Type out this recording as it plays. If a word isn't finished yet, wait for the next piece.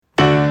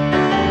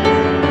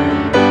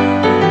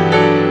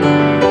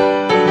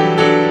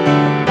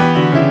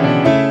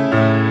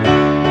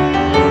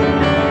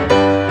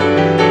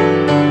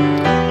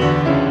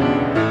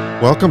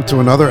Welcome to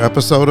another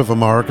episode of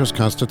America's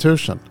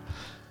Constitution.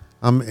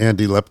 I'm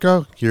Andy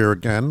Lipka, here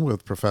again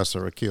with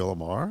Professor Akhil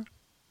Amar.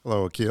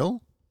 Hello, Akhil.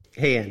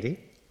 Hey, Andy.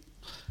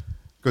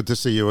 Good to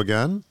see you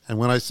again. And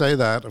when I say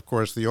that, of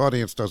course, the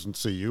audience doesn't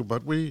see you,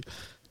 but we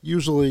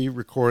usually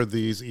record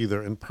these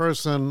either in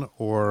person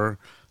or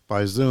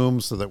by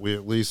Zoom so that we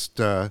at least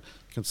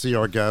can see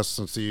our guests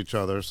and see each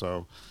other.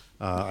 So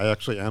I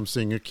actually am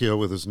seeing Akhil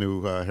with his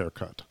new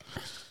haircut.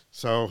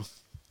 So,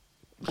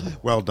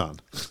 well done.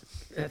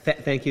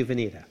 Thank you,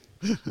 Vanita.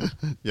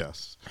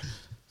 Yes.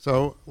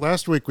 So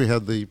last week we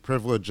had the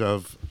privilege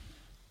of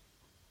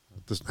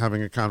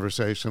having a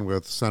conversation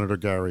with Senator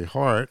Gary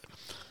Hart.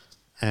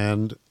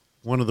 And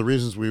one of the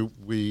reasons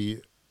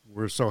we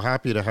were so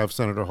happy to have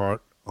Senator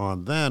Hart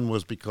on then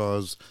was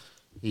because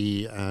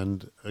he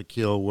and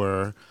Akhil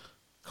were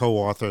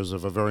co-authors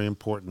of a very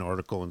important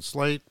article in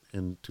Slate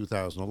in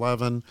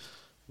 2011,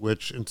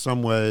 which in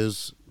some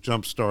ways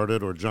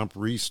restarted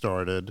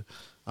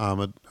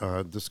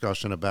a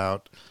discussion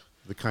about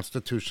the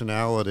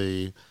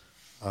constitutionality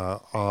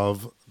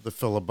of the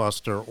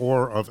filibuster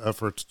or of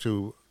efforts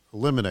to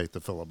eliminate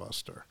the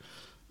filibuster.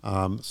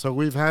 So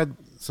we've had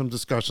some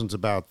discussions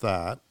about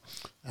that,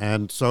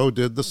 and so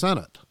did the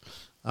Senate.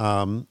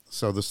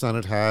 So the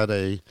Senate had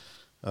a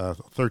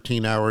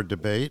 13-hour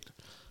debate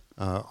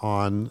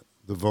on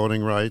the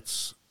voting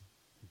rights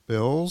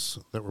bills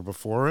that were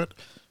before it,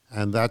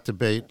 and that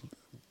debate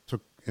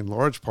took in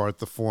large part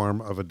the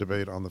form of a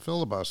debate on the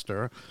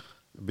filibuster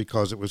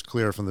because it was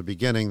clear from the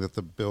beginning that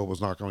the bill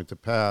was not going to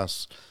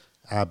pass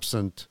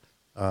absent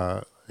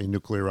a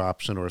nuclear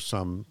option or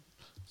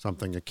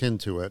something akin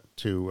to it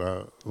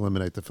to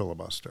eliminate the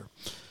filibuster.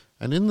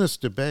 And in this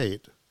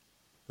debate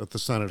that the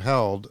Senate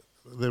held,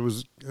 there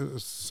was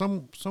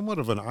somewhat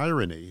of an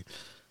irony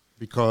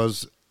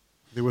because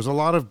there was a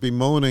lot of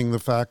bemoaning the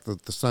fact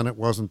that the Senate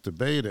wasn't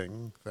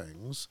debating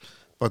things,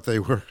 but they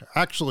were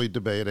actually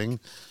debating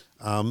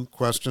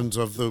questions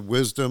of the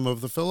wisdom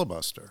of the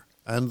filibuster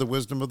and the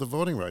wisdom of the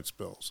voting rights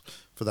bills,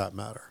 for that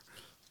matter.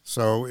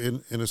 So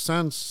in a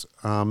sense,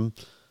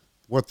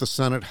 what the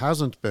Senate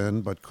hasn't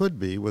been but could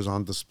be was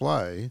on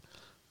display,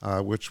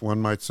 which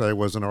one might say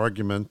was an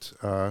argument,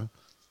 I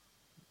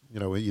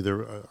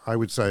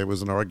would say it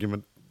was an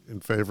argument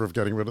in favor of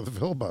getting rid of the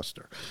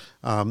filibuster.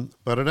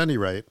 But at any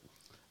rate,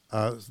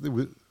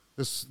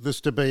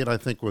 this debate, I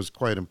think, was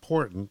quite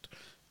important,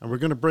 and we're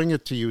going to bring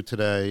it to you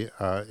today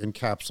in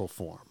capsule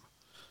form.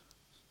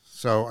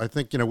 So I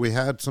think, we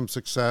had some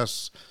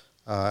success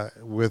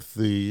with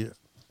the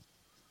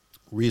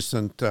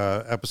recent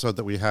episode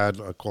that we had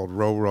called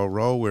Row, Row,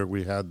 Row, where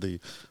we had the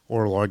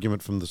oral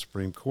argument from the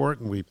Supreme Court,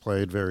 and we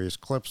played various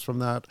clips from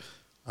that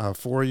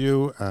for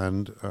you,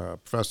 and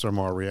Professor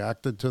Amar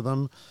reacted to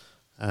them.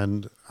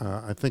 And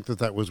I think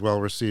that was well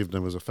received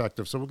and was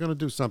effective. So we're going to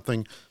do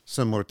something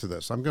similar to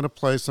this. I'm going to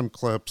play some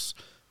clips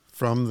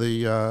from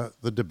the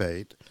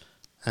debate.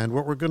 And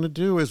what we're going to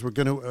do is we're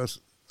going to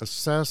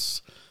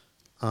assess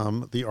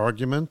the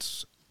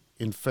arguments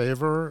in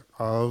favor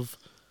of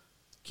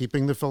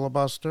keeping the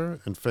filibuster,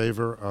 in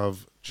favor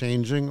of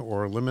changing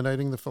or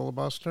eliminating the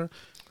filibuster.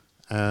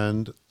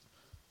 And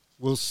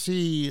we'll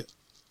see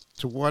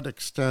to what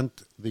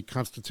extent the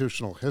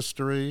constitutional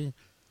history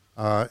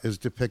is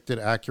depicted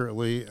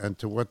accurately, and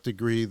to what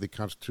degree the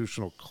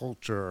constitutional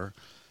culture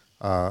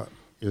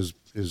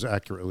is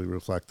accurately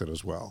reflected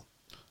as well.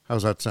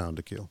 How's that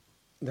sound, Akhil?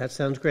 That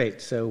sounds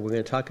great. So we're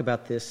going to talk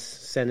about this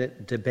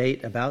Senate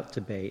debate about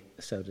debate,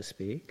 so to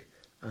speak.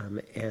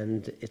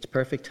 And it's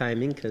perfect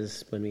timing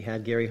because when we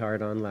had Gary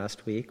Hart on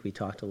last week, we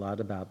talked a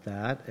lot about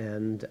that.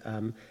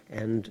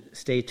 And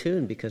stay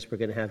tuned because we're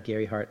going to have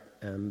Gary Hart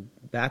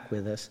back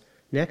with us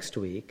next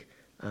week.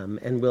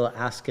 And we'll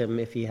ask him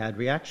if he had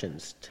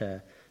reactions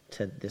to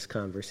this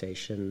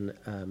conversation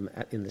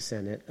in the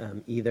Senate,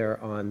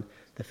 either on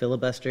the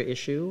filibuster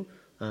issue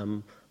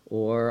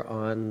or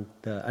on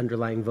the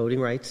underlying voting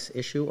rights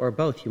issue, or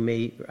both.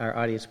 Our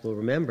audience will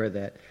remember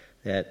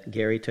that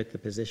Gary took the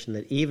position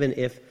that even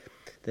if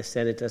the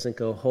Senate doesn't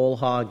go whole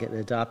hog and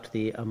adopt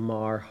the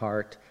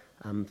Amar-Hart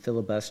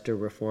filibuster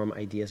reform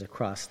ideas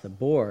across the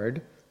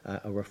board,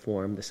 a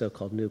reform, the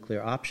so-called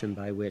nuclear option,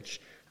 by which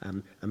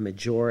a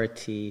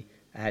majority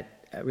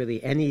at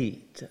really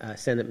any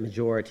Senate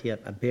majority,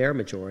 a bare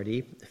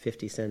majority,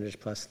 50 senators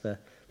plus the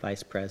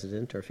vice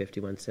president, or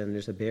 51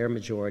 senators, a bare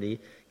majority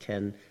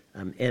can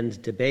end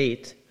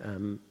debate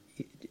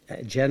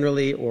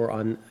generally or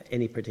on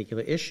any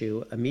particular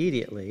issue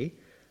immediately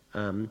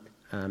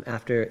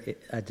after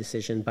a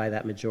decision by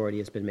that majority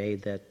has been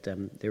made that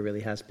there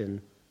really has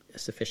been a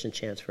sufficient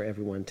chance for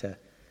everyone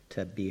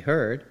to be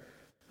heard.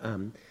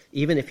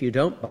 Even if you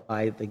don't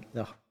buy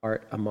the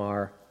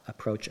Hart-Amar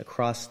approach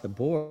across the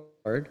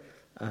board,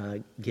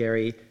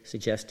 Gary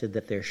suggested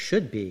that there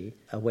should be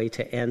a way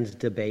to end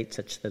debate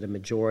such that a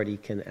majority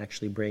can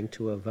actually bring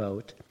to a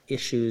vote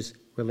issues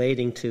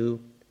relating to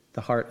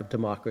the heart of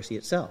democracy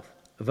itself,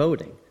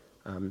 voting.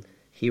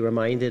 He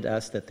reminded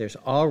us that there's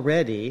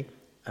already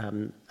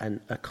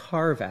a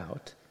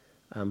carve-out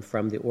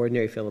from the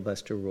ordinary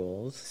filibuster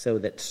rules so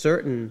that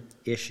certain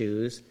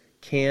issues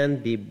can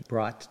be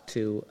brought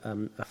to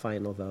a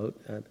final vote.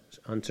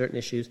 On certain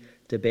issues,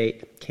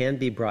 debate can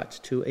be brought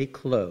to a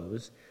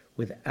close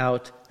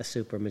without a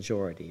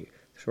supermajority.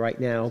 So right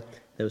now,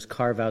 those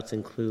carve-outs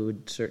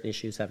include certain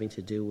issues having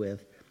to do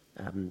with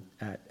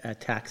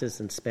taxes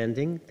and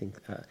spending, in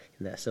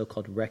the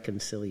so-called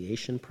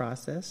reconciliation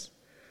process.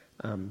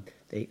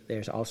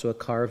 There's also a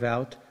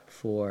carve-out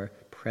for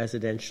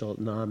presidential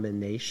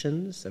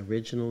nominations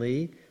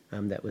originally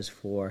that was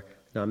for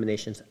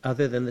nominations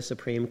other than the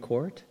Supreme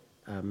Court,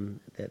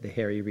 the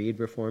Harry Reid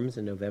reforms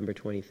in November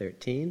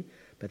 2013,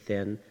 but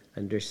then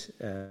under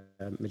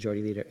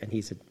Majority Leader, and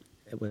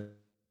it was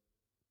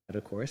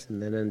of course,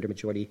 and then under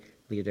Majority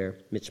Leader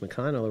Mitch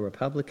McConnell, a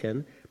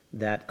Republican,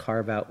 that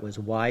carve-out was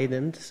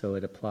widened, so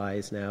it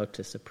applies now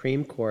to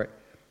Supreme Court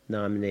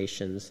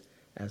nominations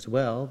as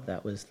well.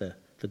 That was the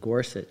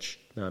Gorsuch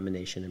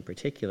nomination in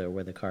particular,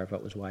 where the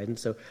carve-out was widened.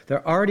 So there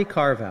are already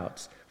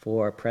carve-outs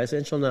for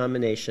presidential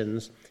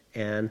nominations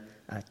and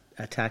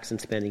tax and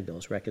spending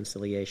bills,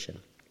 reconciliation.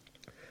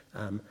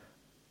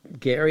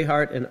 Gary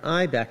Hart and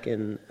I, back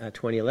in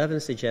 2011,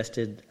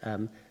 suggested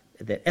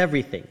that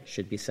everything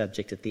should be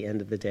subject at the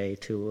end of the day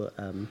to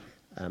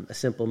a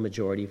simple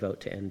majority vote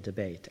to end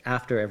debate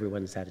after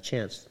everyone's had a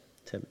chance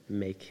to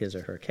make his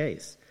or her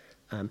case.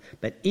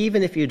 But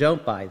even if you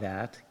don't buy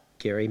that,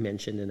 Gary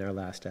mentioned in our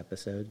last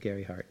episode,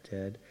 Gary Hart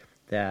did,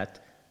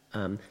 that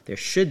there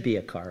should be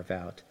a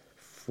carve-out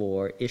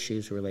for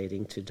issues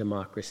relating to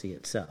democracy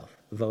itself,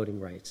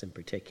 voting rights in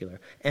particular.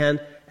 And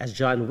as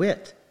John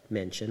Witt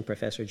mentioned,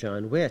 Professor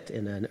John Witt,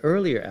 in an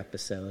earlier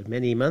episode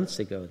many months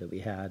ago that we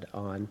had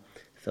on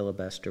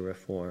filibuster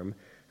reform,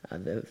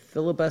 the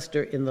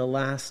filibuster in the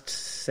last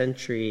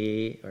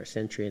century or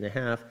century and a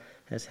half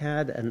has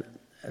had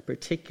a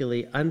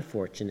particularly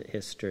unfortunate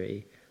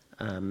history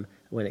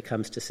when it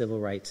comes to civil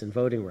rights and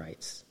voting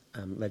rights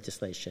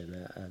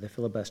legislation. The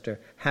filibuster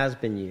has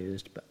been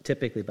used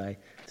typically by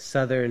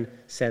Southern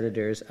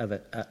senators of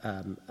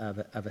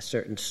a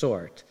certain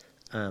sort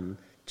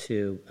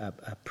to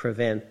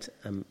prevent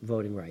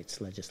voting rights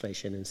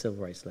legislation and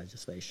civil rights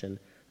legislation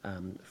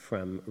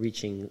from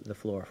reaching the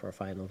floor for a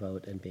final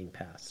vote and being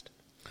passed.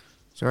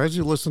 So as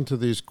you listen to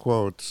these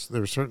quotes,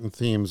 there are certain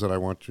themes that I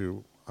want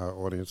you,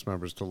 audience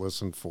members, to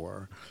listen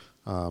for.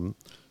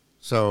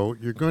 So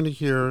you're going to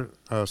hear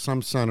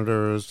some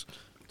senators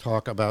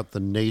talk about the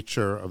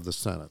nature of the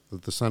Senate,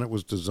 that the Senate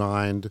was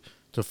designed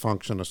to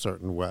function a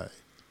certain way.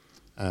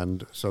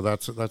 And so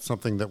that's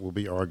something that will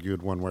be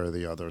argued one way or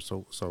the other.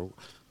 So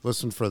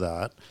listen for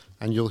that.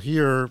 And you'll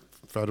hear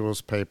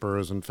Federalist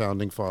Papers and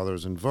Founding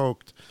Fathers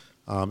invoked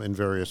in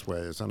various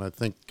ways. And I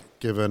think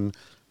given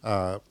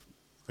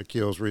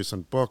Akhil's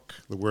recent book,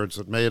 The Words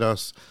That Made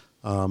Us,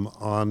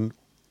 on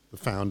the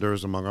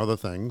founders, among other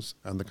things,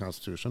 and the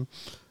Constitution,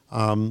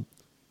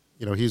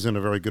 he's in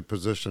a very good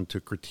position to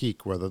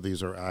critique whether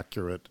these are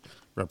accurate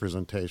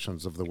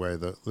representations of the way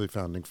the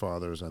Founding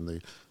Fathers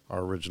and our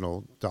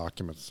original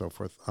documents, so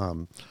forth,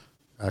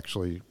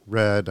 actually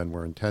read and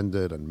were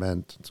intended and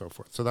meant and so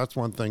forth. So that's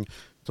one thing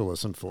to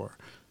listen for.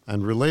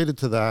 And related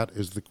to that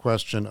is the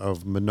question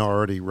of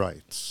minority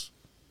rights.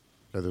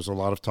 There's a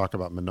lot of talk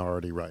about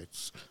minority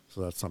rights,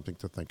 so that's something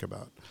to think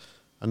about.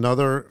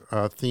 Another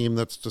theme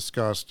that's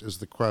discussed is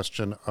the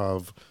question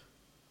of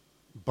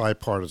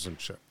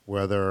bipartisanship,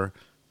 whether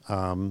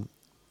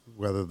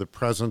the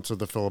presence of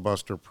the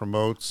filibuster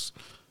promotes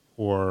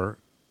or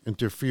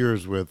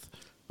interferes with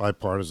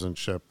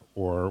bipartisanship,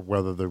 or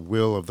whether the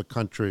will of the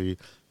country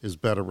is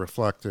better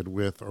reflected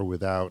with or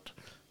without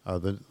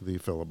the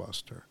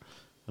filibuster.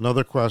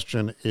 Another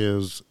question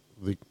is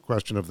the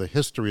question of the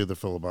history of the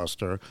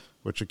filibuster,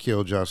 which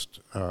Akhil just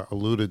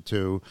alluded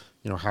to.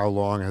 How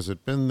long has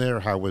it been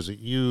there? How was it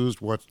used?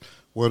 What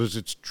is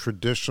its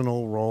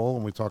traditional role?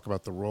 And we talk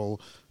about the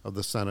role of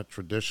the Senate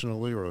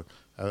traditionally, or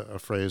a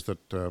phrase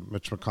that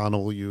Mitch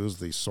McConnell will use,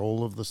 the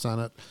soul of the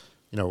Senate.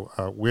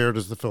 Where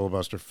does the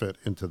filibuster fit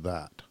into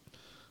that?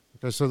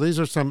 Okay, so these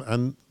are some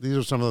of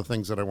the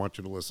things that I want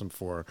you to listen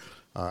for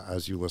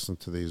as you listen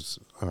to these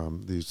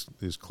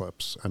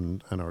clips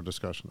and our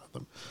discussion of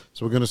them.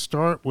 So we're going to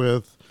start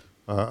with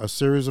a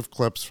series of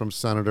clips from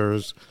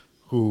senators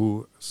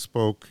who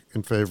spoke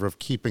in favor of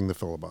keeping the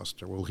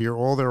filibuster. We'll hear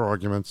all their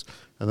arguments,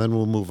 and then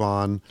we'll move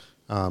on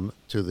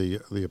to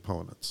the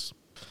opponents.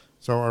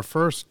 So our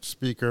first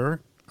speaker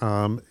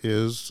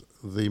is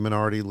the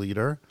minority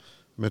leader,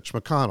 Mitch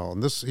McConnell,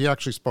 and he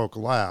actually spoke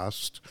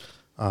last.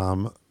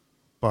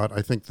 But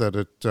I think that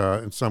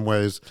in some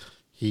ways,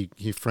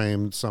 he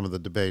framed some of the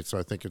debate, so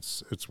I think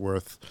it's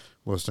worth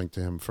listening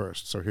to him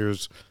first. So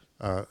here's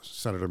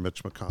Senator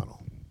Mitch McConnell.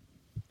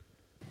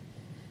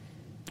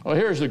 Well,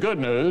 here's the good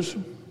news.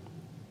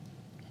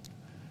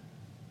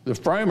 The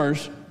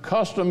framers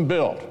custom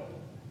built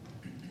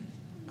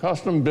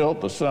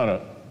the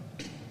Senate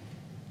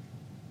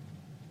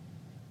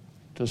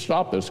to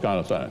stop this kind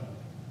of thing.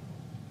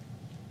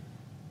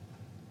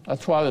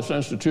 That's why this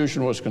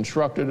institution was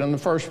constructed in the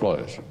first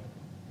place.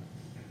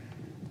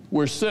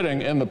 We're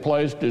sitting in the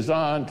place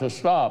designed to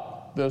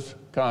stop this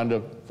kind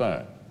of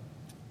thing.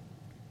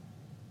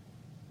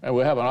 And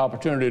we have an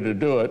opportunity to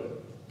do it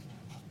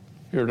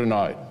here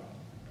tonight.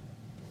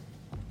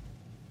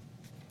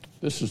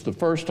 This is the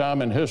first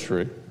time in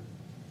history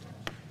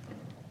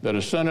that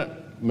a Senate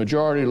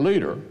Majority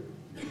Leader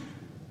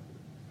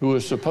who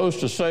is supposed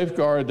to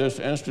safeguard this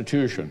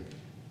institution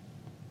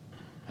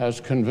has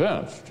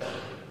convinced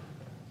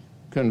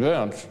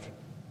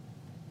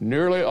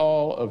nearly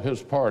all of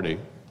his party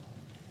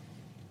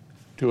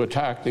to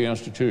attack the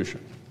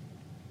institution.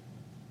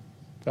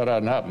 That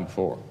hadn't happened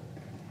before.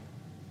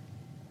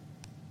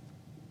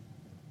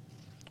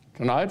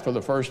 Tonight, for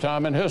the first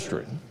time in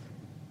history,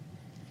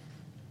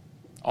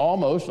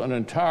 almost an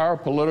entire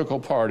political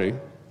party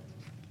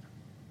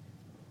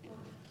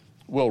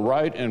will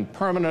write in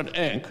permanent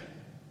ink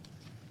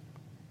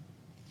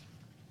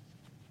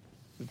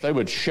that they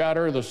would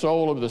shatter the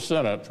soul of the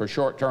Senate for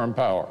short-term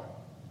power.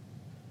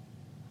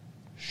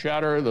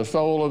 Shatter the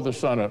soul of the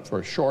Senate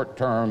for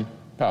short-term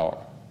power.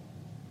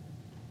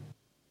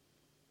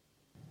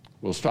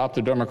 We'll stop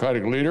the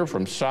Democratic leader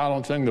from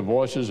silencing the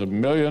voices of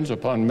millions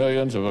upon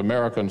millions of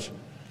Americans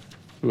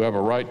who have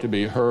a right to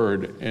be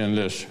heard in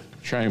this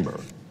chamber,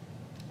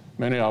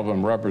 many of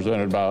them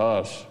represented by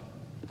us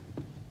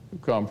who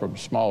come from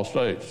small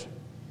states.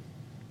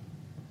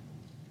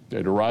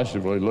 They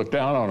derisively look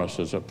down on us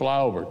as a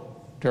flyover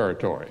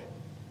territory,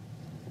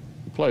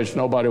 a place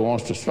nobody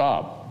wants to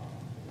stop.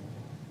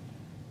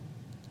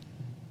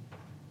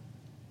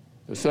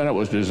 The Senate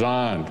was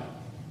designed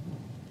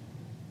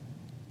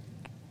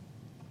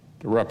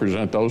to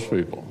represent those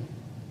people.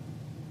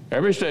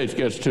 Every state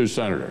gets 2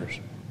 senators.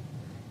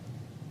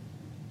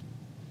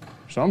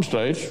 Some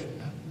states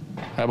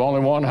have only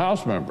 1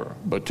 House member,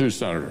 but 2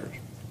 senators.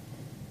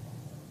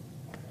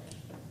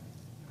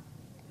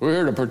 We're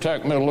here to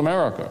protect Middle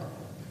America.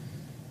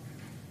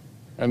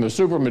 And the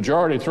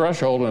supermajority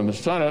threshold in the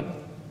Senate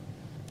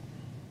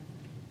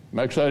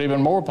makes that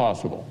even more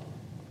possible.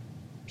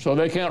 So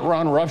they can't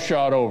run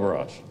roughshod over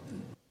us.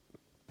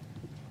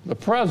 The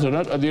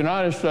President of the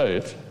United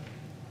States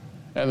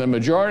and the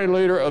Majority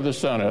Leader of the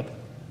Senate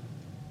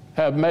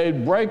have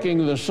made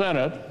breaking the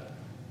Senate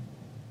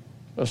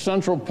a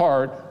central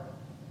part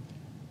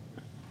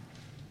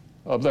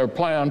of their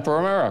plan for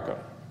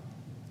America.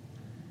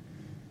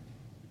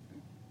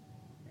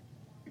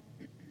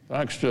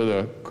 Thanks to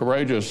the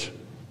courageous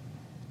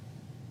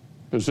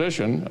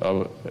position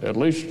of at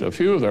least a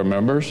few of their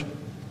members,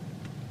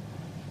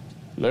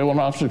 they will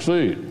not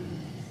succeed.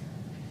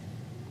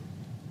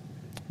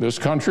 This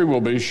country will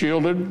be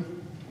shielded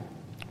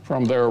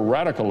from their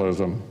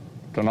radicalism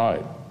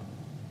tonight.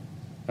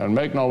 And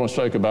make no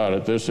mistake about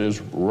it, this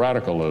is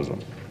radicalism.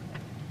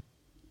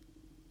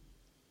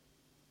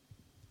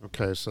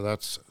 Okay, so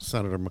that's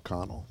Senator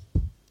McConnell.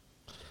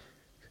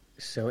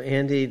 So,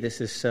 Andy, this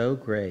is so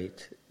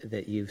great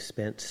that you've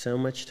spent so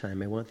much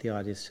time. I want the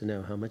audience to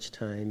know how much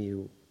time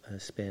you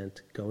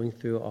spent going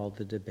through all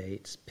the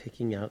debates,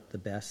 picking out the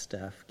best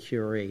stuff,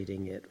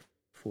 curating it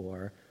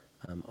for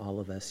all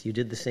of us. You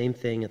did the same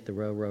thing at the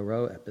Row, Row,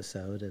 Row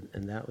episode,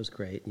 and that was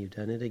great, and you've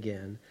done it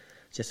again.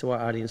 Just so our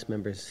audience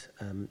members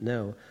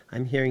know,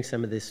 I'm hearing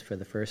some of this for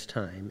the first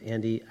time.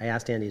 Andy, I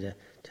asked Andy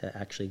to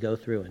actually go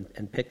through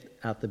and pick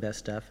out the best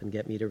stuff and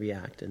get me to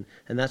react, and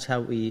that's how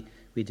we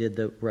did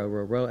the Row,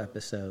 Row, Row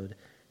episode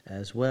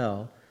as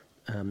well.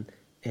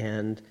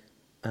 In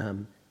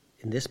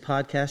this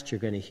podcast, you're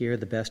going to hear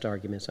the best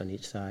arguments on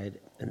each side,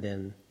 and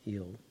then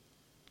you'll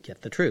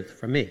get the truth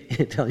from me.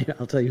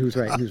 I'll tell you who's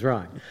right and who's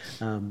wrong.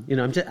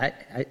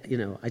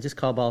 I just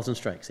call balls and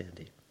strikes,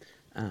 Andy.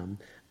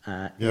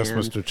 Yes,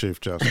 Mr.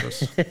 Chief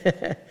Justice.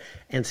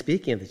 And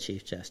speaking of the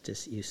Chief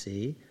Justice, you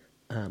see,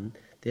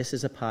 this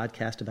is a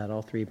podcast about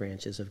all 3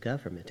 branches of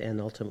government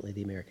and ultimately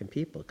the American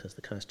people, because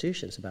the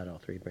Constitution is about all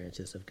 3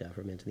 branches of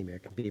government and the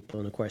American people.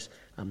 And of course,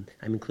 I'm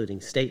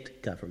including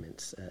state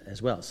governments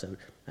as well. So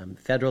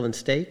federal and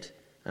state,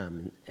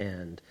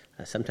 and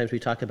sometimes we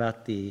talk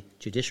about the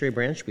judiciary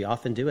branch. We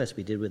often do, as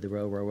we did with the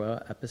Row, Row, Row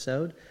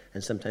episode.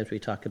 And sometimes we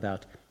talk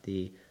about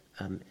the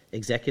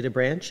executive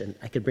branch, and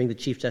I could bring the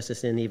Chief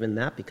Justice in even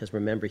that, because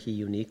remember, he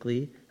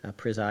uniquely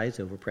presides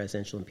over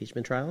presidential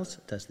impeachment trials,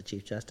 does the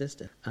Chief Justice.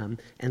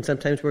 And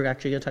sometimes we're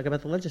actually going to talk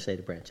about the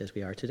legislative branch, as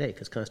we are today,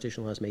 because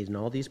constitutional law is made in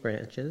all these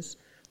branches.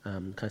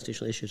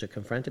 Constitutional issues are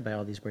confronted by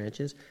all these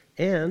branches,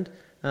 and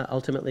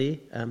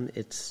ultimately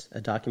it's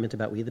a document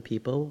about we the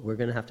people. We're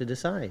going to have to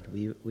decide,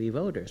 we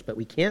voters, but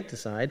we can't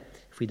decide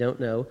if we don't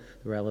know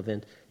the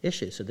relevant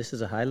issues. So this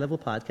is a high-level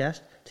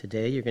podcast.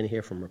 Today you're going to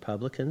hear from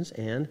Republicans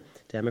and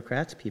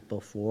Democrats,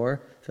 people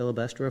for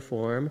filibuster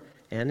reform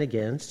and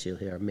against. You'll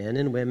hear men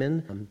and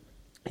women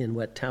in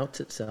what touts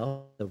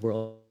itself the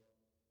world's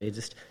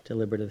greatest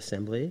deliberative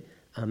assembly.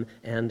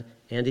 And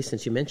Andy,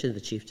 since you mentioned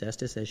the Chief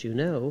Justice, as you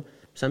know,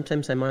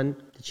 sometimes I'm on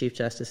the Chief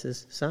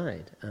Justice's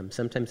side.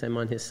 Sometimes I'm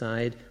on his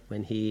side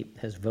when he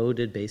has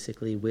voted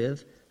basically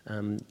with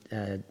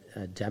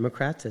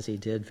Democrats, as he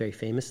did very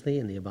famously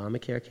in the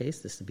Obamacare case,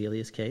 the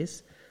Sebelius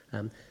case.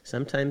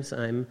 Sometimes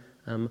I'm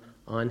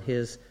on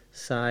his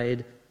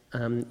side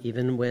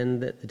even when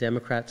the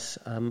Democrats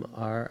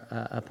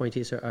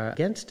appointees are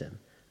against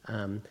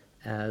him.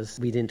 as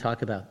we didn't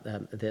talk about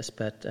this,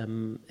 but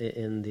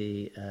in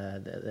the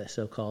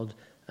so-called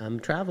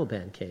travel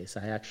ban case,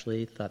 I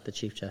actually thought the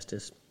Chief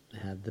Justice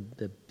had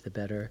the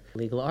better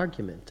legal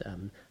argument.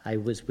 I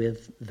was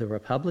with the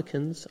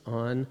Republicans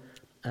on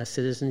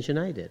Citizens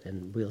United,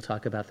 and we'll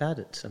talk about that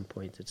at some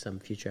point, at some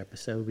future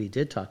episode. We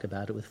did talk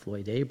about it with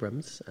Floyd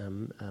Abrams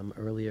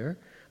earlier.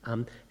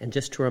 And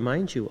just to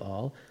remind you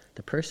all,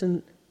 the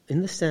person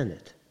in the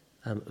Senate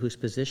whose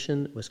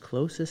position was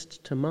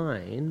closest to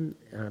mine,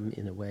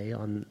 in a way,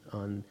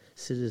 on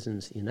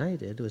Citizens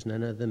United was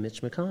none other than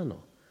Mitch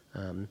McConnell.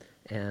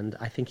 And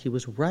I think he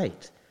was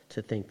right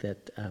to think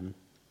that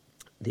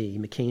the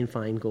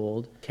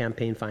McCain-Feingold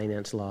campaign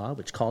finance law,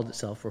 which called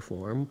itself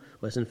reform,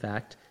 was in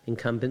fact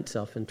incumbent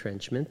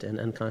self-entrenchment and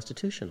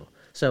unconstitutional.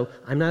 So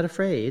I'm not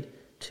afraid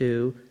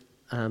to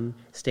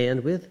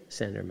stand with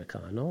Senator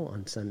McConnell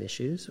on some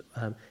issues.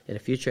 In a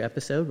future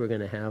episode, we're going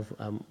to have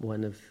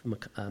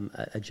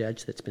a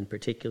judge that's been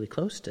particularly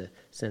close to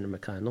Senator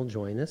McConnell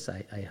join us,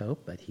 I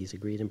hope, but he's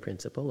agreed in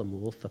principle,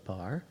 Amul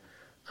Thapar.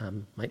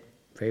 Might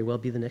very well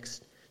be the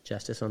next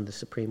justice on the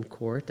Supreme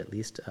Court, at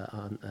least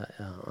on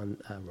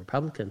a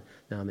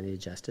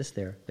Republican-nominated justice.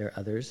 There are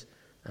others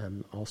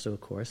also, of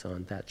course,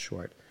 on that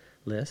short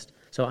list.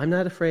 So I'm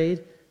not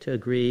afraid to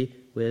agree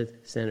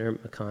with Senator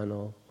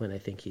McConnell when I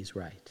think he's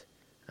right,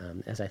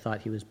 as I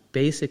thought he was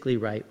basically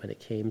right when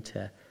it came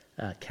to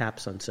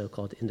caps on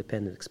so-called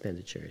independent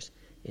expenditures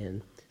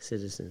in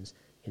Citizens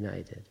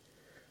United.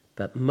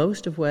 But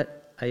most of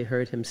what I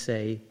heard him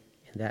say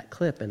in that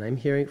clip, and I'm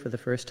hearing for the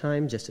first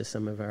time, just as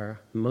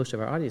most of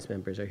our audience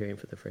members are hearing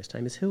for the first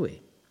time, is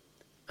hooey,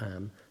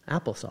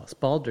 applesauce,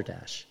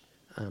 balderdash.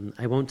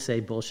 I won't say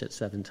bullshit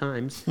 7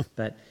 times,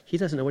 but he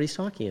doesn't know what he's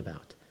talking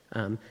about.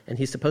 And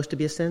he's supposed to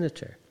be a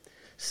senator.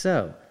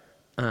 So,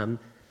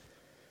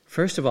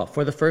 first of all,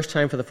 for the first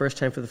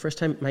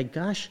time, my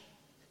gosh,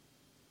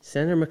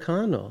 Senator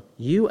McConnell,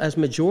 you as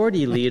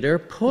majority leader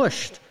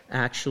pushed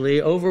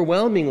actually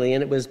overwhelmingly,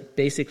 and it was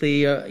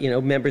basically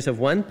members of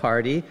one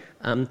party,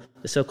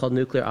 the so-called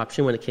nuclear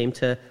option when it came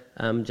to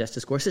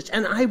Justice Gorsuch,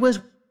 and I was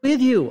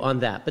with you on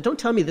that. But don't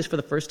tell me this for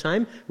the first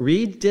time.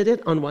 Reid did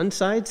it on one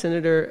side,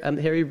 Senator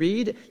Harry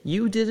Reid.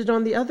 You did it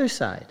on the other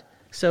side.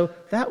 So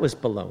that was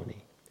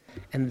baloney.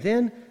 And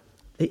then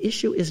the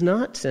issue is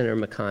not, Senator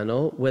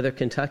McConnell, whether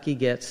Kentucky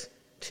gets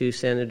 2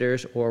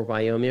 senators or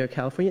Wyoming or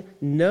California.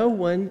 No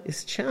one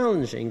is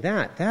challenging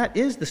that. That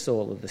is the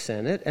soul of the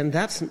Senate, and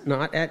that's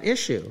not at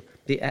issue.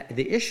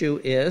 The issue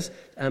is,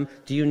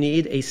 do you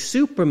need a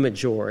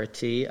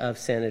supermajority of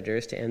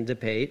senators to end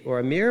debate or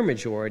a mere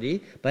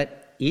majority,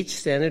 but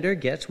each senator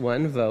gets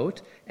 1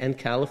 vote, and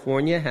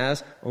California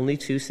has only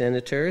 2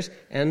 senators,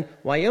 and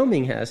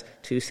Wyoming has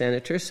 2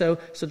 senators. So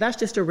that's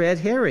just a red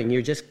herring.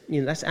 You're just,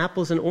 that's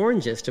apples and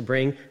oranges to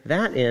bring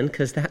that in,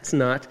 because that's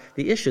not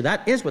the issue.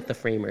 That is what the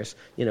framers,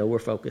 were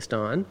focused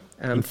on.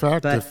 In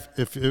fact,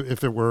 if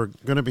it were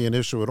going to be an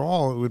issue at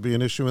all, it would be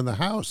an issue in the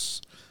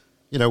House.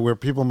 Where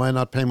people might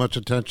not pay much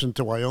attention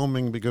to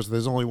Wyoming because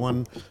there's only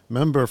 1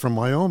 member from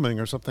Wyoming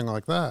or something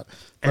like that.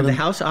 And the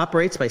House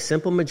operates by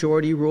simple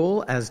majority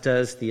rule, as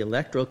does the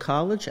Electoral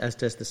College, as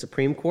does the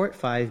Supreme Court,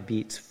 5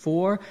 beats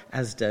 4,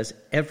 as does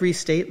every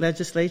state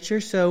legislature.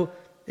 So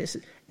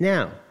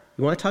now,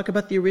 you want to talk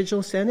about the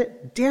original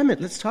Senate? Damn it,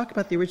 let's talk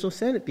about the original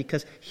Senate,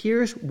 because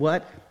here's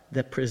what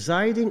the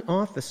presiding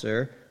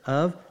officer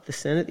of the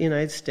Senate of the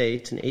United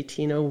States in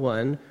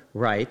 1801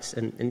 writes,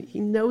 and he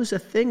knows a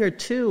thing or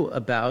two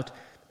about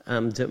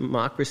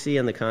democracy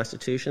and the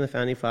Constitution, the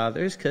Founding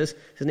Fathers, because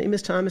his name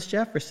is Thomas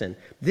Jefferson.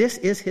 This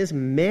is his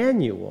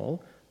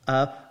manual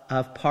of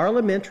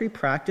parliamentary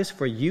practice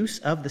for use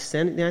of the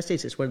Senate of the United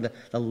States. It's one of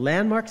the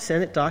landmark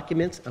Senate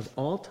documents of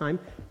all time.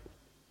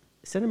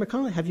 Senator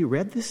McConnell, have you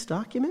read this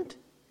document?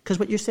 Because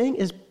what you're saying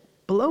is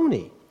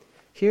baloney.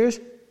 Here's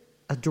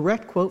a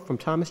direct quote from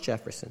Thomas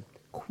Jefferson.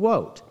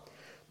 Quote,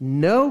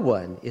 "No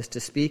one is to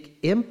speak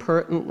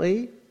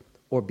impertinently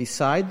or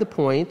beside the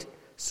point,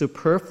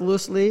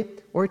 superfluously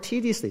or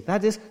tediously."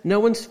 That is, no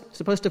one's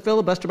supposed to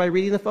filibuster by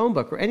reading the phone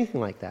book or anything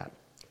like that.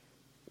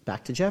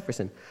 Back to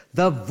Jefferson.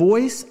 "The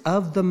voice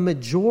of the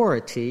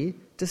majority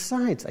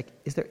decides."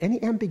 Is there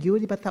any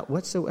ambiguity about that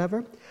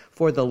whatsoever?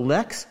 "For the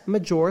lex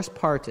majoris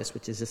partis,"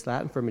 which is just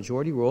Latin for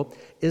majority rule,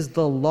 "is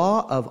the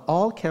law of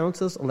all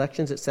councils,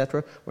 elections,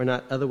 etc., were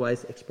not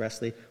otherwise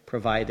expressly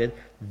provided."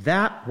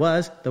 That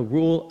was the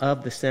rule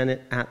of the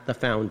Senate at the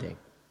founding.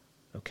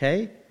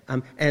 Okay?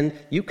 And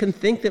you can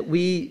think that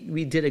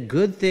we did a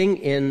good thing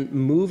in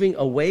moving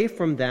away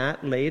from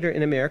that later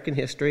in American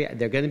history.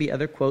 There are going to be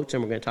other quotes,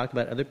 and we're going to talk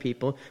about other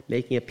people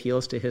making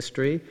appeals to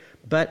history.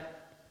 But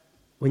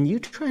when you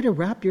try to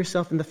wrap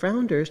yourself in the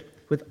founders,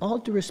 with all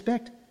due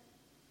respect,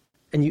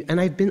 and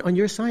I've been on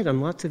your side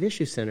on lots of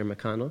issues, Senator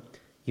McConnell,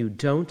 you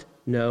don't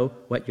know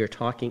what you're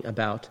talking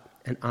about,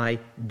 and I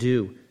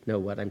do know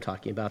what I'm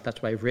talking about.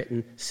 That's why I've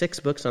written 6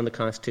 books on the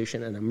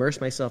Constitution and immersed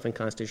myself in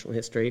constitutional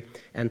history.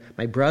 And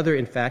my brother,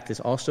 in fact,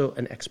 is also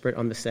an expert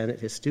on the Senate.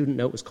 His student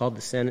note was called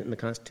 "The Senate and the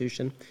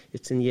Constitution."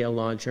 It's in Yale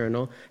Law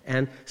Journal.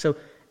 And so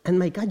And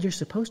my God, you're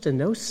supposed to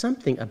know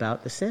something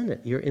about the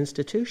Senate, your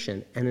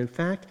institution. And in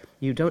fact,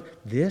 you don't.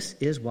 This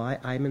is why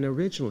I'm an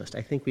originalist.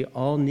 I think we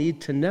all need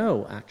to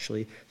know,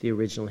 actually, the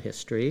original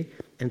history,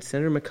 and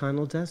Senator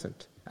McConnell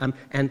doesn't.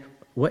 And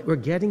what we're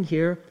getting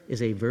here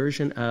is a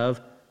version of,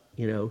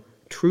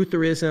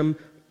 trutherism,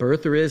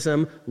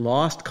 birtherism,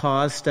 lost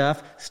cause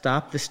stuff,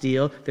 stop the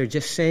steal. They're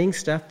just saying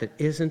stuff that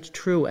isn't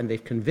true, and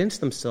they've convinced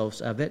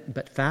themselves of it.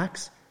 But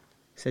facts,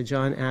 said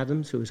John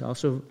Adams, who is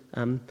also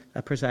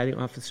a presiding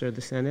officer of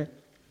the Senate,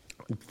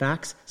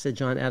 facts, said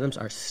John Adams,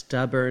 are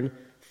stubborn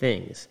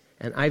things.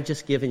 And I've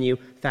just given you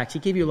facts. He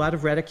gave you a lot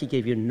of rhetoric. He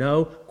gave you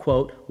no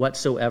quote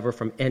whatsoever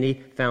from any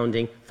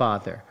founding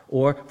father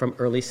or from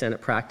early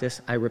Senate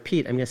practice. I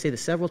repeat, I'm going to say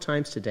this several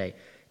times today.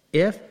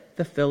 If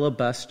the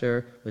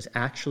filibuster was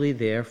actually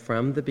there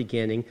from the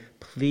beginning,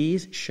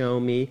 please show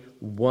me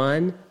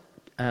one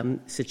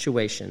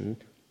situation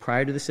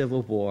prior to the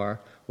Civil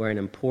War where an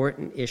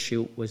important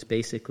issue was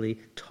basically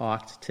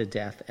talked to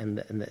death and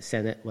the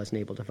Senate wasn't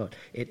able to vote.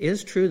 It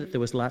is true that there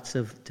was lots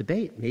of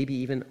debate, maybe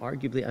even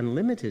arguably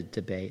unlimited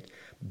debate,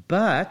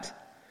 but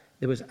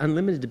there was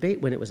unlimited debate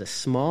when it was a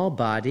small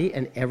body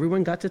and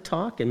everyone got to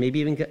talk and maybe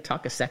even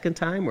talk a second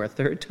time or a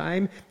third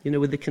time,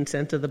 with the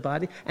consent of the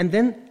body. And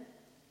then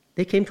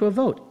they came to a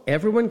vote.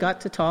 Everyone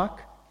got to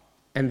talk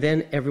and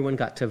then everyone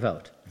got to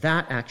vote.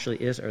 That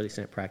actually is early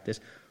Senate practice.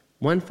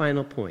 One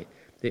final point.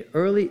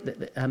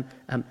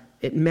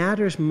 It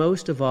matters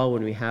most of all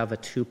when we have a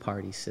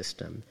two-party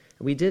system.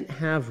 We didn't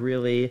have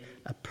really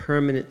a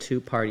permanent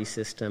two-party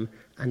system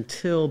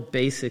until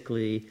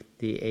basically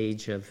the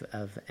age of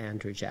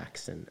Andrew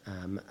Jackson,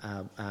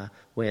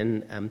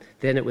 when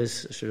then it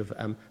was sort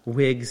of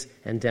Whigs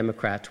and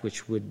Democrats,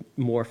 which would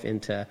morph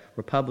into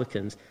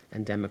Republicans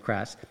and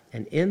Democrats.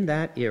 And in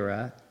that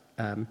era,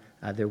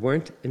 there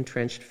weren't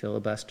entrenched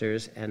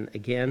filibusters. And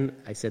again,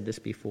 I said this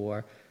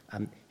before,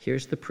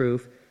 here's the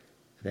proof.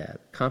 The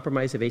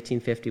Compromise of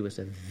 1850 was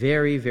a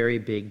very, very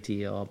big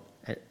deal,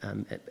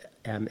 and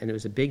it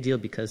was a big deal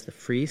because the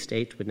free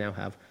states would now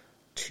have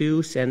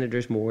 2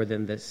 senators more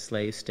than the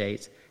slave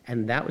states,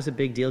 and that was a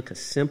big deal because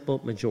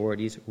simple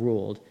majorities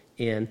ruled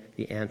in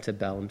the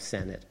antebellum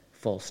Senate,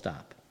 full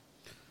stop.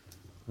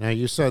 Now,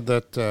 you said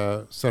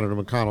that Senator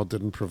McConnell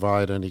didn't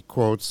provide any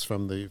quotes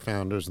from the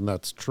founders, and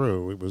that's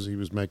true. He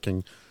was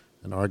making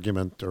an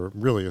argument or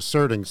really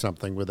asserting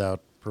something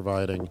without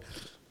providing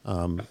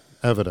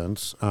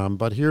evidence.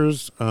 But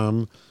here's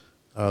the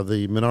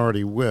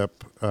minority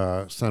whip,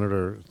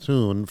 Senator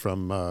Thune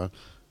from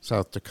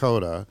South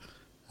Dakota,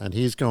 and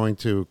he's going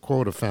to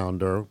quote a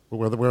founder.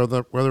 Whether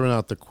or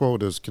not the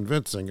quote is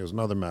convincing is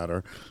another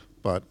matter,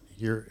 but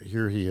here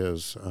he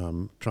is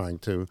trying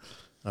to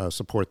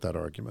support that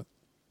argument.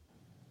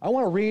 I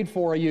want to read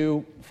for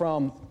you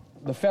from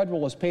the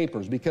Federalist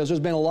Papers because there's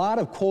been a lot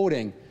of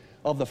quoting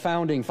of the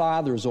Founding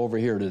Fathers over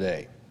here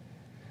today.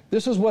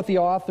 This is what the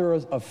author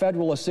of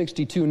Federalist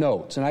 62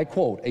 notes, and I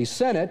quote, "A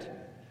Senate,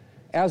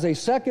 as a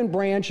second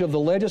branch of the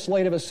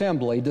legislative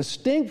assembly,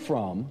 distinct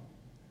from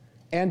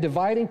and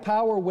dividing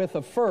power with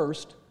the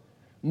first,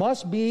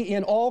 must be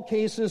in all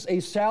cases a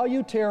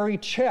salutary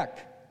check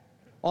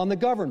on the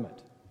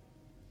government.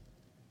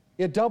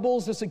 It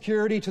doubles the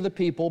security to the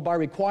people by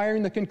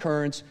requiring the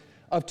concurrence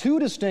of 2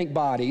 distinct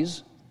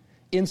bodies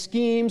in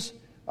schemes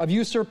of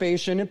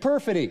usurpation and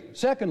perfidy.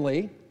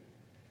 Secondly,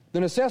 the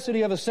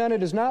necessity of a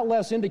Senate is not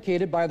less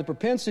indicated by the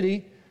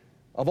propensity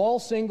of all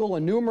single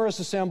and numerous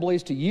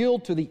assemblies to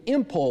yield to the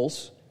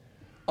impulse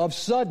of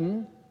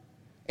sudden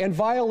and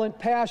violent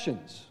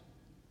passions,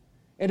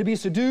 and to be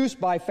seduced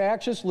by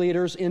factious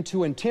leaders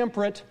into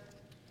intemperate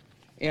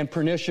and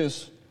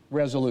pernicious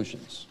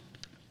resolutions."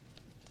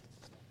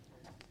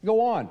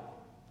 Go on,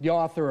 the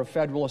author of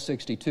Federalist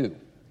 62.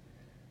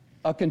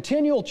 "A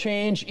continual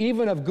change,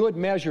 even of good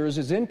measures,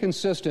 is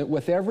inconsistent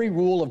with every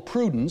rule of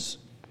prudence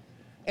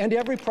and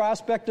every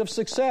prospect of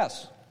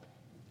success.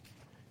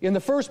 In the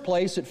first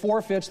place, it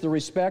forfeits the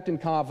respect and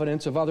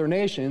confidence of other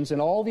nations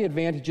and all the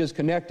advantages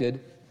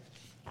connected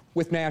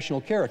with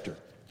national character.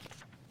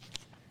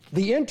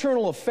 The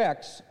internal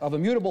effects of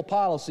immutable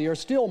policy are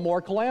still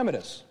more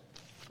calamitous.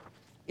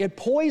 It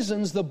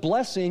poisons the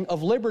blessing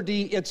of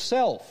liberty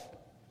itself.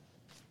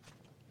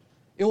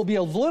 It will be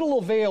of little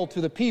avail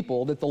to the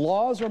people that the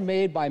laws are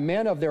made by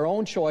men of their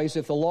own choice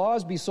if the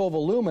laws be so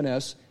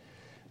voluminous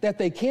that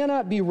they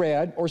cannot be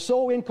read, or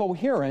so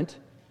incoherent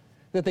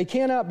that they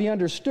cannot be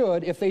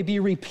understood if they be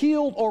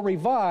repealed or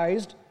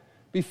revised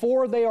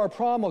before they are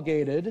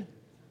promulgated,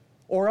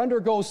 or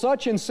undergo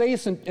such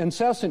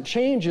incessant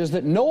changes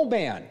that no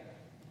man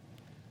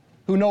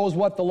who knows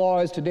what the law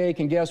is today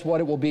can guess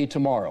what it will be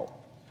tomorrow.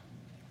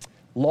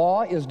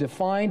 Law is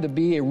defined to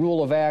be a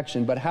rule of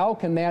action, but how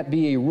can that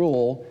be a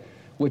rule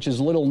which is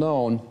little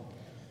known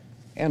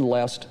and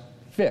less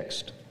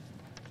fixed?"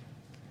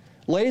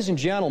 Ladies and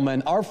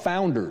gentlemen, our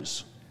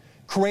founders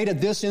created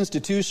this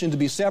institution to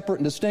be separate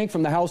and distinct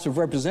from the House of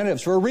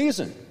Representatives for a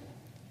reason.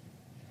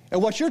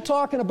 And what you're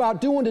talking about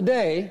doing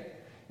today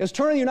is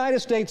turning the United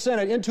States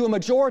Senate into a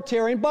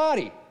majoritarian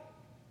body.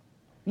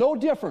 No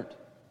different.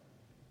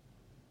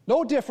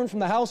 No different from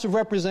the House of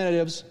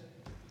Representatives,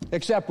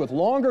 except with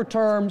longer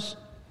terms,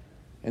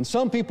 and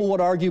some people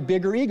would argue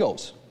bigger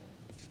egos.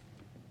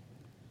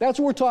 That's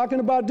what we're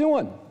talking about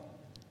doing.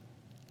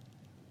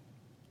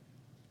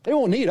 They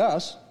won't need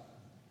us.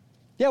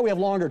 Yeah, we have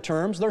longer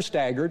terms, they're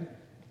staggered.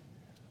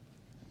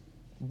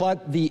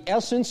 But the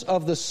essence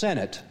of the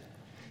Senate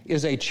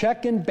is a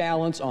check and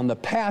balance on the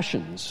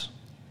passions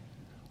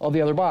of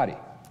the other body.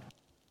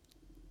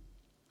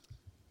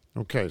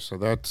 Okay, so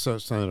that's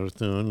Senator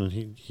Thune, and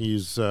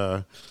he's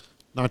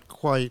not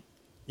quite,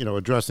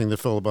 addressing the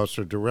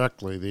filibuster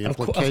directly. The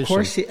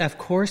implication, of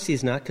course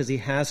he's not, because he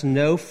has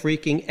no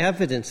freaking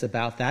evidence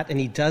about that, and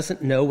he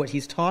doesn't know what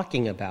he's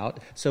talking about.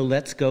 So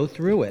let's go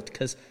through it,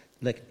 because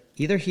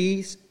either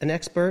he's an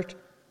expert,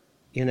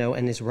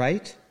 and is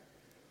right,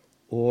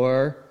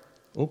 or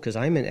because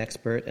I'm an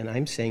expert and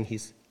I'm saying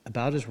he's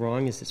about as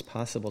wrong as it's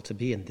possible to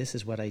be, and this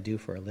is what I do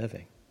for a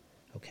living.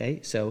 Okay,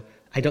 so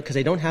I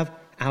don't have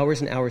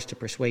hours and hours to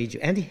persuade you.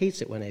 Andy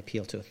hates it when I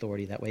appeal to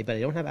authority that way, but I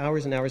don't have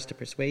hours and hours to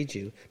persuade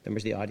you,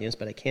 members of the audience,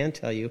 but I can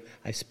tell you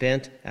I've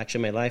spent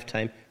actually my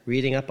lifetime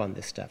reading up on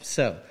this stuff.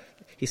 So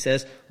he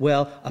says,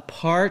 well,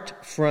 apart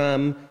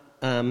from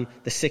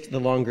the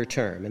longer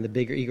term and the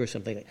bigger ego or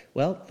something like that,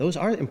 well, those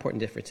are important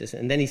differences.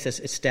 And then he says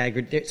it's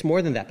staggered. It's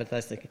more than that, but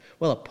that's thinking,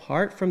 well,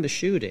 apart from the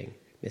shooting,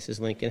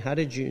 Mrs. Lincoln, how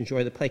did you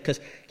enjoy the play? Because,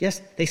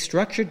 yes, they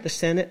structured the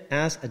Senate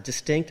as a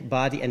distinct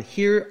body, and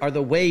here are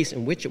the ways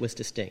in which it was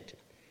distinct.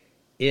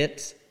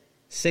 It's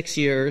 6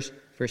 years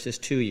versus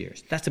 2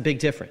 years. That's a big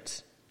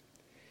difference.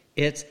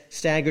 It's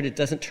staggered. It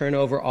doesn't turn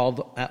over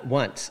all at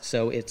once,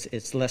 so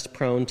it's less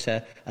prone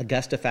to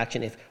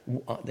Augusta-faction. If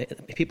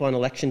people on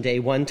Election Day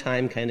one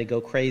time kind of go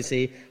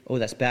crazy,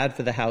 that's bad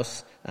for the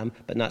House,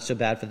 but not so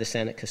bad for the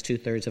Senate, because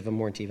 2/3 of them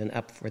weren't even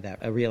up for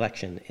a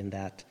re-election in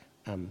that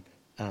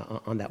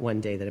on that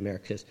one day that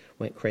America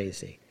went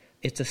crazy.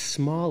 It's a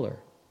smaller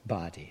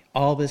body,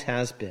 always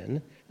has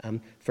been.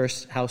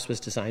 First House was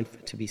designed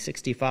to be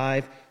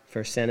 65.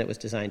 First Senate was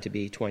designed to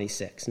be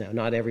 26. Now,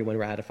 not everyone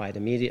ratified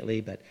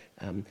immediately, but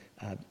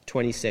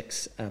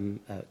 26,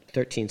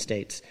 13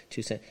 states,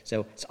 2 Senate.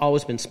 So it's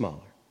always been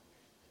smaller,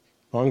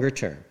 longer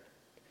term,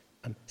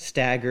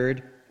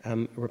 staggered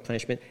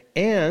replenishment,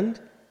 and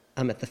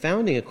at the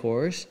founding, of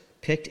course,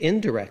 picked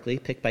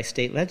by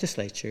state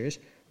legislatures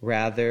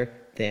rather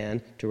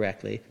than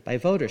directly by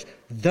voters.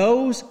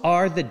 Those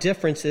are the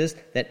differences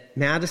that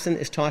Madison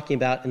is talking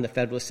about in the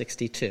Federalist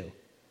 62.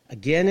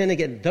 Again and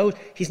again,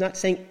 he's not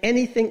saying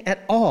anything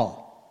at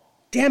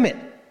all. Damn it,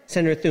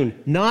 Senator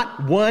Thune,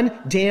 not one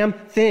damn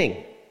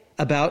thing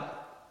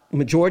about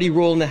majority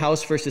rule in the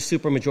House versus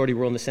supermajority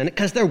rule in the Senate,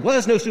 because there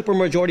was no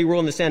supermajority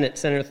rule in the Senate,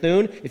 Senator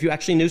Thune. If you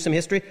actually knew some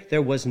history,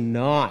 there was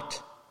not.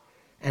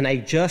 And I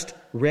just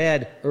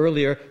read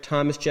earlier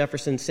Thomas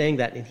Jefferson saying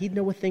that, and he'd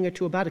know a thing or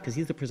two about it because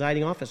he's the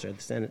presiding officer of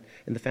the Senate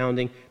in the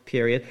founding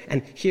period.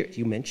 And here,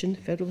 you mentioned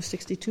Federalist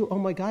 62. Oh,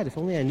 my God, if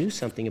only I knew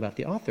something about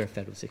the author of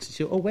Federalist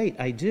 62. Oh, wait,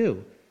 I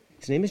do.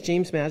 His name is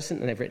James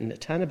Madison, and I've written a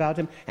ton about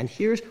him. And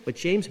here's what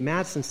James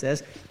Madison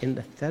says in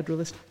the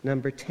Federalist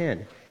number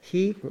 10.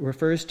 He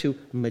refers to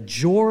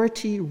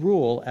majority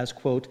rule as,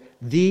 quote,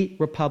 the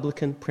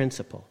Republican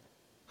principle,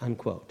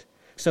 unquote.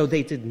 So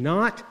they did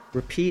not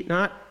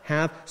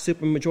have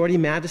supermajority.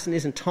 Madison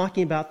isn't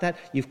talking about that.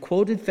 You've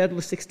quoted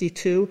Federalist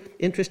 62,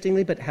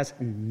 interestingly, but it has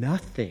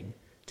nothing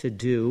to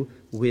do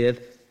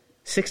with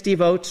 60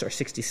 votes or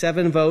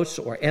 67 votes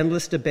or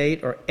endless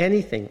debate or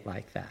anything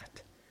like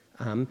that.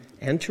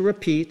 And to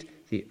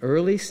repeat, the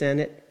early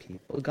Senate,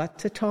 people got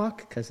to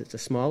talk because it's a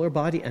smaller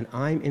body, and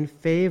I'm in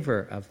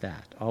favor of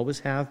that, always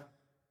have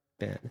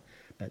been.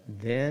 But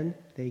then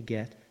they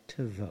get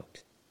to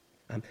vote.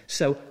 And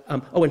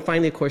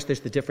finally, of course,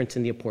 there's the difference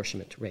in the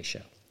apportionment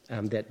ratio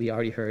that we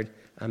already heard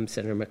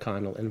Senator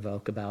McConnell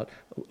invoke about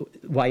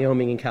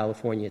Wyoming and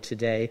California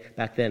today.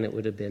 Back then it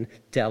would have been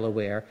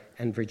Delaware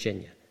and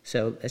Virginia.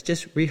 So let's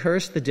just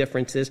rehearse the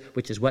differences,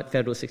 which is what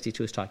Federalist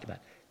 62 is talking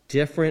about.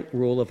 Different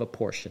rule of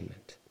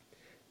apportionment,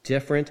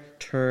 different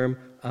term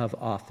of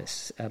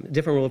office,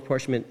 different rule of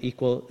apportionment,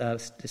 equal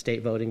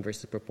state voting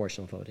versus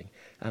proportional voting,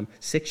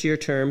 6-year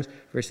terms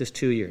versus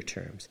 2-year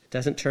terms.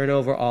 Doesn't turn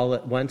over all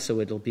at once, so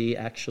it'll be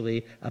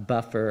actually a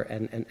buffer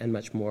and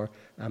much more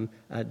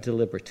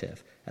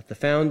deliberative. At the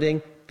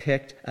founding,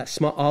 picked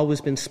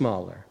always been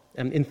smaller.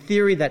 In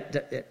theory,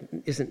 that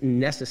isn't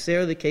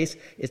necessarily the case.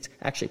 It's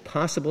actually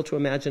possible to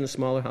imagine a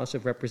smaller House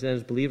of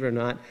Representatives. Believe it or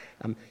not,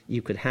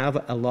 you could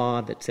have a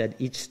law that said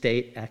each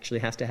state actually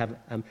has to have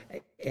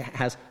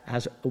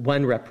has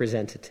one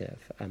representative.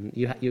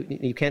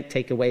 You can't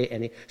take away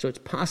any. So it's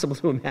possible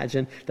to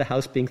imagine the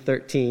House being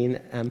 13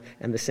 and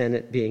the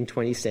Senate being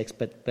 26.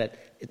 But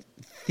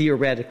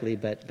theoretically,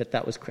 but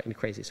that was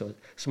crazy. So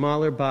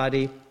smaller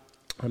body.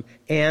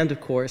 And,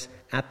 of course,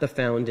 at the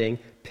founding,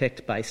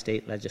 picked by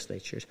state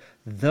legislatures.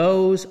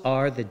 Those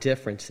are the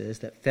differences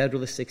that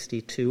Federalist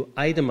 62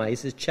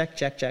 itemizes, check,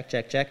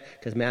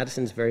 because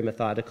Madison's very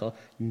methodical.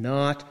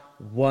 Not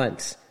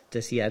once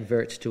does he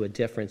advert to a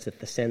difference that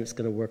the Senate's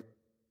going to work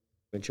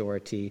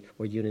majority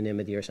or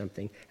unanimity or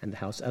something, and the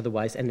House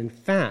otherwise. And, in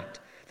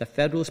fact, The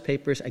Federalist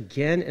Papers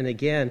again and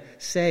again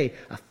say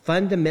a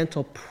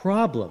fundamental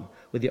problem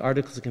with the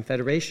Articles of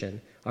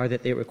Confederation are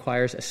that it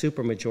requires a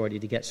supermajority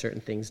to get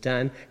certain things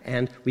done,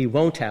 and we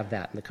won't have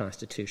that in the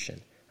Constitution.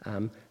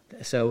 I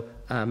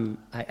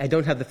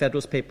don't have the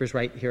Federalist Papers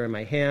right here in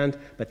my hand,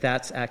 but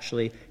that's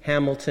actually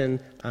Hamilton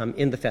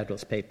in the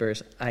Federalist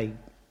Papers. I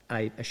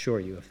assure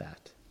you of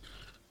that.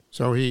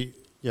 So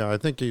I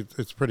think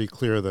it's pretty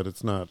clear that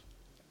it's not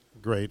a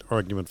great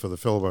argument for the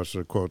filibuster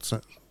to quote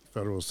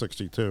Federalist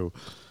 62.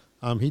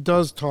 He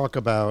does talk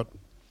about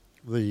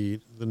the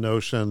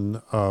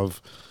notion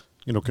of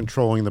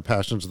controlling the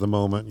passions of the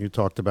moment. You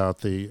talked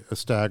about a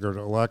staggered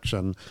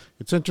election.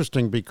 It's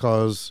interesting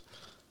because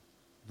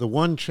the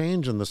one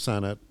change in the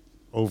Senate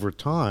over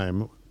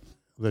time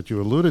that you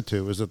alluded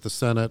to is that the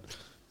Senate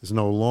is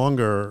no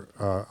longer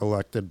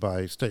elected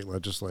by state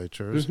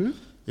legislatures. Mm-hmm.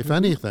 If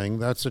anything,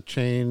 that's a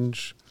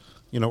change,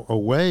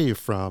 away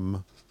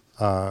from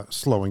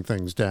slowing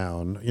things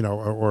down,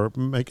 or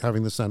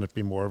having the Senate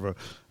be more of a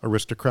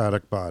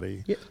aristocratic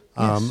body.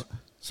 Yes.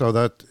 So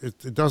that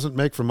it doesn't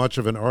make for much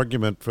of an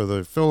argument for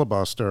the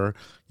filibuster,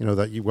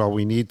 that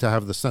we need to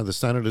have the Senate. The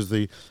Senate is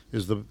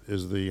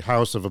the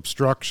house of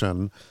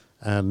obstruction,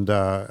 and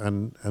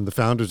the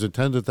founders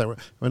intended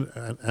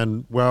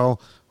that.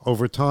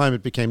 Over time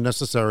it became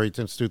necessary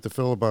to institute the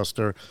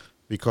filibuster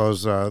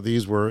because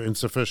these were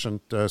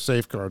insufficient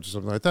safeguards or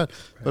something like that.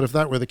 Right. But if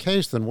that were the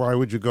case, then why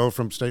would you go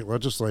from state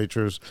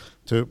legislatures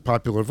to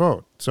popular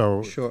vote?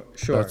 So sure.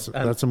 That's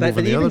a move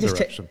in the other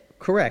direction.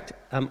 Correct.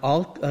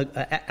 All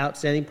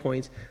outstanding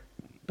points.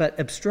 But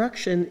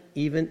obstruction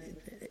even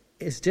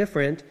is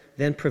different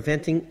than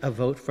preventing a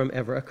vote from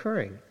ever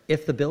occurring.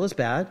 If the bill is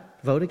bad,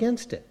 vote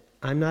against it.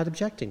 I'm not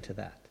objecting to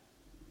that.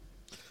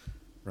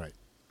 Right.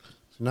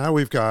 So now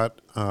we've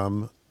got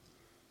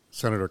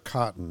Senator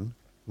Cotton,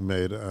 who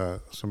made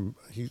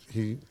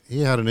he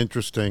had an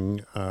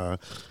interesting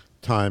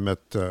time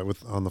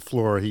on the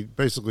floor. He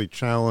basically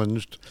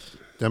challenged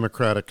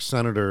Democratic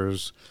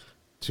senators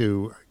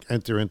to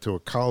enter into a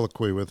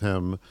colloquy with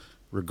him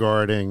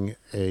regarding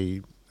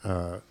a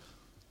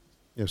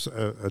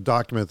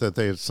document that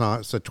they had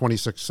said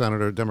 26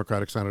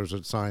 Democratic senators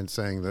had signed,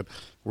 saying that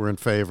we're in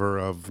favor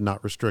of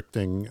not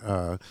restricting,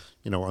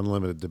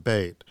 unlimited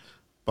debate.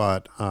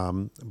 But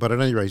at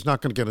any rate, he's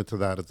not going to get into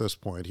that at this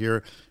point.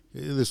 Here,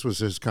 this was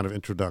his kind of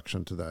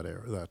introduction to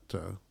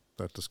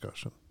that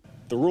discussion.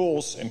 The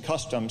rules and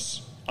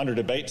customs under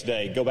debate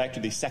today go back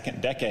to the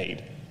second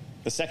decade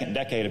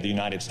of the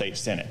United States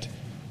Senate.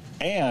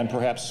 And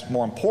perhaps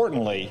more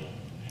importantly,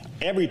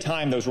 every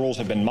time those rules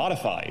have been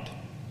modified,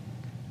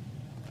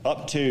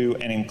 up to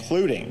and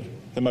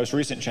including the most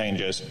recent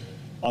changes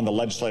on the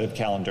legislative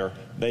calendar,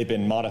 they've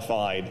been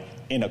modified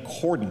in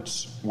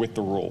accordance with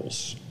the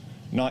rules,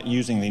 not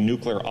using the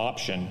nuclear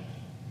option,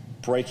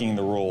 breaking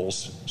the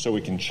rules so we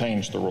can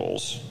change the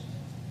rules.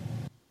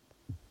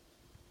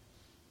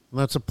 And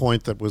that's a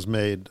point that was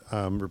made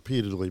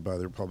repeatedly by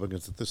the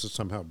Republicans, that this is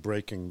somehow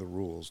breaking the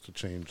rules to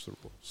change the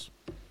rules.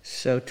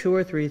 So 2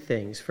 or 3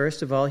 things.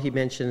 First of all, he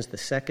mentions the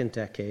second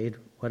decade.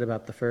 What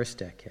about the first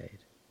decade?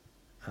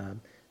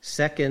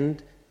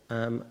 Second,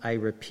 I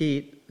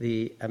repeat,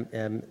 the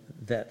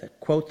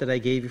quote that I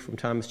gave you from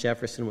Thomas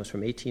Jefferson was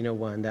from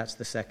 1801. That's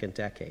the second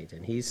decade.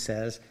 And he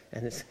says,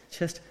 and it's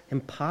just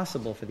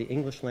impossible for the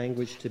English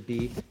language to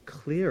be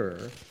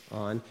clearer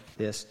on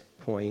this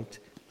point.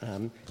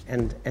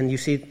 And you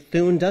see,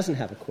 Thune doesn't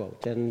have a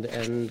quote,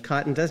 and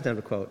Cotton doesn't have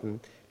a quote,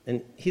 and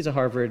he's a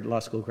Harvard Law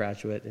School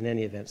graduate in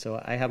any event,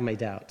 so I have my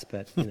doubts.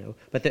 But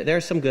but there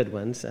are some good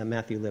ones.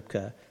 Matthew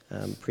Lipka,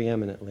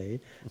 preeminently.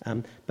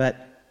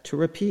 But to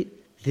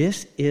repeat,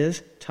 this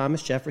is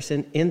Thomas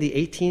Jefferson in the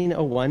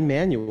 1801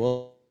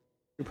 manual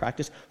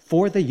practice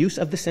for the use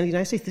of the Senate of the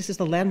United States. This is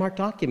the landmark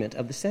document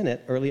of the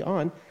Senate early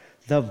on.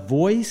 The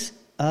voice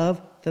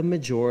of the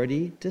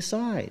majority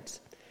decides.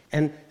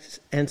 And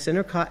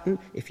Senator Cotton,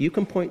 if you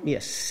can point me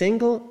a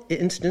single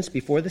instance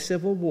before the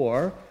Civil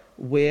War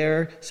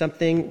where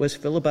something was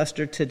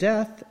filibustered to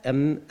death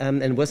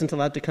and wasn't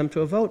allowed to come to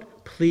a vote,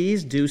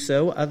 please do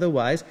so.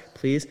 Otherwise,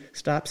 please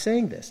stop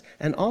saying this.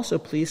 And also,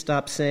 please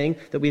stop saying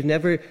that we've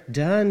never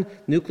done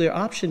nuclear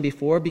option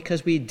before,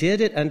 because we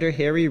did it under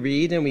Harry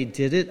Reid and we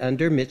did it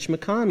under Mitch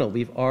McConnell.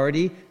 We've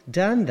already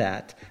done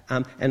that.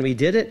 And we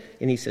did it,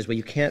 and he says, well,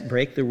 you can't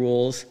break the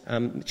rules,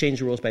 change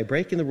the rules by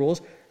breaking the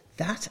rules.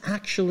 That's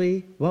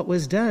actually what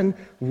was done.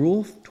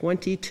 Rule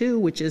 22,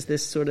 which is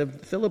this sort of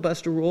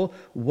filibuster rule,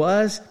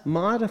 was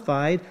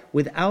modified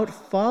without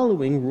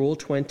following Rule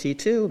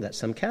 22. That's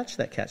some catch,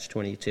 that Catch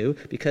 22,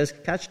 because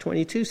Catch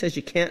 22 says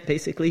you can't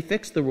basically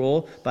fix the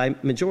rule by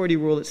majority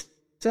rule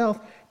itself.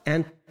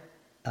 And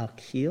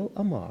Akhil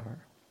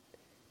Amar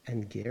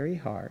and Gary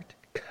Hart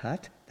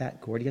cut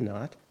that Gordian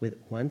knot with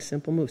one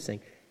simple move, saying,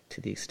 to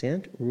the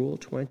extent Rule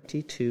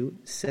 22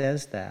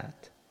 says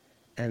that,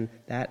 and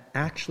that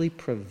actually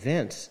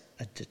prevents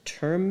a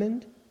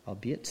determined,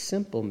 albeit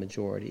simple,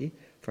 majority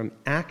from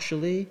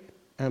actually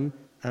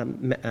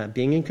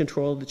being in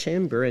control of the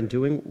chamber and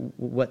doing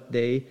what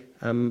they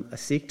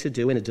seek to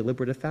do in a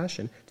deliberative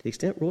fashion. To the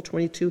extent Rule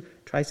 22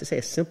 tries to say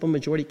a simple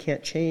majority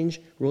can't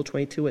change Rule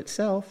 22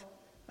 itself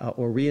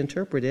or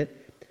reinterpret it,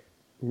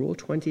 Rule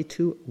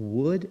 22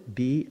 would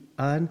be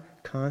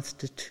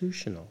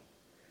unconstitutional.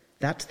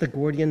 That's the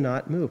Gordian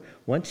knot move.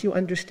 Once you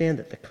understand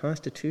that the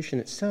Constitution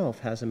itself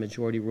has a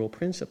majority rule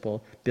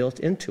principle built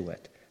into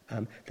it,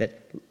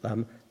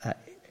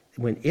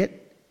 when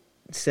it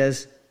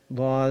says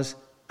laws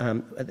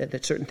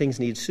that certain things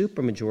need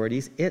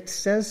supermajorities, it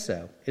says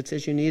so. It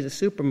says you need a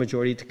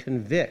supermajority to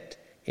convict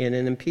in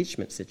an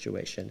impeachment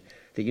situation,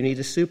 that you need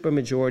a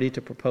supermajority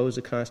to propose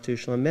a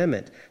constitutional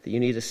amendment, that you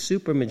need a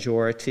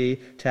supermajority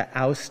to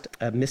oust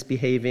a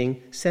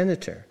misbehaving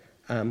senator.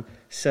 You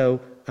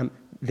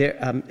need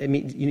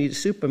a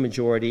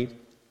supermajority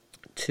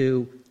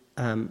to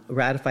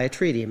ratify a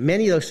treaty.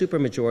 Many of those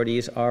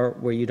supermajorities are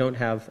where you don't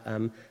have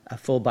a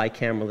full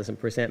bicameralism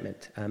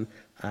presentment.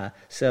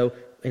 So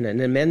in an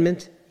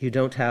amendment, you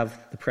don't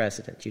have the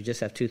president. You just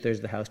have 2/3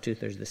 of the House,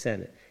 2/3 of the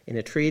Senate. In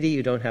a treaty,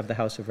 you don't have the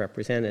House of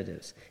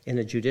Representatives. In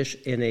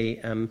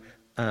a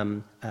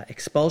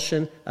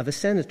expulsion of a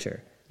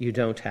senator, you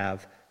don't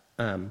have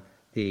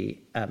the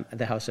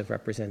House of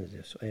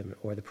Representatives,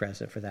 or the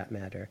president for that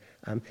matter.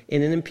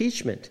 In an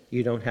impeachment,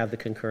 you don't have the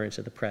concurrence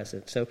of the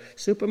president. So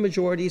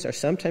supermajorities are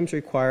sometimes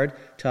required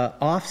to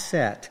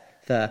offset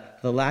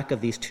the lack of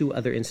these two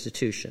other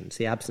institutions,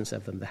 the absence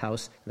of them, the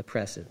House and the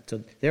President.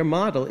 So their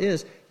model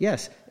is,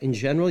 yes, in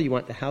general, you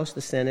want the House,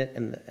 the Senate,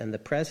 and the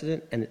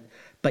President,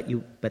 but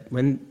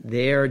when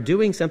they're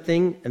doing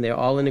something and they're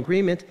all in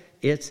agreement,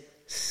 it's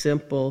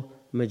simple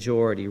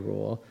majority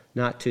rule,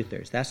 not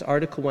 2/3. That's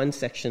Article 1,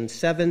 Section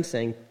 7,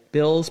 saying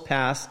bills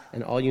pass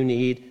and all you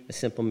need is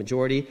simple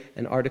majority.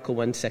 And Article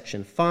 1,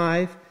 Section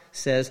 5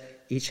 says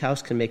each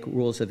house can make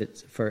rules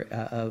for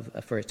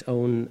its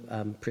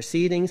own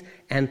proceedings,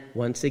 and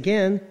once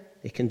again,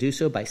 it can do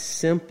so by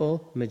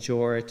simple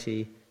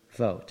majority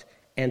vote.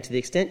 And to the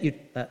extent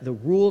the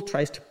rule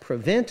tries to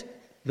prevent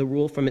the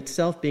rule from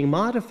itself being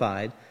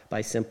modified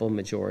by simple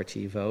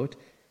majority vote,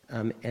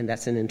 and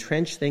that's an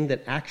entrenched thing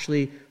that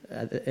actually,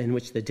 in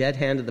which the dead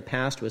hand of the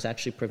past was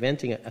actually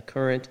preventing a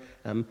current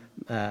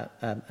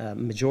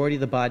majority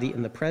of the body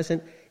in the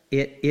present,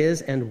 it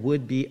is and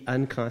would be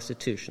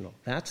unconstitutional.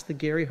 That's the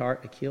Gary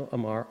Hart, Akhil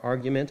Amar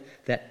argument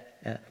that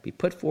we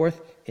put forth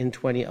in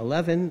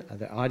 2011.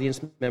 The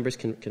audience members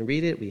can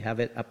read it. We have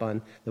it up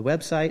on the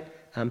website.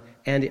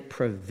 And it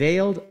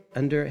prevailed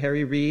under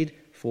Harry Reid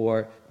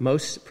for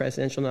most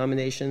presidential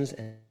nominations,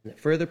 and it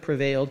further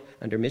prevailed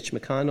under Mitch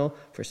McConnell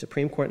for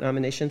Supreme Court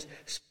nominations.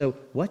 So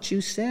what you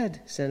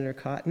said, Senator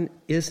Cotton,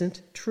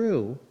 isn't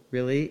true,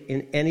 really,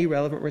 in any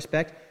relevant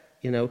respect.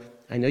 I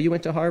know you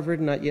went to Harvard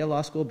and not Yale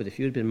Law School, but if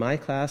you had been my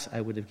class,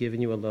 I would have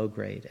given you a low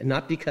grade. And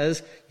not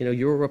because,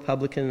 you're a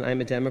Republican and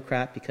I'm a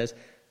Democrat, because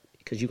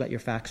you got your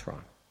facts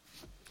wrong.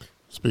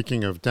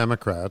 Speaking of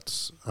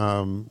Democrats,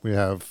 we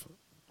have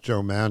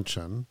Joe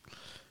Manchin.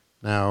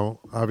 Now,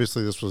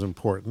 obviously this was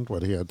important,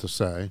 what he had to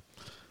say,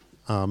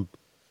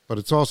 but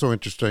it's also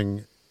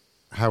interesting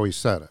how he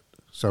said it.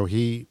 So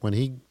when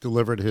he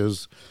delivered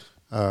his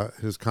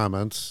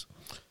comments,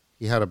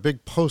 he had a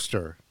big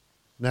poster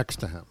next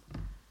to him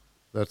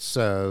that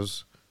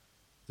says,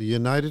 the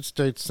United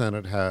States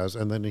Senate has,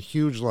 and then in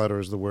huge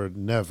letters the word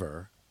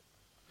never,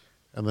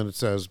 and then it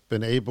says,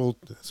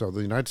 so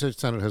the United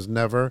States Senate has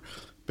never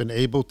been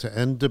able to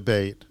end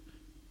debate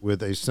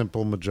with a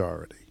simple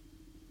majority.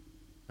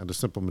 And a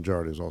simple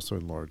majority is also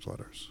in large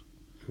letters.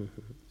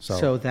 Mm-hmm.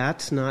 So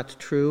that's not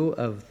true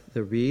of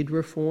the Reid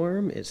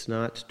reform. It's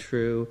not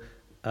true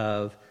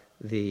of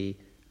the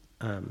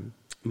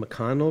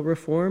McConnell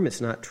reform. It's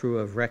not true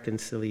of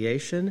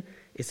reconciliation.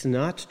 It's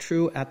not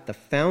true at the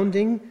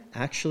founding,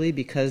 actually,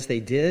 because they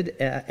did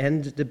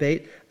end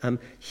debate.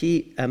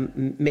 He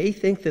may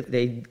think that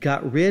they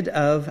got rid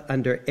of,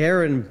 under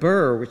Aaron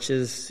Burr, which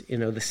is,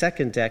 the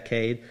second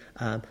decade,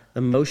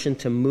 the motion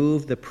to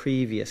move the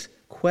previous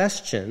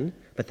question,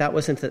 but that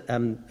wasn't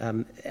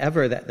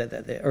ever that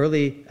the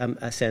early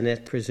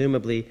Senate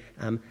presumably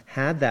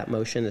had that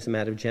motion as a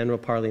matter of general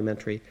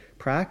parliamentary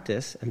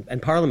practice,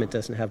 and Parliament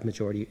doesn't have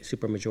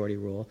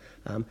supermajority rule,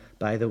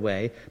 by the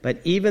way. But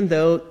even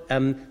though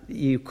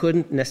you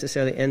couldn't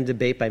necessarily end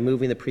debate by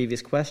moving the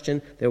previous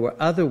question, there were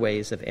other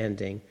ways of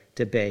ending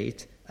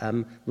debate,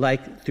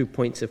 like through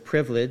points of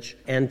privilege.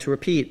 And to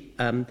repeat,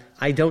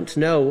 I don't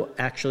know,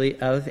 actually,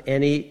 of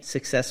any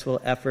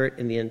successful effort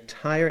in the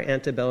entire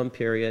antebellum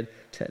period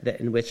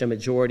in which a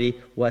majority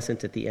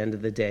wasn't, at the end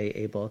of the day,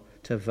 able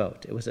to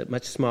vote. It was a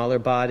much smaller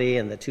body,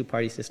 and the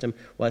two-party system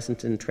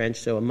wasn't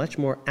entrenched, so a much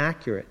more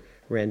accurate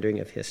rendering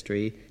of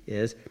history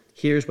is,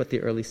 here's what the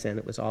early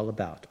Senate was all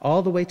about,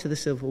 all the way to the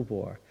Civil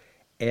War.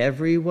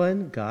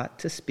 Everyone got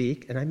to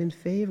speak, and I'm in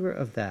favor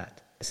of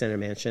that, Senator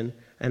Manchin,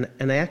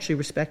 and I actually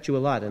respect you a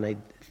lot,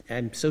 and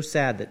I'm so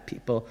sad that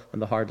people on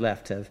the hard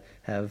left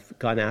have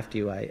gone after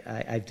you.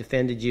 I've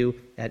defended you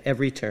at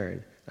every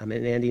turn, and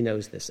Andy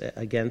knows this,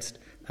 against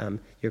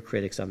your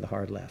critics on the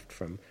hard left,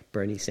 from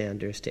Bernie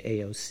Sanders to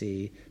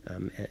AOC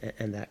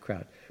and that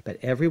crowd. But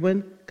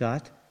everyone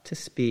got to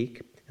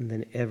speak, and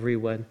then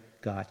everyone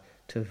got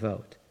to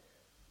vote.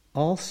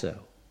 Also,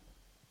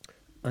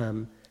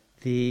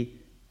 the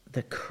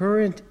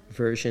current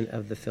version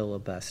of the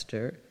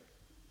filibuster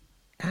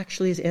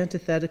actually is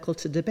antithetical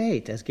to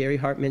debate. As Gary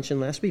Hart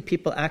mentioned last week,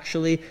 people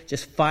actually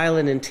just file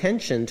an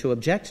intention to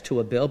object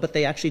to a bill, but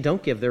they actually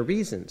don't give their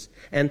reasons.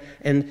 And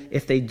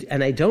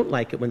I don't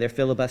like it when they're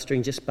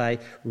filibustering just by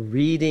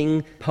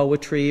reading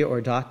poetry or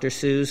Dr.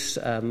 Seuss,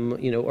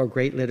 or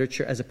great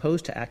literature, as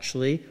opposed to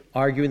actually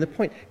arguing the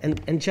point.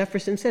 And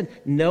Jefferson said,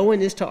 no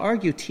one is to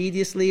argue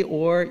tediously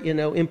or,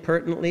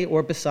 impertinently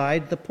or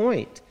beside the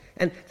point.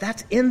 And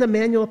that's in the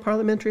Manual of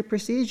Parliamentary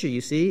Procedure, you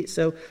see.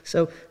 So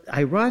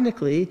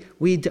ironically,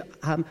 we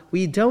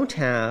don't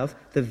have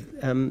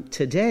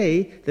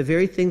today the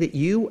very thing that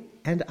you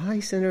and I,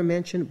 Senator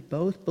Manchin,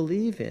 both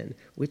believe in,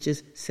 which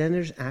is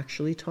senators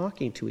actually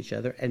talking to each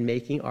other and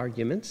making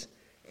arguments,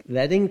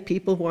 letting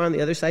people who are on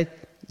the other side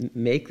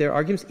make their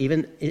arguments,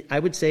 even, I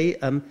would say,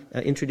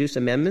 introduce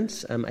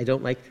amendments. I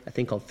don't like a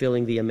thing called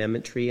filling the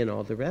amendment tree and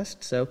all the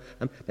rest. So,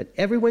 but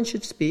everyone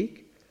should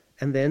speak,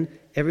 and then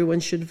everyone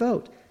should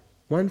vote.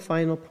 One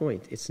final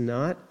point. It's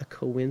not a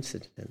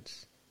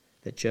coincidence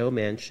that Joe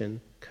Manchin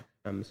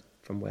comes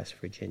from West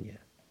Virginia.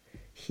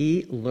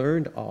 He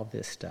learned all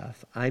this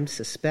stuff, I'm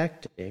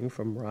suspecting,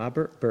 from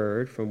Robert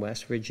Byrd from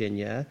West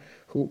Virginia,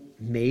 who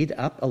made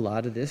up a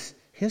lot of this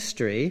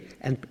history.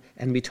 And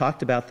we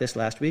talked about this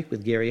last week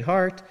with Gary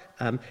Hart.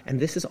 And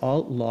this is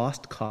all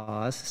lost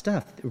cause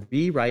stuff.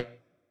 Rewrite,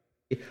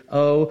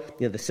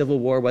 the Civil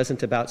War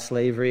wasn't about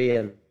slavery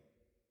and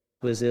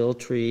was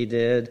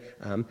ill-treated,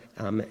 and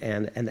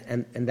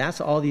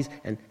that's all these,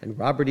 and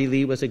Robert E.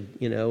 Lee was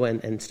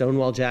and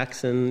Stonewall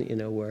Jackson,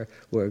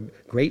 were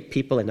great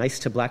people and nice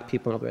to black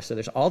people and all the rest. So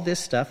there's all this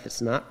stuff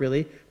that's not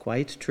really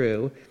quite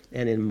true.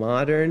 And in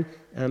modern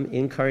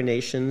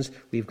incarnations,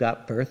 we've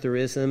got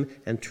birtherism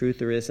and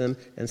trutherism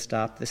and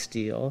stop the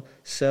steal.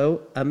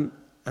 So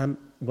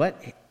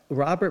what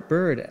Robert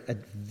Byrd, a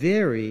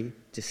very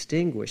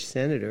distinguished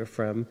senator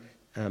from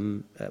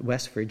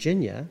West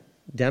Virginia,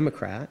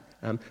 Democrat,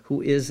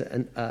 who is,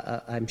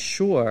 I'm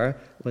sure,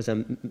 was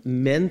a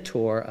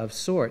mentor of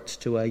sorts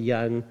to a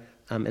young,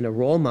 and a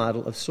role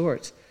model of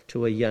sorts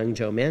to a young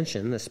Joe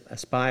Manchin,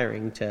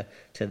 aspiring to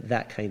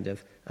that kind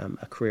of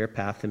a career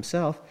path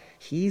himself.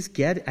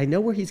 I know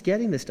where he's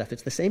getting this stuff.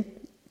 It's the same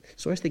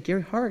source that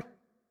Gary Hart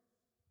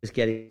is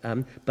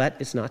getting, but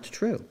it's not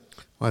true.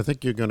 Well, I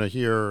think you're going to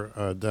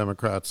hear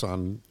Democrats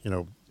on,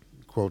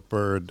 quote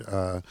Byrd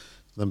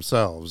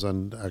themselves,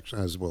 and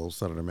actually, as will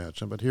Senator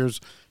Manchin. But here's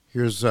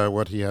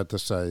what he had to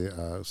say.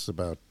 It's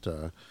about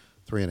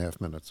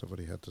 3.5 minutes of what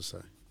he had to say.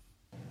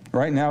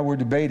 Right now we're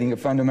debating a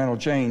fundamental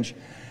change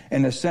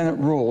in the Senate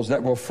rules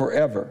that will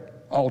forever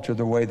alter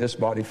the way this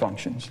body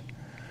functions.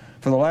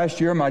 For the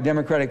last year, my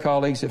Democratic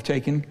colleagues have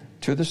taken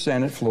to the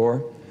Senate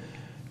floor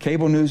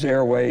cable news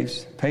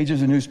airwaves,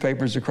 pages of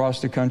newspapers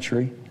across the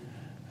country,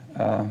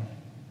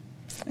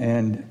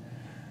 and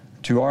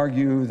to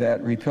argue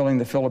that repealing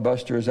the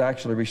filibuster is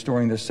actually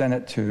restoring the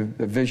Senate to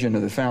the vision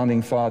of the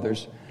Founding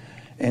Fathers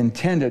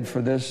intended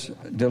for this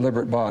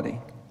deliberate body.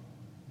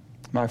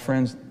 My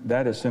friends,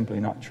 that is simply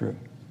not true.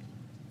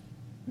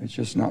 It's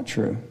just not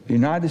true. The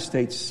United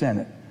States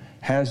Senate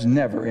has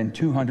never in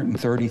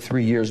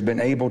 233 years been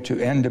able to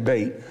end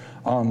debate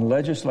on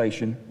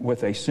legislation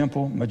with a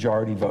simple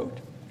majority vote.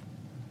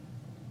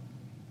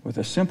 With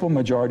a simple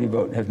majority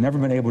vote, have never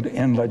been able to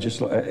end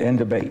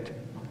debate.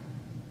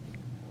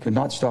 Could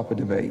not stop a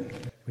debate.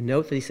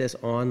 Note that he says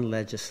on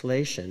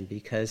legislation,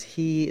 because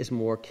he is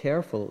more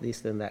careful, at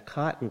least than that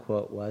Cotton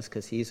quote was,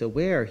 because he's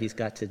aware he's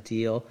got to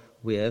deal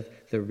with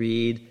the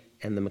Reid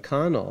and the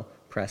McConnell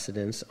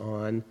precedents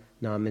on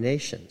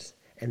nominations.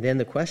 And then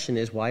the question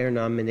is, why are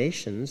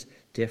nominations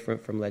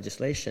different from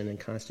legislation? And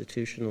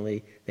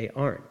constitutionally, they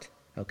aren't.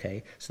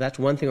 Okay, so that's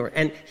one thing.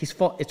 And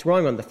it's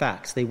wrong on the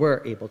facts. They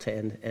were able to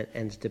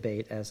end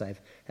debate, as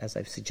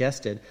I've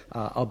suggested,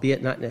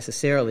 albeit not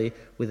necessarily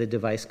with a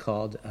device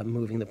called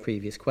moving the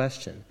previous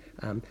question.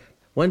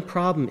 One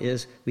problem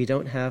is we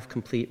don't have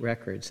complete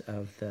records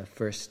of the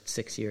first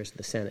 6 years of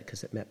the Senate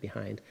because it met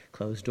behind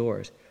closed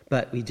doors.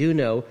 But we do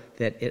know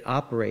that it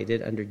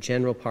operated under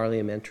general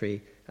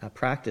parliamentary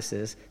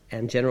practices,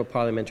 and general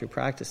parliamentary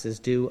practices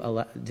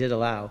did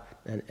allow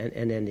an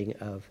ending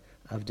of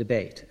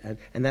debate,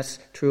 and that's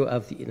true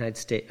of the United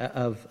States,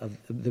 of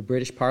the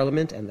British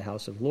Parliament and the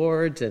House of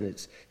Lords, and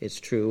it's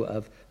true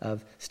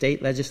of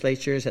state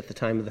legislatures at the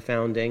time of the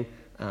founding.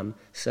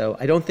 So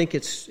I don't think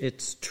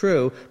it's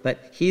true,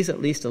 but he's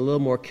at least a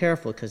little more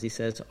careful because he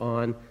says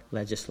on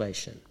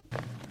legislation.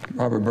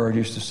 Robert Byrd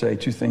used to say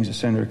two things a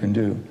senator can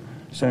do.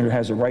 A senator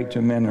has a right to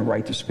amend and a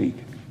right to speak.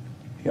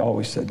 He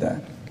always said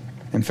that.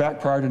 In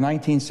fact, prior to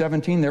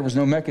 1917, there was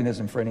no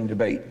mechanism for ending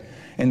debate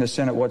in the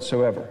Senate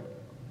whatsoever.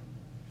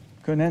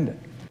 Couldn't end it.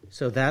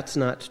 So that's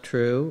not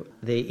true.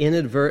 They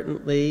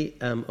inadvertently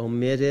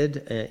omitted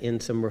in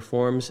some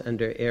reforms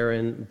under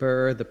Aaron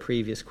Burr the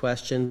previous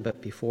question,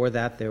 but before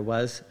that there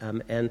was,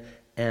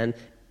 and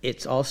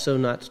it's also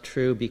not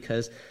true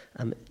because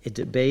a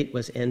debate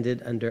was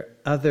ended under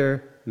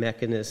other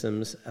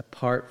mechanisms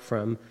apart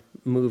from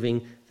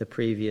moving the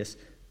previous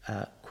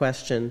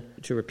question.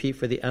 To repeat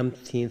for the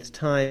umpteenth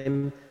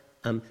time,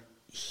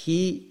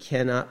 he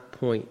cannot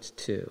point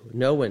to,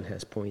 no one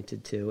has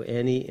pointed to,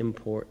 any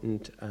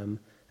important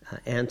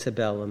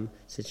antebellum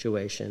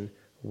situation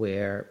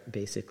where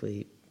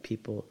basically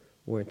people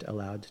weren't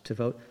allowed to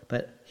vote.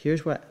 But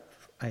here's what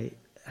I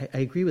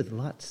agree with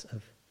lots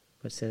of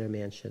what Senator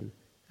Manchin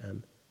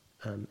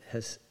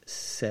has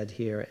said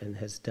here and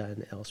has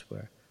done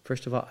elsewhere.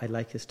 First of all, I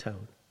like his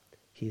tone.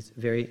 He's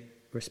very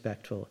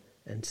respectful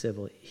and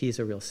civil. He's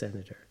a real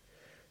senator.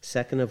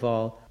 Second of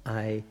all,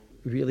 I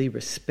really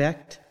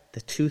respect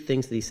the two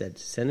things that he said.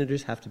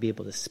 Senators have to be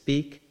able to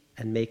speak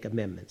and make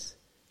amendments.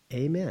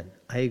 Amen.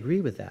 I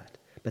agree with that.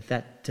 But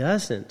that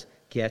doesn't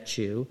get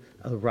you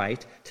a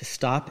right to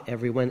stop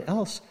everyone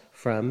else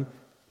from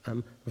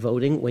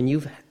voting when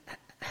you've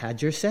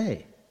had your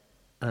say.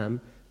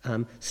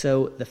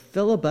 So the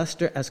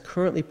filibuster as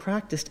currently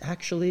practiced,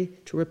 actually,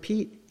 to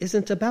repeat,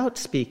 isn't about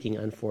speaking,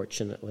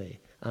 unfortunately,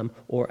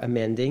 or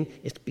amending.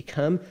 It's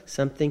become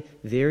something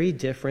very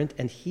different,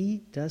 and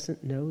he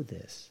doesn't know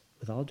this,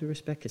 with all due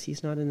respect, because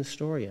he's not an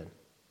historian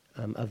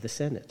of the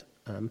Senate.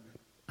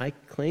 I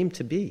claim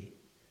to be.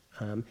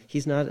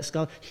 He's not a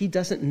scholar. He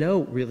doesn't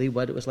know really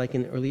what it was like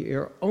in the early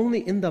era. Only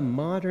in the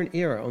modern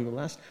era, in the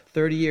last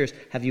 30 years,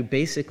 have you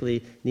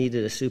basically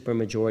needed a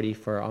supermajority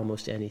for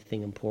almost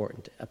anything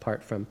important,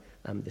 apart from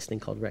this thing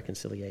called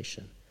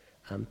reconciliation.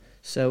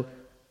 So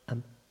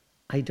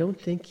I don't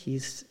think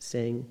he's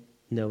saying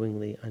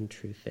knowingly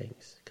untrue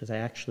things, because I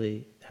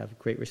actually have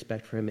great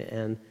respect for him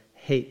and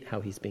hate how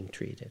he's being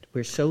treated.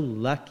 We're so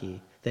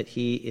lucky that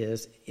he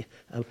is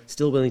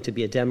still willing to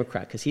be a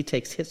Democrat, because he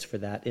takes hits for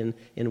that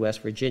in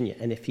West Virginia.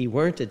 And if he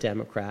weren't a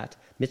Democrat,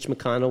 Mitch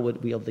McConnell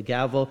would wield the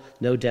gavel,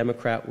 no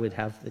Democrat would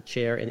have the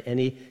chair in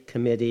any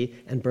committee,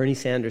 and Bernie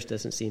Sanders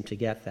doesn't seem to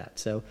get that.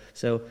 So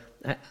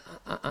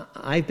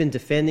I've been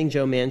defending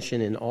Joe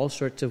Manchin in all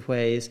sorts of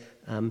ways,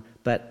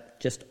 but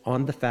just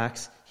on the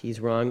facts, he's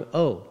wrong.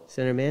 Oh,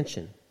 Senator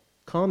Manchin,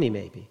 call me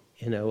maybe.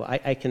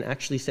 I can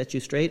actually set you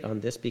straight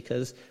on this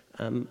because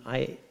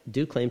I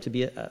do claim to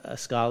be a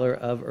scholar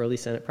of early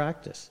Senate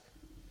practice.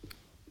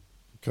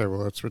 Okay, well,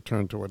 let's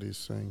return to what he's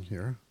saying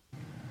here.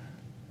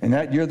 In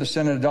that year, the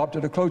Senate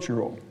adopted a cloture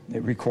rule.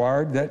 It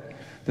required that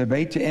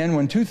debate to end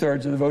when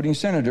 2/3 of the voting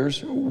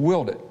senators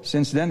willed it.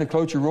 Since then, the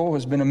cloture rule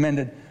has been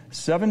amended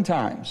 7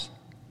 times,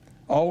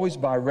 always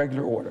by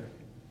regular order.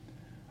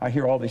 I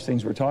hear all these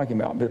things we're talking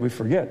about, but we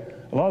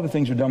forget a lot of the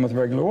things are done with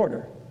regular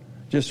order.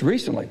 Just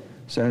recently,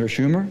 Senator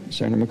Schumer,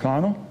 Senator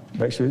McConnell,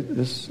 basically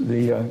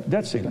the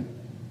debt ceiling.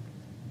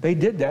 They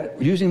did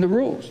that using the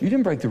rules. You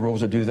didn't break the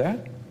rules to do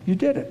that. You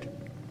did it.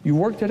 You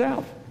worked it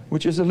out,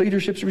 which is the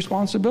leadership's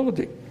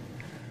responsibility.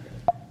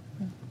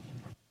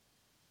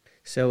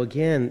 So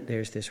again,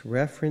 there's this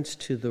reference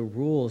to the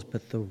rules,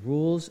 but the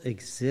rules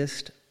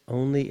exist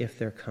only if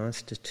they're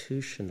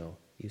constitutional,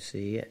 you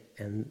see.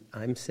 And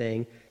I'm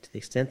saying to the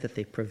extent that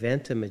they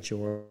prevent a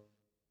majority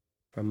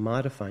from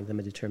modifying them,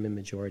 a determined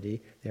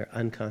majority, they're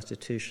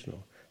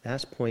unconstitutional.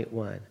 That's point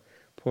one.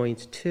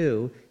 Point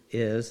two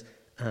is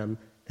that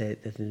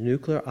the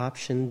nuclear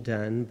option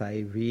done by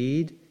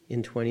Reid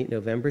in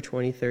November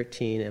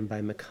 2013 and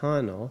by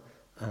McConnell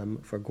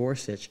for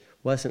Gorsuch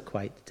wasn't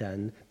quite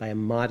done by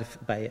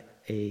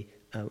a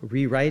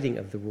rewriting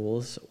of the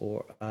rules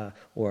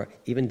or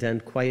even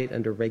done quite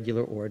under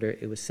regular order.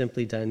 It was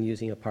simply done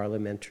using a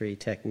parliamentary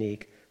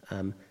technique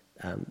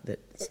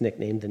that's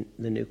nicknamed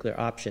the nuclear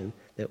option,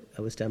 that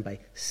was done by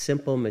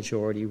simple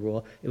majority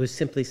rule. It was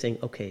simply saying,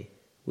 okay,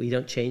 we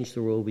don't change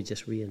the rule, we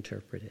just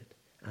reinterpret it.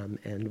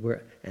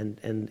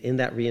 And in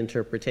that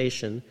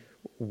reinterpretation,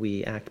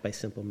 we act by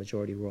simple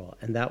majority rule.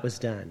 And that was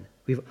done.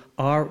 We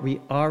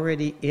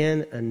already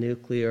in a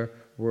nuclear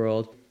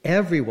world.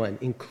 Everyone,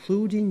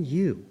 including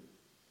you,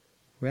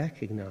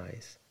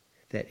 recognize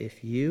that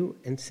if you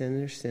and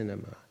Senator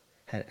Sinema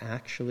had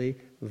actually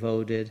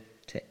voted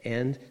to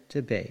end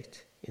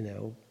debate,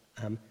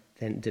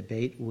 then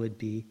debate would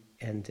be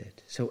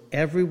ended. So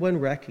everyone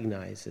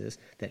recognizes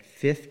that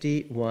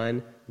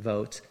 51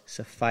 votes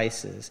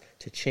suffices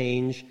to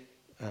change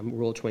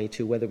Rule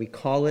 22. Whether we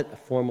call it a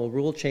formal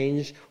rule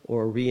change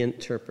or a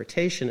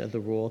reinterpretation of the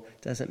rule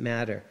doesn't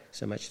matter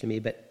so much to me.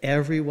 But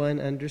everyone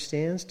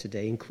understands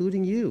today,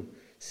 including you,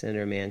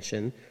 Senator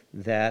Manchin,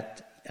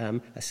 that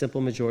a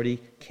simple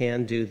majority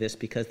can do this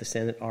because the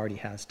Senate already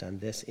has done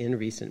this in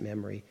recent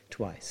memory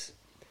twice.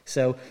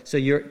 So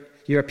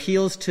your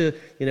appeals to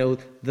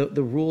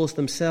the rules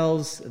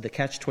themselves, the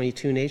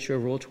catch-22 nature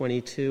of Rule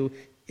 22,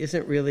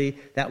 isn't really.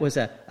 That was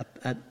a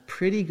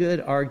pretty good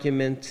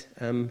argument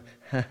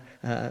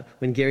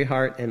when Gary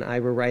Hart and I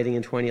were writing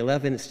in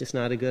 2011. It's just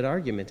not a good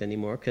argument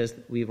anymore because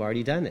we've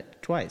already done it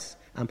twice.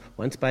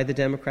 Once by the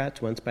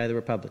Democrats, once by the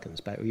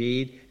Republicans, by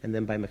Reid and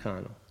then by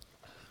McConnell.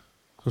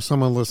 So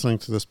someone listening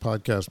to this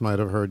podcast might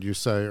have heard you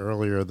say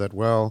earlier that,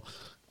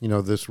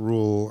 this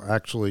rule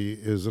actually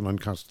is an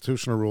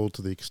unconstitutional rule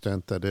to the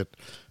extent that it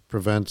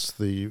prevents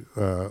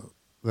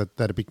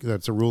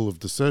that's a rule of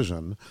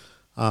decision.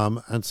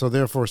 And so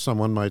therefore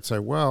someone might say,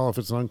 well, if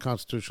it's an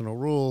unconstitutional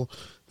rule,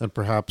 then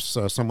perhaps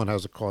someone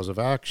has a cause of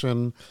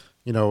action,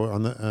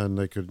 and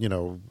they could,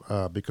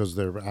 because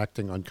they're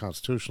acting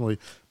unconstitutionally.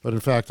 But in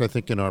fact, I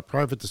think in our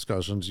private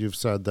discussions, you've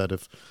said that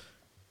if,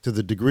 to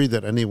the degree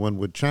that anyone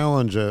would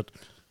challenge it,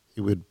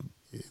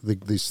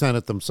 the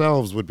Senate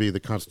themselves would be the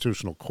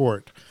constitutional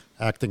court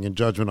acting in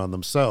judgment on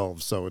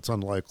themselves. So it's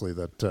unlikely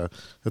that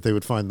they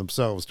would find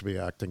themselves to be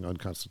acting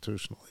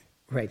unconstitutionally.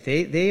 Right.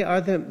 They are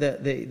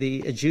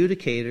the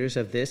adjudicators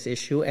of this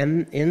issue,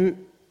 and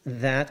in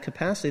that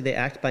capacity, they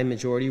act by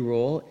majority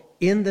rule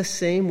in the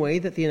same way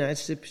that the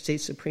United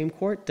States Supreme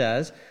Court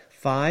does.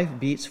 5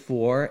 beats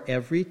 4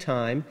 every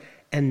time,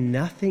 and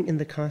nothing in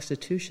the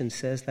Constitution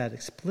says that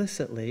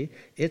explicitly.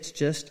 It's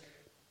just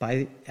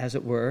by, as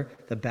it were,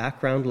 the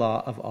background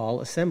law of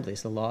all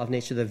assemblies, the law of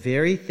nature, the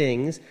very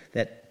things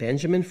that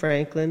Benjamin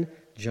Franklin,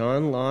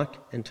 John Locke,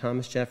 and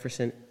Thomas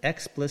Jefferson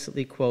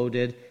explicitly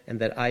quoted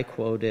and that I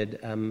quoted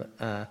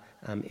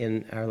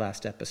in our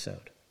last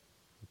episode.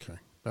 Okay,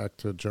 back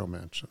to Joe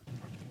Manchin.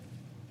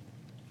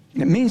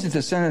 It means that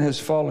the Senate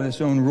has followed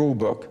its own rule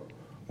book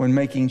when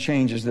making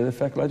changes that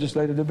affect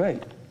legislative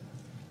debate.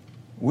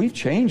 We've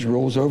changed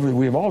rules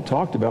we've all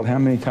talked about how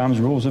many times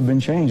rules have been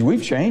changed.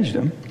 We've changed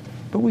them,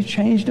 but we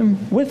changed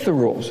them with the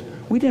rules.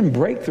 We didn't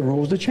break the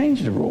rules to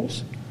change the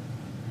rules.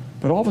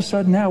 But all of a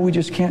sudden now we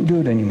just can't do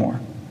it anymore.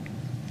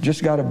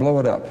 Just got to blow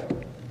it up.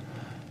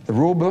 The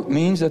rule book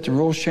means that the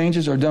rules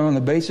changes are done on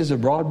the basis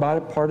of broad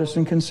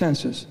bipartisan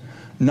consensus,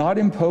 not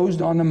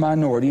imposed on the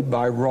minority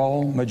by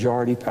raw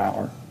majority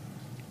power,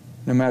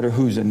 no matter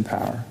who's in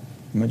power.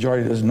 The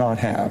majority does not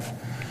have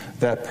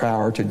that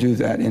power to do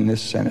that in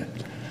this Senate.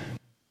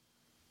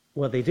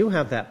 Well, they do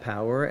have that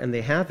power, and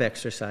they have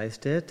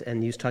exercised it,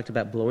 and you talked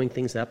about blowing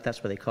things up.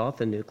 That's why they call it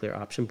the nuclear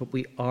option, but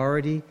we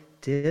already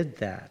did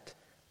that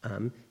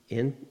to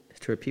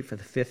repeat for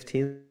the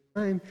 15th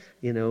time,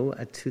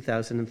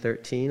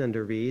 2013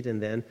 under Reid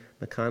and then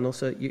McConnell.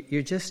 So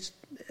you're just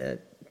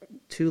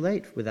too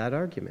late with that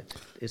argument.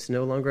 It's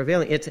no longer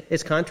availing.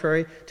 It's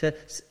contrary to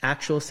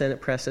actual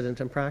Senate precedent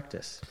and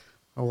practice.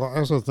 Well, I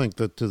also think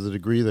that to the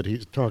degree that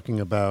he's talking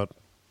about,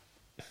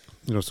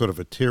 sort of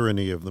a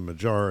tyranny of the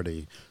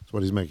majority, is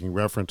what he's making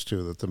reference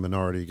to, that the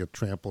minority get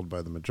trampled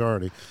by the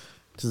majority.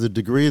 To the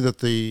degree that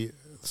the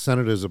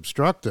Senate is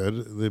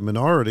obstructed, the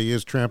minority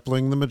is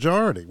trampling the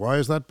majority. Why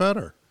is that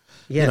better?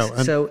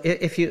 Yes. So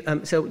if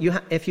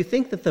you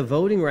think that the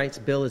voting rights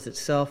bill is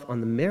itself on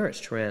the merits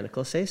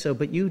tyrannical, say so.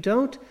 But you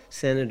don't,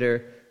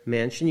 Senator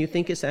Manchin. You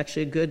think it's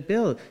actually a good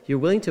bill. You're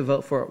willing to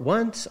vote for it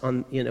once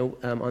on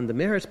the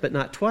merits, but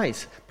not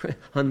twice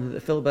on the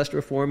filibuster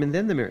reform and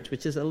then the merits,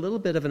 which is a little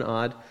bit of an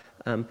odd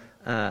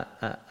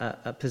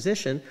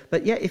position.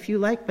 But yeah, if you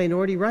like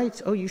minority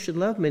rights, you should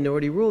love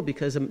minority rule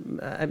because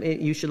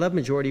you should love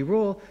majority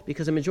rule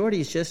because a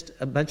majority is just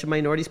a bunch of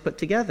minorities put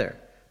together.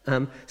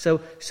 So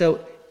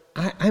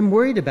I'm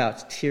worried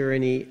about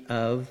tyranny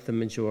of the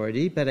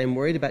majority, but I'm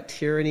worried about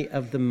tyranny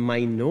of the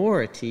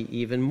minority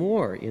even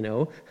more.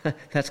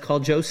 That's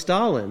called Joe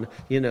Stalin,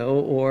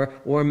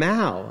 or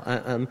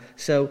Mao.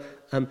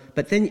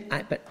 But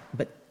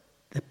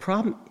the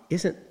problem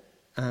isn't.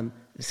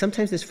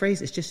 Sometimes this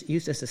phrase is just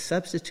used as a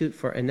substitute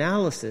for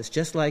analysis,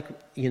 just like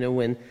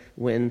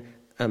when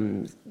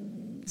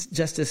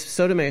Justice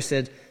Sotomayor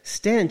said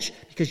stench,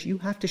 because you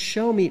have to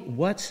show me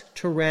what's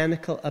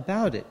tyrannical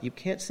about it. You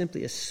can't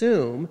simply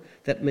assume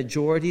that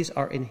majorities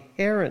are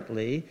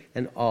inherently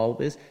and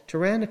always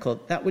tyrannical.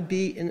 That would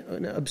be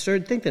an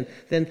absurd thing.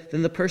 Then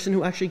the person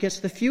who actually gets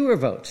the fewer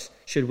votes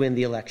should win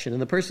the election,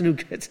 and the person who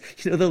gets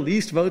the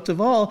least votes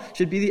of all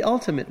should be the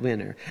ultimate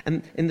winner.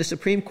 And in the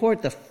Supreme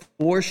Court, the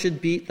 4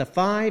 should beat the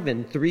 5,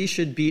 and 3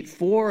 should beat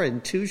 4,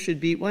 and 2 should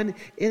beat 1.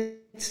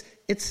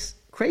 It's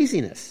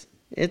craziness.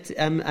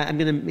 I'm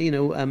going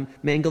to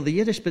mangle the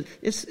Yiddish, but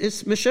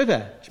it's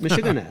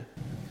meshuggah.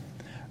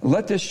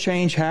 Let this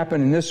change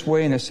happen in this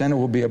way, and the Senate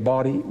will be a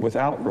body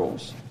without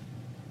rules.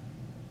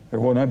 There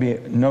will not be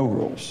no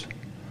rules.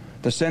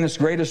 The Senate's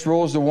greatest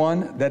rule is the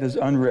one that is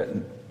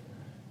unwritten.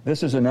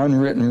 This is an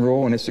unwritten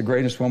rule, and it's the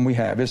greatest one we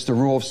have. It's the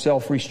rule of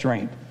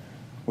self-restraint,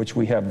 which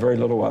we have very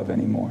little of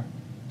anymore.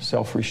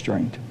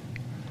 Self-restraint.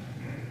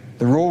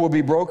 The rule will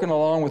be broken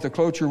along with the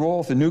cloture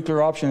rule if the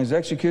nuclear option is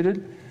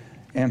executed,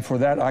 and for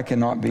that I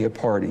cannot be a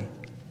party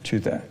to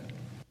that.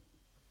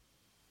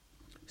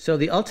 So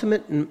the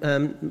ultimate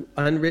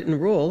unwritten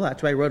rule,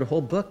 that's why I wrote a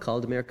whole book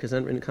called America's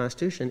Unwritten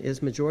Constitution,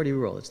 is majority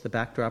rule. It's the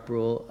backdrop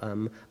rule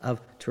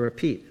to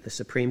repeat, the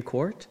Supreme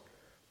Court,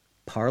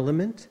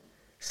 Parliament,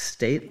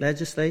 state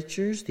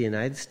legislatures, the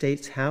United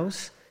States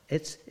House.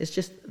 It's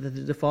just the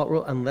default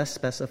rule unless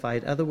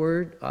specified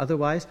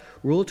otherwise.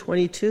 Rule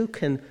 22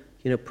 can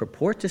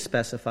purport to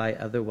specify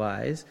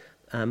otherwise,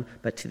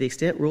 but to the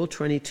extent Rule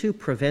 22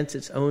 prevents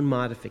its own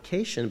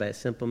modification by a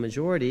simple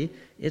majority,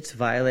 it's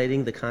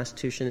violating the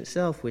Constitution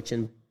itself, which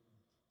in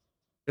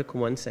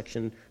Article 1,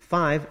 Section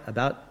 5,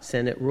 about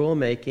Senate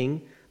rulemaking,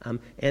 and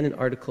in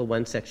Article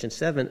 1, Section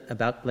 7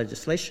 about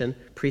legislation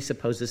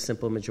presupposes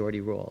simple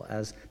majority rule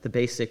as the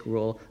basic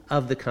rule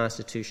of the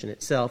Constitution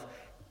itself,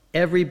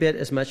 every bit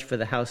as much for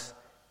the House,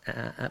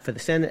 for the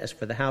Senate as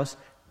for the House,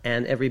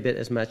 and every bit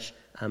as much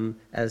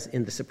as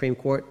in the Supreme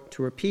Court,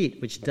 to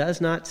repeat, which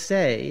does not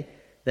say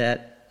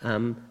that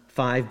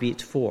 5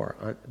 beats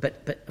 4.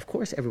 But of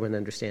course everyone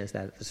understands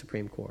that at the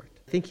Supreme Court.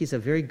 I think he's a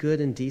very good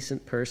and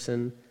decent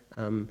person,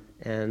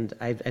 and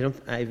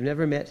I've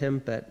never met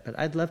him, but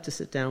I'd love to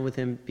sit down with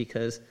him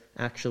because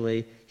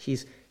actually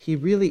he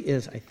really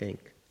is, I think,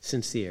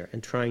 sincere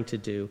and trying to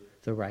do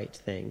the right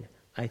thing.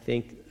 I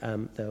think,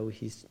 though,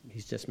 he's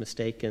just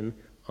mistaken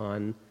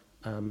on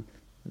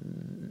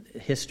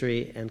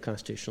history and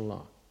constitutional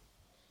law.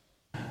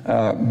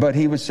 But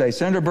he would say,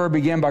 Senator Burr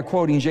began by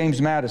quoting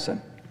James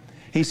Madison.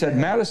 He said,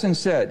 Madison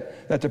said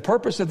that the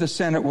purpose of the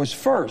Senate was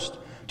first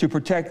to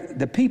protect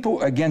the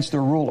people against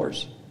their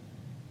rulers.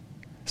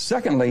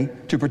 Secondly,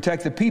 to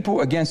protect the people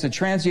against the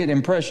transient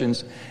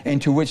impressions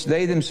into which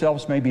they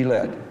themselves may be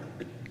led.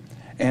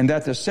 And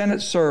that the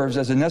Senate serves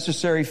as a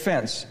necessary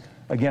fence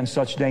against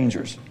such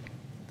dangers.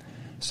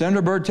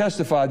 Senator Byrd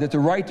testified that the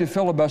right to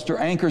filibuster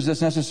anchors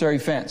this necessary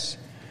fence.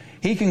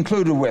 He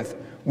concluded with,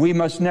 we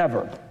must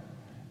never,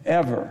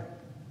 ever,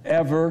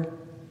 ever,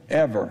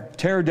 ever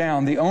tear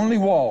down the only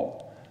wall,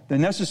 the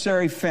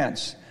necessary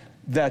fence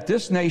that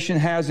this nation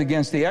has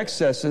against the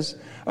excesses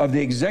of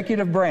the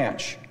executive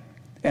branch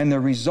and the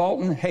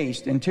resultant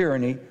haste and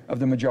tyranny of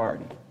the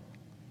majority.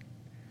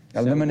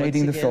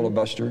 Eliminating the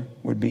filibuster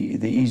would be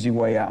the easy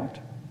way out.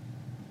 It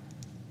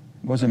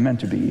wasn't meant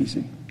to be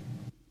easy.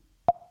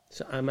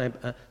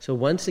 So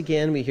once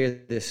again, we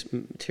hear this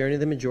tyranny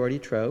of the majority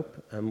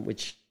trope,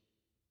 which is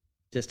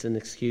just an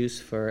excuse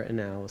for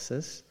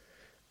analysis,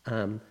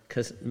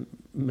 because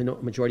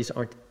majorities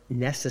aren't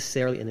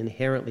necessarily and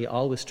inherently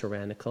always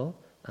tyrannical,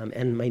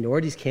 and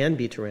minorities can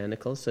be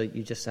tyrannical. So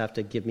you just have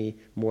to give me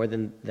more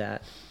than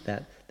that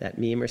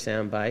meme or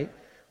soundbite.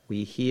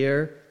 We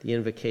hear the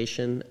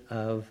invocation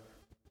of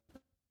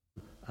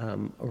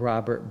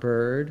Robert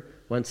Byrd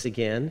once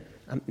again.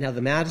 Now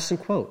the Madison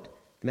quote.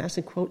 The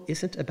Madison quote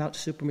isn't about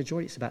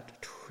supermajority, it's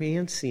about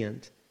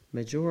transient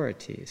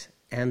majorities.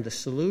 And the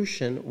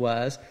solution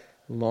was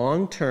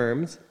long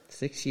terms,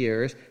 6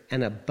 years,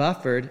 and a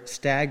buffered,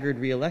 staggered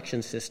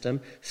re-election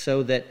system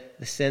so that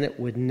the Senate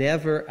would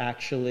never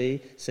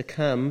actually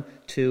succumb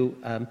to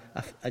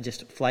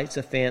just flights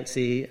of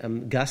fancy,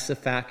 gusts of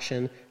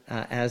faction,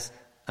 as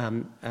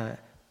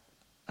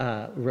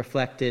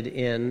reflected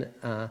in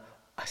a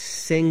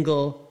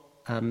single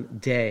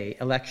day,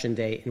 election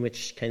day, in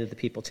which kind of the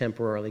people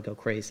temporarily go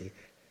crazy.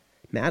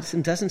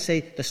 Madison doesn't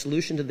say the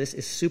solution to this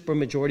is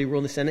supermajority rule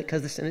in the Senate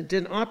because the Senate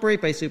didn't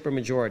operate by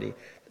supermajority.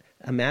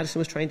 Madison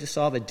was trying to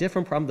solve a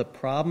different problem, the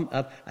problem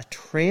of a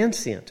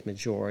transient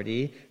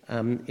majority,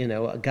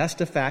 a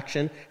gust of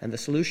faction, and the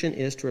solution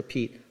is to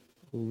repeat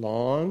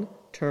long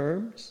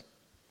terms.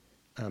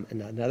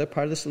 And another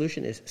part of the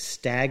solution is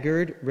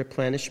staggered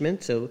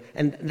replenishment.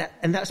 And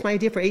that's my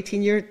idea for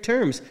 18-year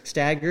terms.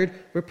 Staggered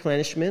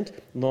replenishment,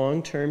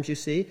 long terms, you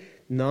see,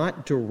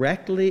 not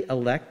directly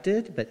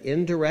elected, but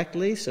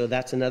indirectly. So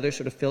that's another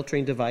sort of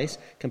filtering device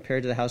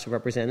compared to the House of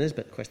Representatives.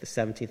 But of course, the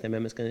 17th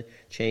Amendment is going to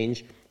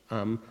change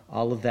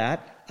all of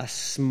that. A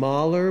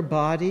smaller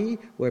body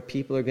where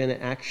people are going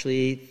to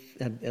actually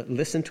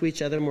listen to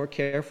each other more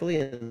carefully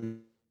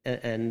and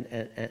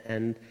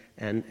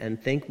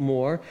think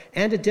more,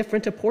 and a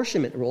different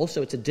apportionment rule.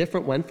 So it's a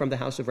different one from the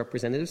House of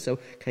Representatives. So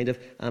kind of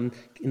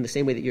in the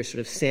same way that you're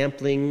sort of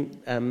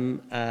sampling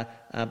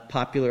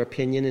popular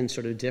opinion in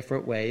sort of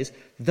different ways.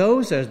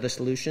 Those are the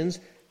solutions.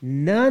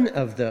 None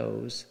of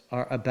those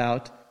are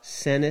about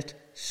Senate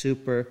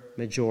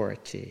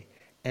supermajority.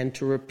 And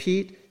to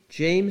repeat,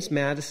 James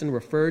Madison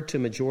referred to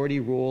majority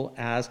rule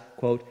as,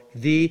 quote,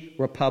 the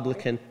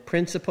Republican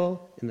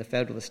principle in the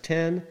Federalist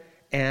 10,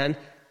 and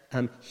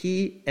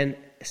he and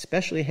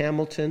especially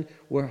Hamilton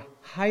were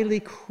highly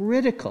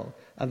critical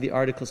of the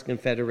Articles of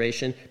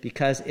Confederation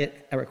because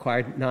it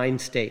required 9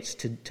 states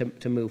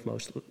to move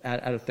most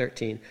out of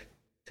 13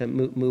 to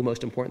move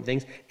most important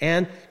things.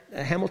 And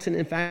Hamilton,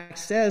 in fact,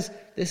 says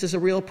this is a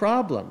real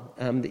problem.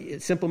 The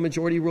simple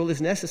majority rule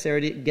is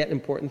necessary to get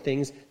important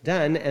things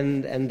done,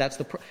 and that's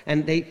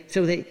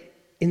they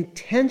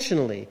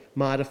intentionally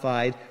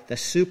modified the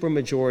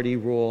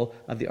supermajority rule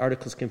of the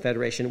Articles of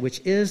Confederation, which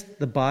is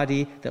the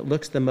body that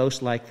looks the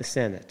most like the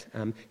Senate.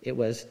 It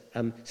was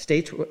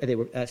states; they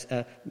were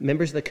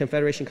members of the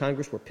Confederation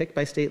Congress were picked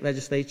by state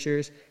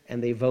legislatures,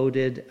 and they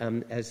voted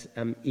as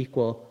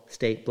equal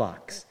state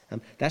blocks.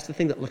 That's the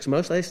thing that looks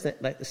most like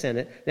the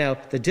Senate. Now,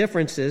 the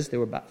difference is there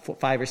were about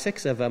 5 or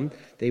 6 of them.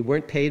 They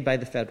weren't paid by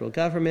the federal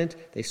government.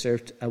 They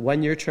served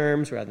 1-year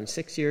terms rather than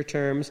 6-year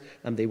terms.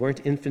 They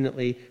weren't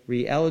infinitely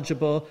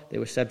re-eligible. They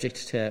were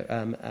subject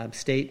to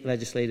state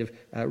legislative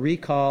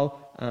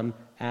recall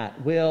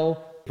at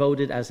will.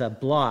 voted as a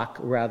block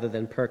rather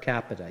than per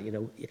capita,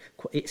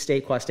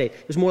 state qua state.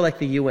 It was more like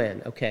the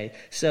UN, okay?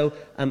 So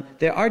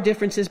there are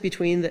differences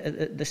between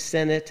the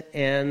Senate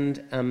and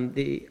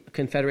the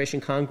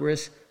Confederation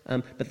Congress,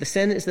 but the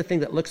Senate is the thing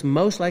that looks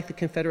most like the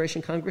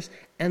Confederation Congress,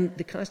 and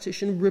the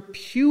Constitution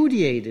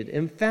repudiated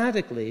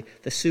emphatically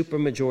the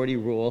supermajority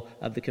rule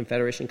of the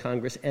Confederation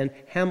Congress, and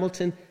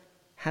Hamilton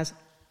has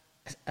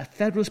a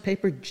Federalist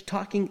paper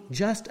talking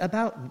just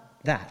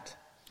about that.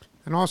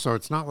 And also,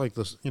 it's not like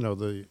this,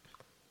 the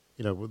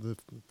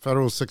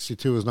Federalist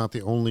 62 is not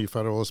the only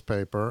Federalist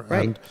paper,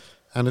 right.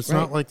 and it's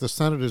not like the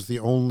Senate is the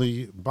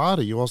only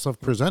body. You also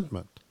have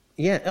presentment.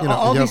 Yeah,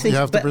 all these things. You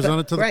have to present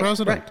it to the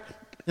president.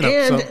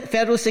 Right.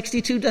 Federalist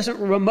 62 doesn't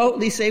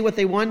remotely say what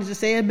they wanted to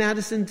say, and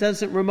Madison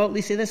doesn't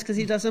remotely say this because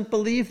he doesn't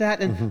believe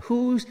that. And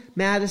who's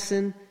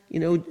Madison,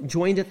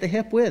 joined at the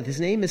hip with? His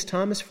name is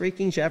Thomas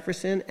freaking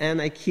Jefferson,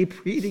 and I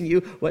keep reading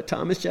you what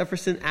Thomas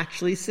Jefferson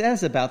actually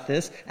says about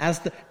this as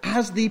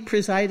the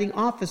presiding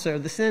officer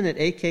of the Senate,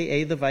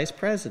 a.k.a. the vice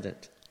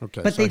president.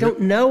 Okay, but they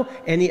don't know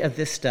any of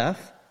this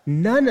stuff.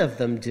 None of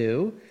them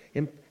do,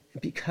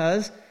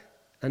 because,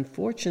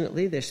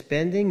 unfortunately, they're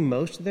spending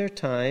most of their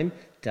time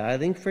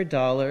dialing for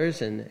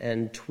dollars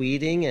and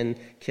tweeting and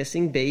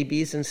kissing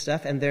babies and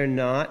stuff, and they're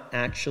not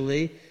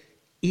actually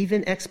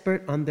even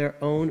expert on their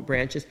own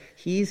branches.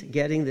 He's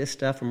getting this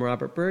stuff from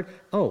Robert Byrd.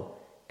 Oh,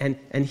 and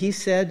he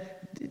said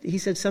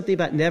something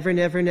about never,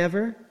 never,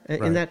 never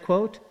in that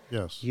quote.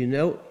 Yes.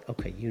 What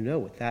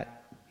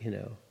that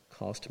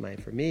calls to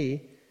mind for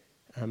me.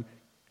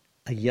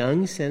 A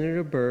young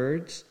Senator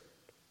Byrd's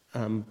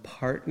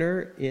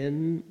partner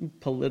in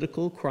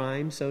political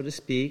crime, so to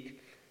speak,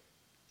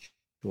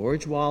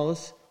 George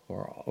Wallace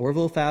or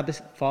Orville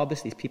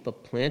Faubus, these people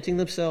planting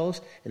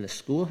themselves in the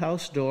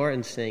schoolhouse door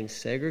and saying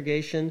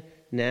segregation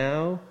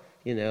now,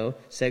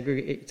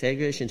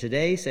 segregation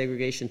today,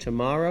 segregation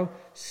tomorrow,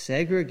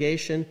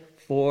 segregation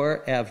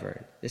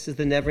forever. This is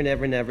the never,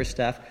 never, never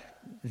stuff.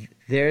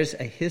 There's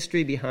a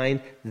history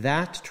behind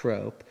that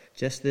trope,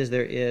 just as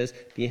there is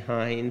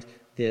behind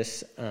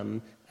this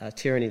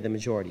tyranny of the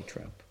majority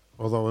trope.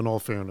 Although, in all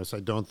fairness, I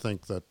don't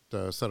think that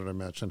Senator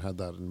Manchin had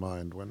that in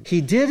mind when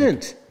he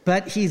didn't.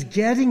 But he's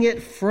getting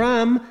it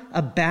from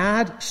a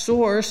bad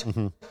source,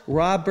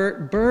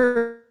 Robert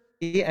Byrd,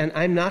 and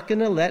I'm not going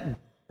to let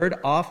Byrd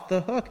off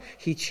the hook.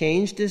 He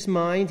changed his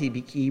mind.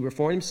 He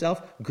reformed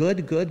himself.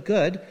 Good.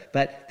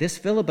 But this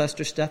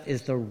filibuster stuff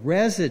is the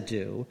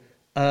residue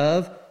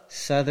of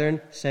Southern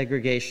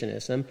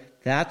segregationism.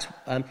 That's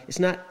it's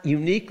not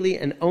uniquely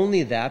and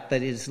only that,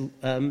 but is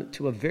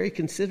to a very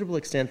considerable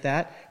extent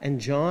that.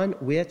 And John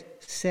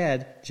Witt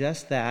said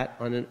just that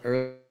on an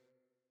early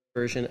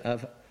version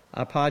of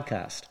our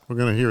podcast. We're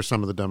going to hear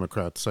some of the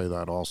Democrats say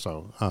that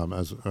also.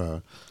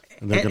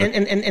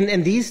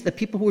 The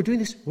people who are doing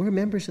this were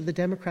members of the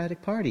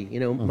Democratic Party.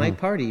 My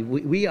party.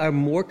 We are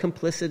more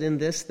complicit in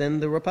this than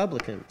the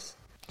Republicans.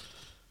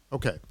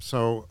 Okay,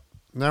 so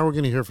now we're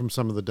going to hear from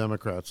some of the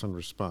Democrats in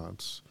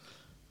response.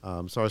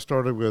 So I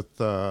started with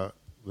the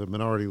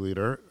minority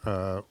leader,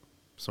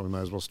 so we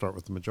might as well start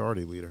with the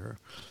majority leader.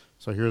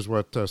 So here's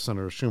what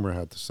Senator Schumer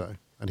had to say.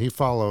 And he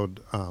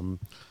followed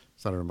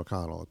Senator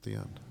McConnell at the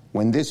end.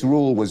 When this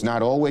rule was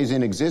not always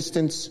in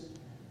existence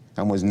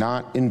and was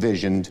not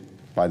envisioned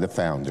by the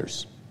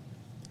founders.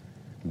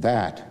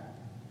 That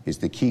is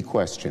the key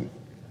question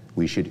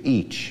we should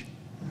each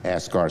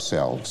ask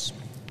ourselves.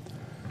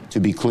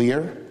 To be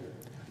clear,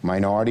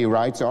 minority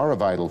rights are a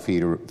vital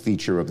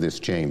feature of this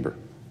chamber.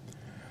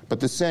 But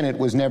the Senate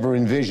was never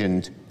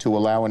envisioned to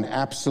allow an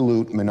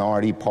absolute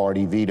minority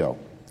party veto.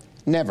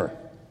 Never.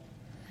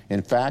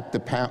 In fact, the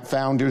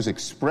founders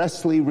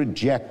expressly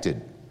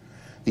rejected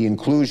the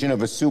inclusion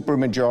of a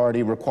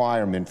supermajority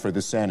requirement for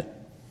the Senate.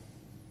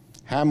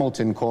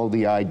 Hamilton called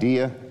the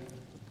idea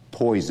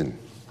poison.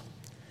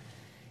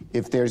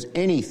 If there's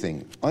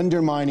anything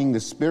undermining the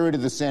spirit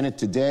of the Senate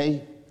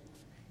today,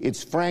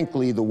 it's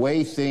frankly the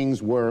way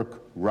things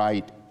work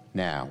right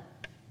now.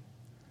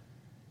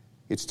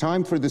 It's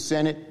time for the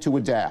Senate to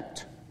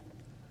adapt,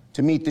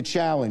 to meet the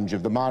challenge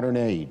of the modern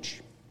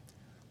age.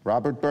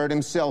 Robert Byrd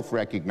himself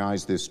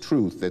recognized this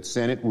truth, that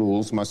Senate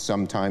rules must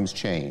sometimes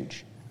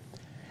change.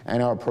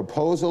 And our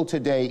proposal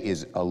today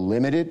is a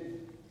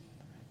limited,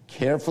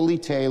 carefully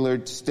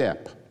tailored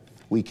step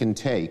we can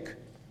take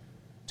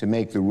to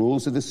make the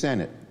rules of the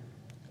Senate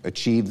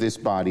achieve this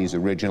body's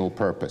original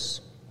purpose.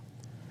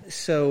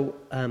 So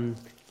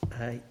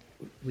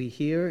we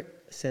hear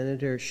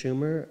Senator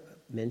Schumer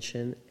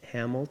mention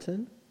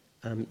Hamilton.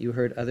 You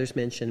heard others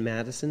mention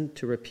Madison.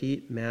 To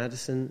repeat,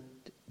 Madison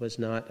was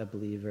not a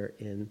believer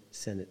in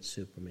Senate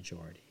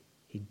supermajority.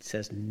 He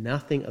says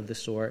nothing of the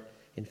sort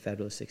in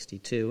Federalist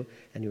 62,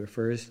 and he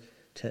refers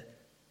to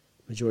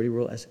majority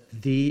rule as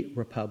the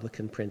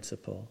Republican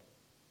principle.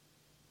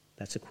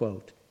 That's a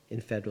quote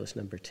in Federalist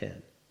number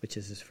 10, which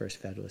is his first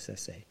Federalist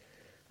essay.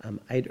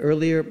 I'd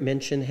earlier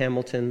mentioned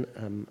Hamilton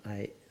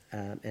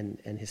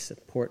and his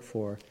support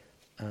for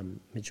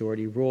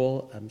majority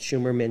rule.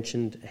 Schumer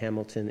mentioned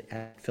Hamilton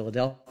at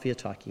Philadelphia,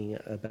 talking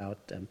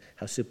about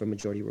how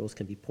supermajority rules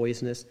can be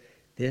poisonous.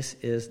 This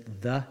is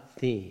the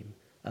theme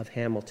of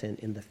Hamilton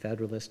in the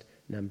Federalist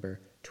number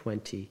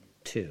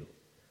 22.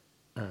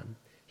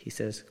 He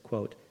says,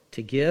 quote,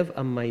 "To give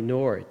a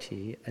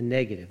minority a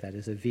negative, that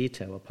is a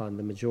veto, upon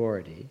the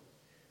majority,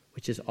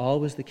 which is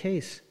always the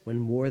case when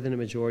more than a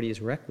majority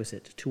is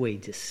requisite to a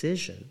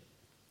decision,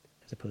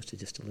 as opposed to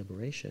just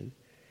deliberation,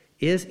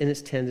 is in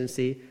its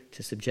tendency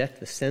to subject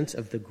the sense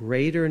of the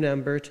greater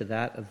number to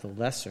that of the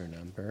lesser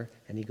number."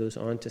 And he goes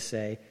on to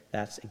say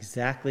that's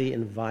exactly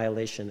in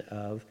violation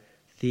of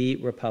the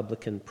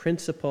Republican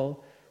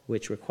principle,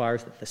 which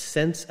requires that the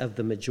sense of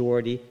the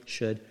majority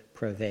should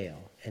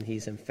prevail. And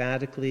he's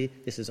emphatically,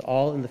 this is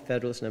all in the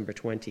Federalist number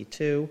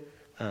 22,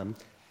 and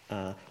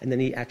then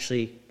he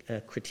actually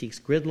critiques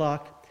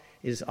gridlock.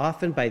 It is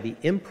often by the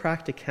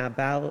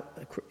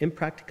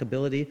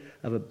impracticability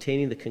of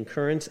obtaining the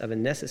concurrence of a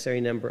necessary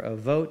number of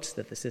votes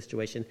that the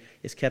situation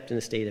is kept in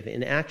a state of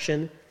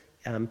inaction,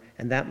 and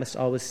that must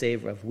always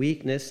savor of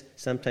weakness,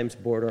 sometimes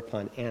border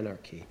upon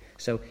anarchy.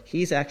 So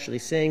he's actually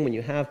saying when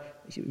you have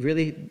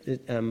really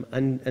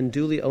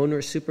unduly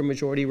onerous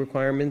supermajority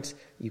requirements,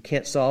 you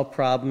can't solve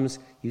problems,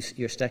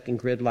 you're stuck in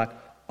gridlock.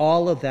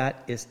 All of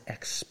that is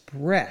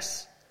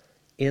express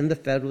in the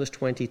Federalist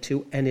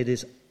 22, and it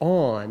is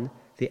on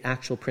the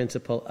actual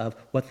principle of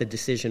what the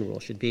decision rule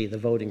should be, the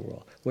voting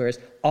rule. Whereas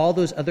all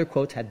those other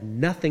quotes had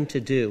nothing to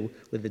do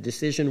with the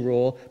decision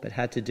rule, but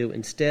had to do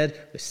instead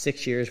with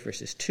 6 years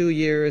versus 2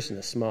 years and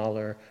a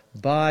smaller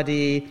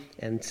body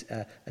and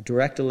a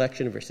direct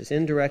election versus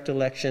indirect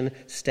election,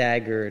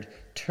 staggered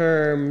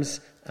terms,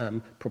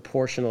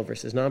 proportional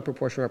versus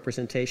non-proportional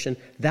representation.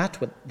 That's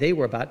what they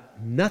were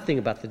about, nothing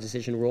about the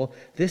decision rule.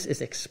 This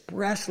is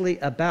expressly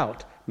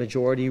about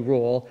majority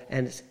rule,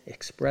 and it's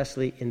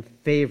expressly in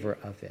favor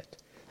of it.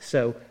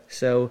 So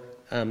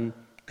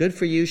good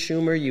for you,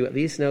 Schumer. You at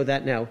least know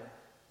that. Now,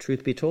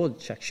 truth be told,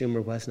 Chuck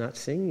Schumer was not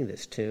singing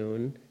this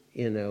tune,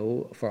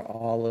 for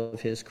all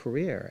of his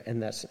career,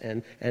 and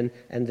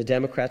the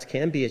Democrats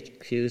can be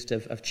accused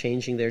of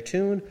changing their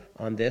tune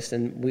on this,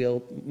 and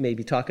we'll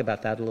maybe talk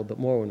about that a little bit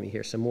more when we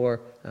hear some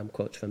more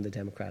quotes from the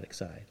Democratic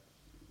side.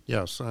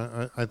 Yes,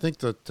 I think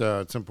that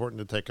it's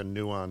important to take a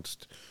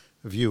nuanced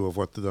view of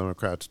what the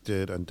Democrats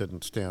did and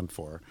didn't stand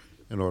for,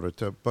 in order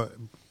to,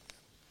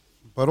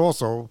 but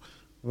also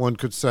one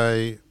could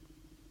say,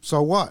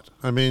 so what?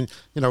 I mean,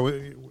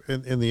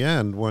 in the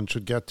end, one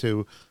should get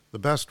to the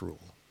best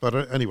rule.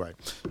 But anyway,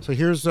 so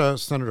here's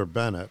Senator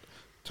Bennet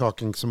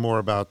talking some more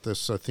about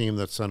this theme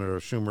that Senator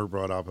Schumer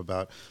brought up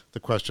about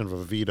the question of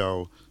a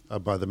veto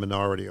by the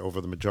minority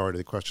over the majority,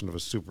 the question of a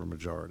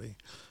supermajority.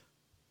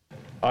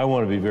 I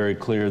want to be very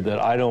clear that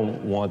I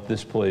don't want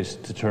this place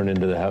to turn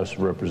into the House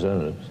of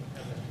Representatives.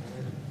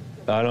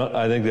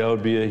 I think that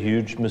would be a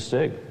huge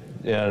mistake.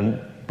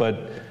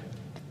 But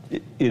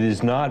it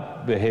is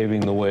not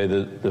behaving the way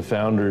that the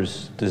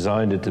founders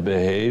designed it to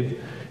behave.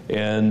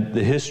 And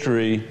the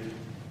history,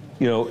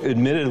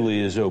 admittedly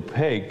is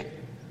opaque,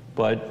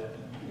 but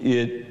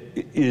it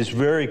is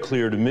very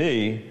clear to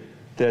me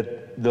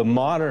that the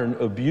modern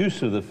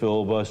abuse of the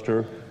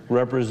filibuster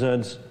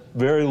represents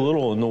very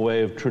little in the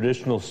way of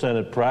traditional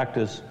Senate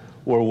practice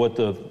or what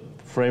the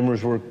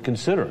framers were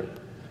considering.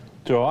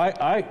 So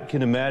I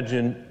can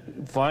imagine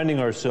finding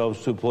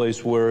ourselves to a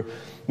place where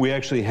we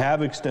actually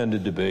have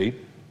extended debate,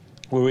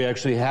 where we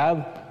actually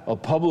have a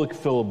public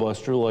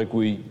filibuster like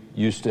we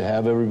used to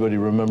have. Everybody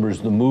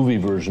remembers the movie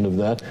version of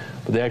that,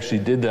 but they actually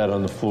did that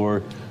on the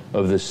floor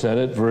of the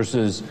Senate,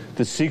 versus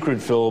the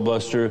secret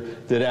filibuster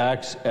that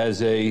acts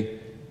as a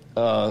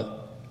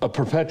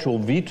perpetual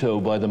veto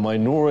by the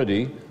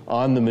minority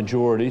on the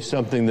majority,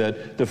 something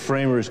that the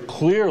framers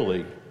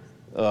clearly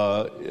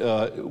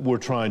were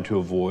trying to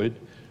avoid,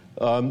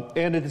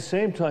 and at the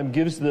same time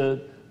gives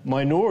the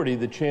minority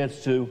the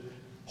chance to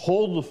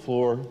hold the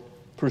floor,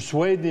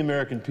 persuade the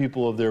American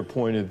people of their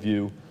point of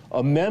view,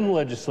 amend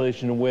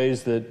legislation in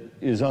ways that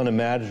is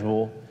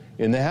unimaginable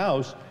in the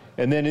House,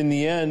 and then in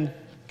the end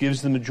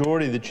gives the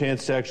majority the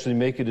chance to actually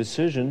make a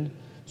decision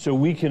so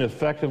we can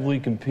effectively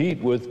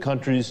compete with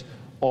countries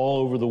all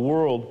over the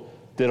world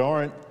that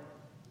aren't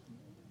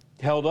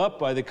held up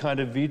by the kind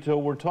of veto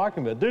we're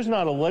talking about. There's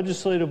not a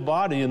legislative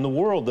body in the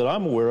world that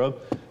I'm aware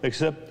of,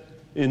 except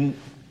in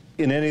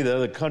any of the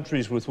other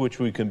countries with which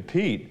we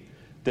compete,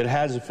 that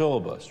has a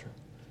filibuster.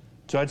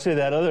 So I'd say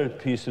that other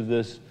piece of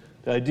this,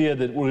 the idea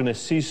that we're going to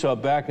seesaw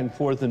back and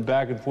forth and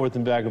back and forth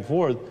and back and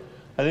forth,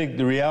 I think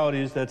the reality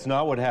is that's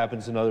not what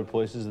happens in other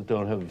places that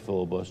don't have a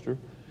filibuster.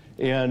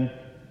 And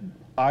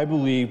I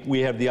believe we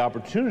have the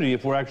opportunity,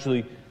 if we're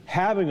actually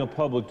having a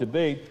public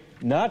debate,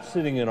 not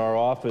sitting in our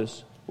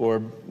office or,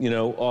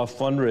 off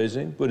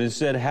fundraising, but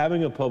instead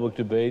having a public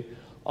debate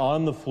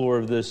on the floor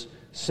of this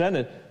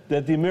Senate,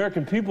 that the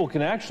American people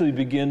can actually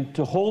begin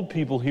to hold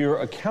people here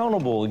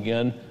accountable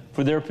again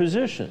for their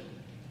position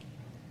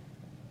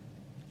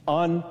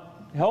on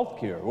health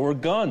care or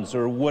guns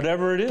or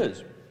whatever it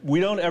is. We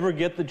don't ever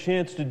get the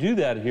chance to do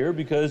that here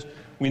because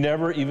we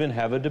never even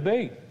have a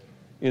debate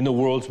in the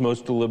world's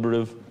most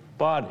deliberative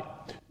body.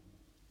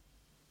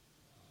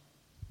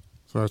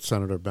 So that's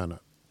Senator Bennet.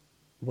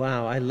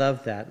 Wow, I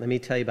love that. Let me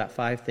tell you about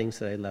 5 things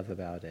that I love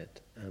about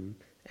it.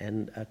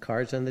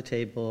 Cards on the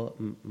table.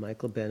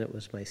 Michael Bennet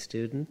was my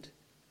student.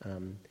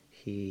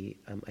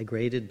 I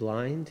graded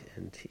blind,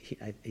 and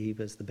he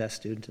was the best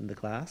student in the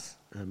class.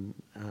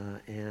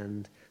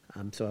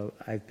 So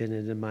I've been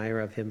an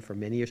admirer of him for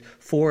many years.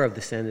 4 of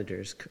the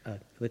senators,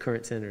 the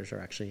current senators,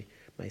 are actually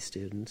my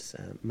students.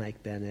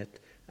 Mike Bennet,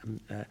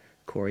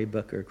 Cory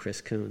Booker, Chris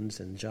Coons,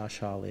 and Josh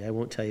Hawley. I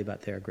won't tell you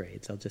about their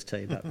grades. I'll just tell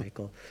you about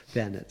Michael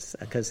Bennett's,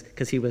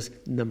 because he was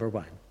number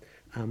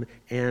 1.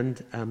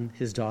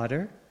 His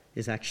daughter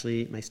is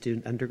actually my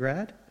student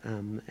undergrad,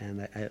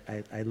 and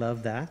I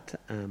love that.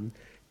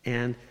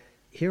 And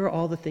here are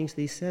all the things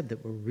that he said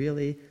that were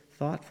really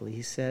thoughtful.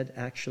 He said,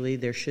 actually,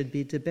 there should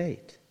be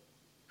debate,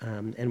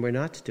 and we're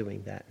not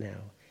doing that now.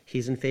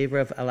 He's in favor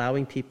of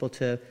allowing people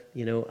to,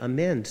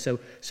 amend. So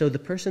the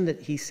person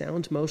that he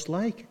sounds most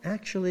like,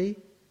 actually,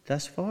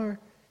 thus far,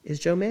 is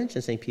Joe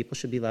Manchin, saying people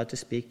should be allowed to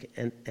speak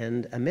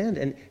and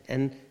amend.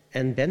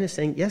 And Ben is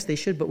saying, yes, they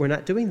should, but we're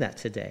not doing that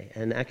today.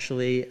 And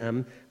actually,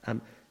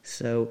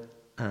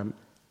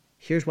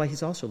 here's why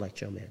he's also like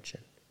Joe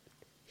Manchin.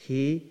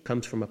 He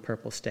comes from a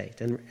purple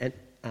state.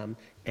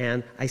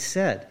 And I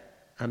said,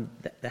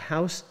 the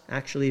House,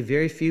 actually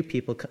very few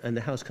people in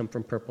the House come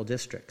from purple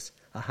districts.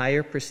 A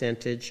higher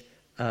percentage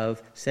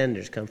of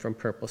senators come from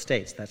purple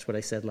states. That's what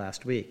I said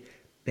last week.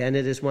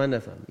 Bennet is one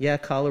of them. Yeah,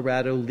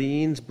 Colorado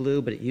leans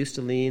blue, but it used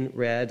to lean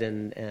red,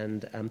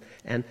 and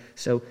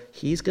so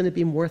he's going to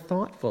be more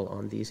thoughtful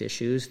on these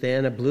issues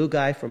than a blue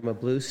guy from a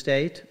blue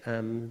state,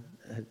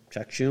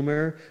 Chuck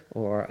Schumer,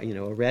 or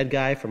a red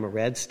guy from a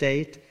red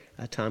state,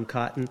 Tom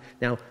Cotton.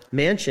 Now,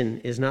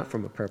 Manchin is not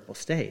from a purple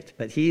state,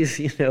 but he's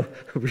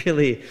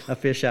really a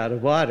fish out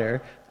of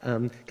water,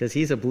 because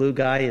he's a blue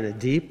guy in a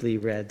deeply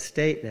red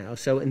state now.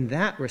 So in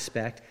that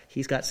respect,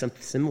 he's got some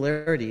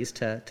similarities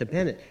to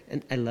Bennet.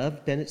 And I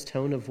love Bennet's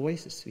tone of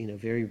voice. It's,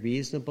 very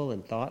reasonable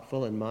and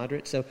thoughtful and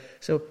moderate. So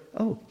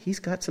he's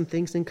got some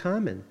things in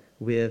common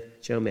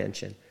with Joe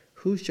Manchin.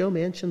 Who's Joe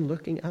Manchin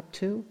looking up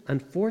to?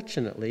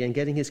 Unfortunately, and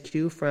getting his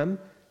cue from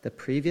the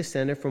previous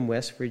senator from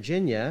West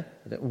Virginia,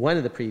 one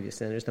of the previous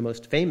senators, the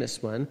most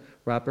famous one,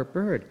 Robert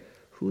Byrd.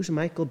 Who's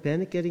Michael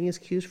Bennet getting his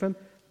cues from?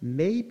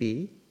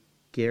 Maybe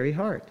Gary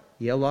Hart,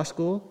 Yale Law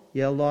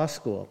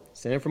School.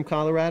 Senator from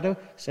Colorado.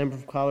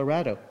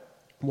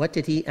 What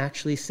did he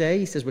actually say?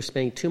 He says, we're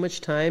spending too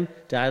much time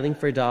dialing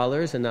for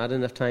dollars and not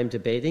enough time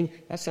debating.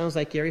 That sounds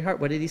like Gary Hart.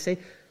 What did he say?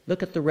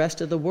 Look at the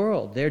rest of the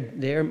world.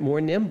 They're more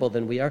nimble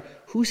than we are.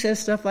 Who says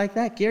stuff like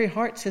that? Gary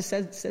Hart has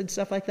said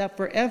stuff like that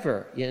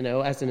forever,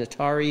 as an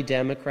Atari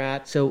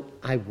Democrat. So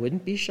I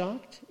wouldn't be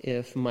shocked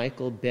if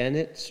Michael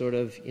Bennet sort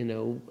of,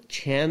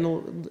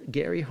 channeled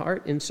Gary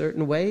Hart in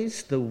certain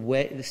ways,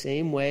 the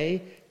same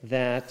way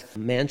that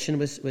Manchin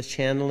was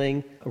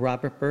channeling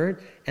Robert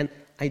Byrd. And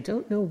I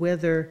don't know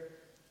whether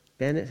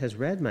Bennet has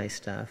read my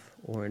stuff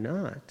or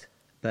not.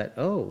 But,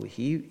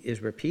 he is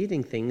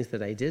repeating things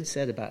that I did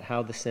said about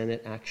how the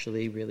Senate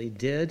actually really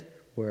did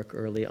work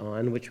early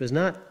on, which was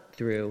not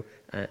through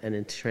an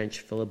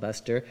entrenched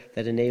filibuster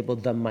that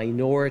enabled the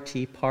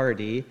minority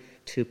party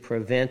to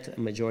prevent a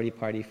majority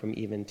party from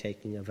even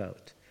taking a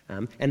vote,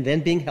 and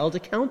then being held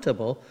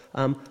accountable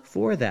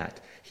for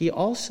that. He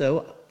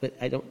also, but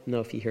I don't know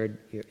if you heard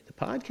the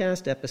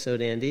podcast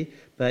episode, Andy,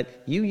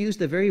 but you used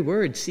the very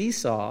word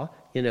seesaw,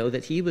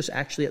 that he was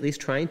actually at least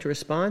trying to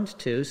respond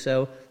to.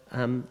 So,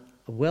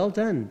 well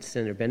done,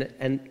 Senator Bennet.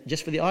 And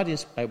just for the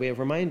audience, by way of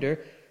reminder,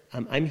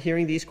 I'm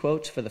hearing these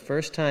quotes for the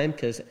first time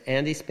because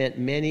Andy spent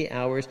many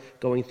hours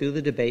going through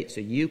the debate so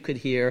you could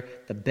hear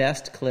the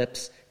best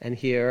clips and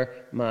hear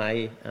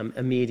my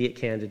immediate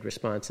candid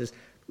responses,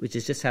 which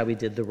is just how we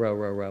did the Row,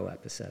 Row, Row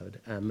episode.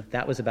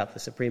 That was about the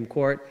Supreme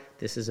Court.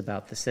 This is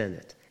about the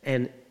Senate.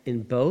 And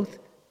in both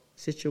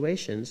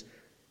situations,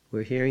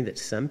 we're hearing that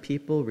some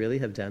people really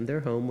have done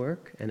their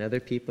homework and other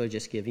people are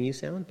just giving you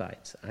sound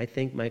bites. I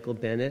think Michael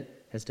Bennet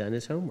has done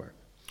his homework,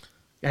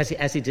 as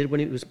he did when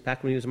he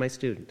was my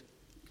student.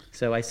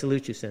 So I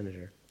salute you,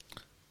 Senator.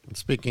 And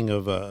speaking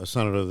of a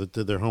senator that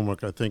did their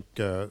homework, I think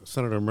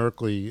Senator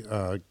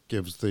Merkley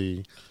gives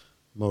the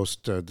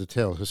most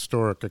detailed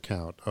historic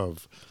account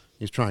of.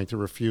 He's trying to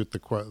refute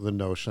the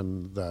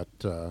notion that,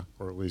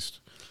 or at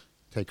least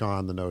take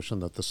on the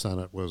notion that the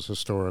Senate was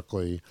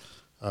historically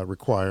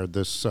required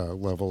this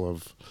level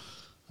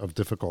of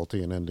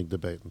difficulty in ending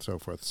debate and so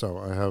forth. So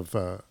I have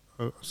a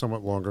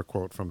somewhat longer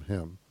quote from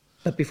him.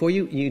 But before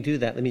you do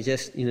that, let me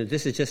just,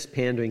 this is just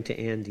pandering to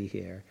Andy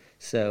here.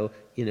 So,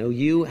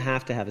 you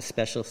have to have a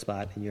special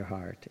spot in your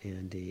heart,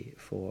 Andy,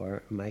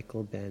 for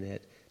Michael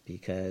Bennet,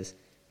 because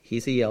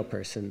he's a Yale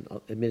person,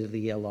 admittedly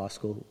Yale Law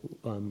School,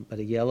 but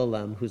a Yale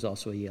alum who's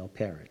also a Yale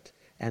parent.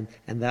 And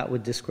that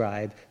would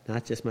describe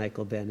not just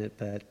Michael Bennet,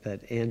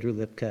 but Andrew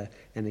Lipka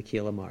and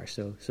Akhil Amar.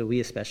 So we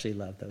especially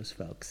love those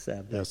folks.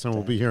 Yes, and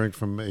we'll be hearing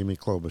from Amy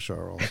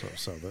Klobuchar also.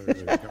 So there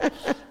you go.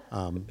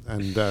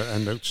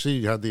 And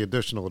she had the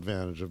additional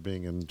advantage of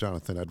being in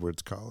Jonathan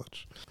Edwards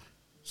College.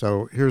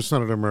 So here's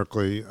Senator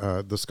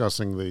Merkley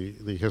discussing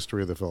the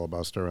history of the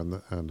filibuster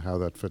and how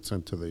that fits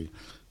into the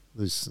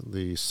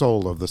the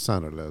soul of the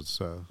Senate, as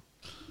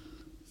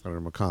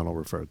Senator McConnell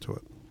referred to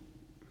it.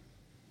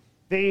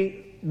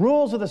 The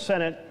rules of the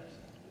Senate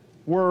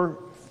were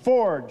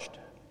forged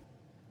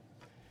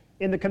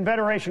in the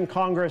Confederation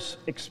Congress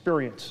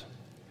experience.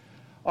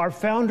 Our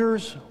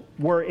founders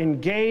were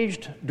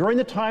engaged during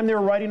the time they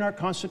were writing our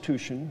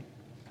Constitution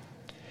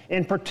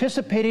in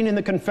participating in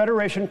the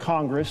Confederation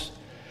Congress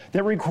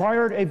that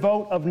required a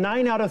vote of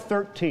 9 out of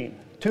 13,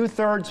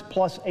 2/3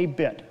 plus a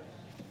bit,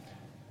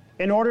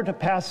 in order to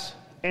pass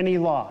any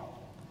law.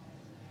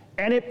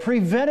 And it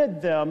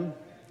prevented them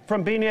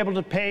from being able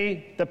to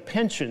pay the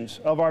pensions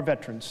of our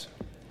veterans.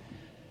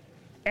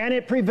 And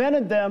it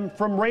prevented them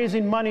from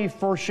raising money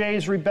for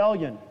Shays'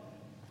 Rebellion.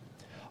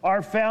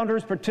 Our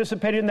founders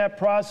participated in that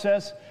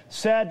process,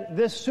 said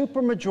this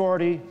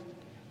supermajority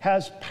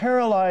has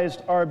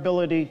paralyzed our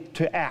ability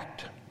to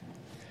act.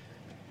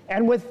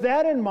 And with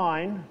that in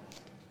mind,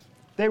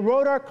 they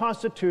wrote our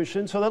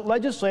Constitution so that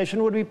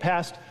legislation would be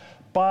passed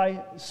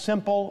by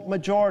simple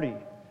majority.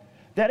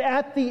 That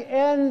at the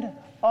end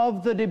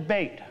of the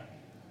debate,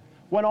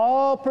 when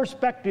all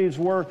perspectives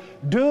were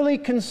duly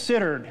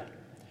considered,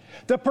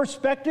 the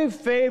perspective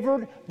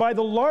favored by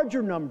the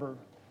larger number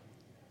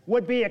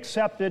would be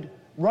accepted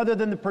rather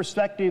than the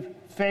perspective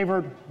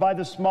favored by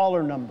the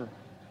smaller number.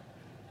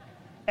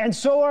 And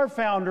so our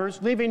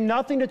founders, leaving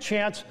nothing to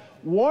chance,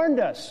 warned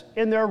us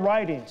in their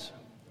writings,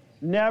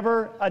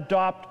 never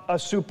adopt a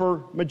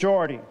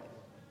supermajority.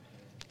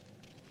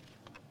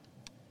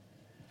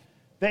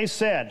 They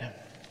said,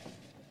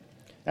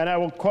 and I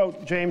will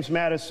quote James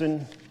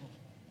Madison,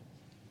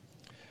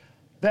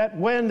 that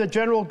when the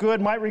general good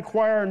might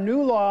require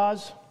new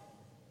laws,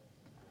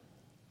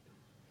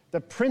 the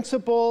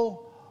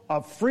principle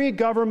of free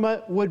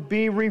government would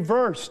be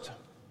reversed.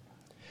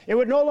 It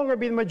would no longer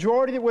be the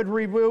majority that would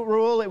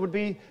rule, it would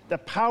be the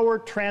power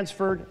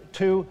transferred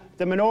to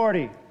the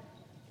minority.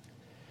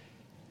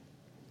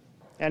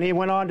 And he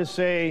went on to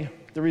say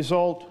the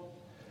result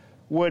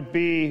would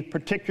be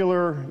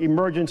particular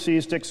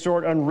emergencies to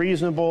extort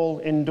unreasonable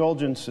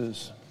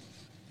indulgences.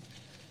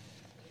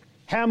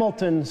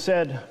 Hamilton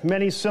said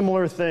many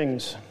similar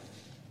things.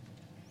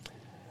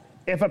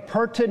 If a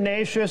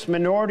pertinacious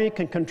minority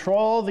can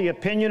control the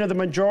opinion of the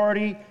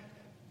majority,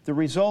 the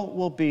result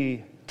will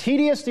be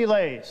tedious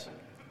delays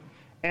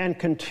and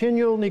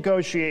continual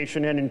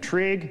negotiation and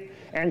intrigue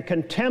and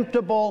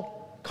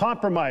contemptible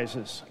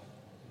compromises.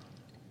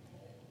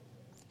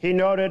 He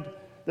noted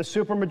the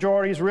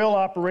supermajority's real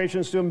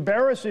operations to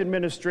embarrass the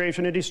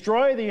administration and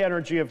destroy the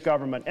energy of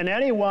government. And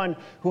anyone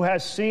who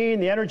has seen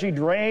the energy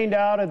drained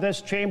out of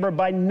this chamber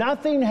by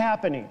nothing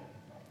happening,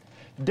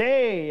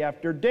 day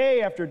after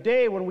day after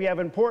day, when we have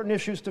important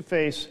issues to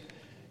face,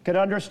 can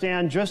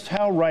understand just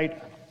how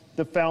right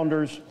the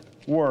founders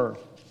were.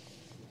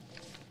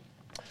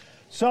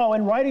 So,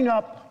 in writing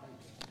up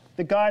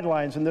the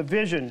guidelines and the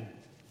vision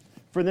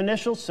for the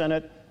initial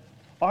Senate,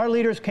 our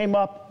leaders came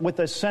up with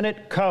a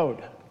Senate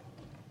Code.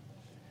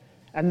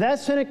 And that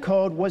Senate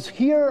Code was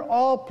hear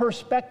all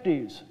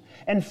perspectives.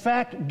 In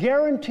fact,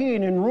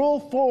 guaranteeing in Rule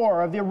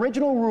 4 of the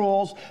original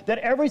rules that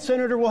every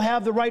senator will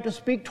have the right to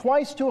speak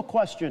twice to a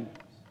question.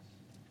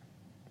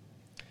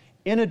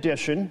 In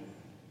addition,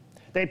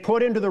 they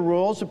put into the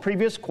rules a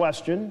previous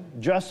question,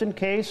 just in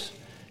case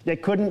they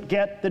couldn't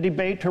get the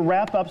debate to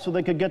wrap up so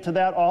they could get to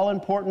that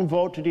all-important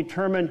vote to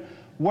determine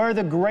where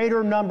the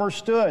greater number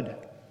stood.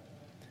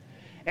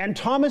 And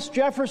Thomas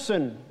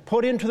Jefferson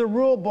put into the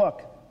rule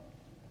book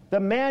the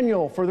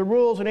manual for the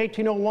rules in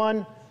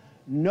 1801,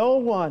 no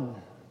one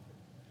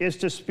is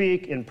to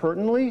speak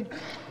impertinently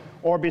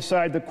or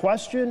beside the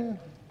question,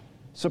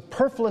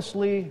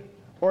 superfluously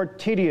or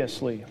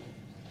tediously.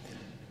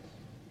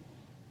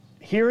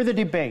 Hear the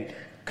debate,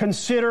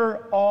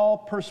 consider all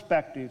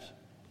perspectives,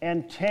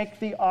 and take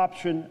the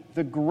option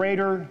the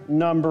greater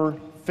number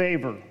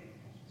favor.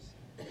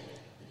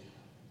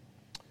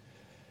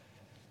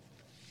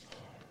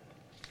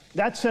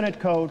 That Senate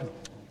Code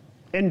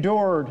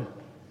endured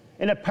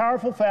in a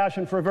powerful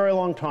fashion for a very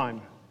long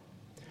time.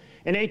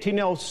 In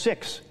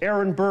 1806,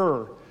 Aaron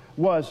Burr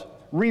was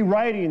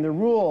rewriting the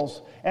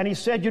rules, and he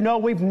said, you know,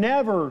 we've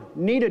never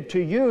needed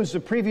to use the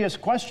previous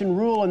question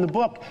rule in the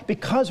book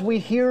because we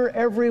hear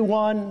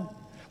everyone,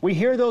 we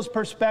hear those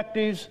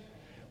perspectives,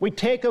 we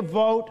take a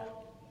vote,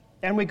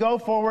 and we go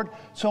forward,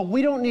 so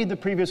we don't need the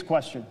previous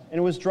question. And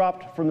it was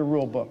dropped from the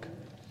rule book.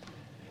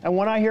 And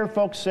when I hear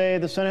folks say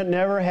the Senate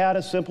never had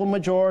a simple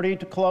majority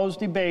to close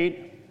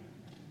debate,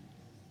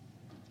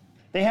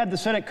 they had the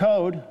Senate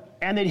Code,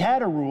 and they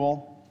had a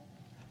rule,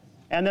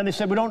 and then they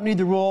said, we don't need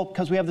the rule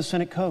because we have the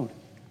Senate Code.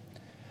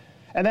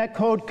 And that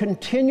code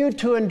continued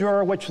to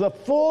endure, which the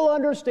full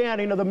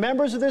understanding of the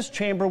members of this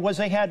chamber was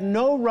they had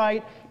no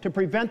right to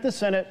prevent the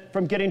Senate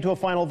from getting to a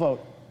final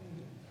vote.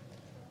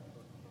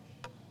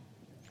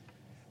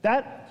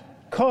 That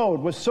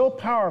code was so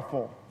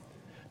powerful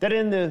that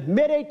in the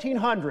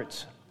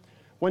mid-1800s,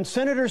 when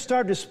senators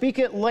started to speak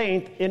at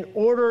length in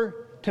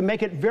order to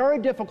make it very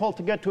difficult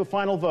to get to a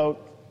final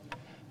vote,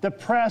 the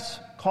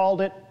press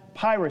called it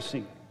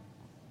piracy.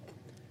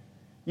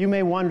 You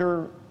may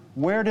wonder,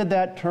 where did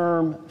that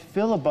term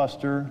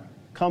filibuster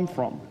come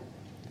from?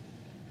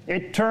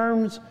 That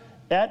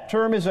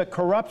term is a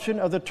corruption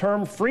of the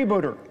term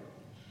freebooter,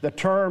 the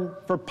term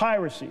for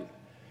piracy.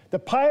 The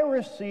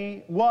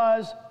piracy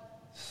was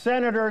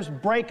senators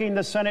breaking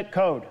the Senate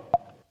code.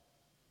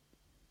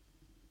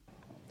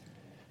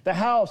 The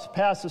House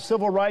passed the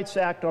Civil Rights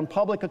Act on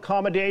public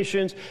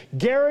accommodations,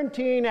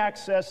 guaranteeing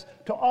access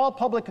to all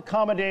public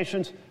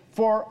accommodations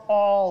for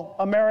all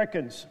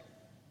Americans.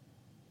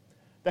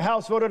 The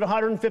House voted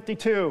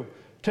 152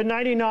 to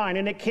 99,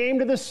 and it came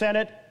to the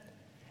Senate,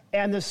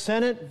 and the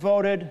Senate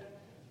voted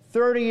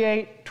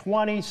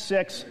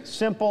 38-26,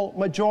 simple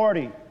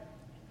majority.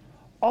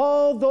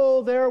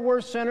 Although there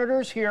were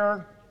senators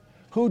here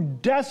who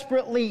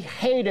desperately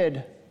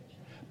hated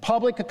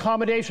public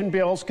accommodation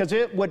bills because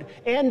it would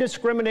end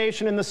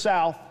discrimination in the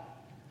South,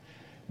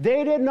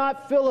 they did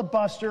not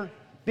filibuster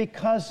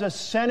because the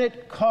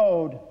Senate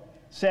code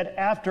said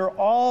after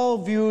all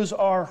views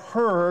are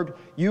heard,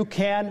 you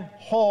can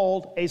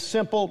hold a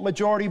simple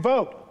majority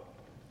vote.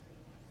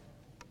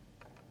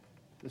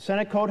 The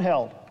Senate code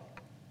held,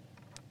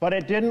 but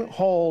it didn't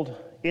hold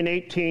in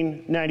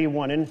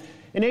 1891. In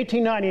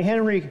 1890,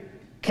 Henry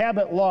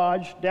Cabot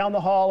Lodge, down the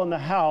hall in the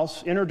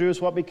House,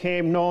 introduced what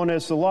became known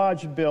as the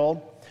Lodge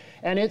Bill,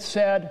 and it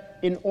said,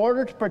 in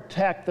order to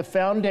protect the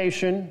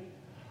foundation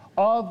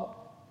of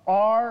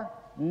our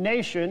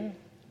nation,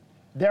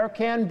 there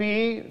can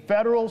be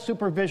federal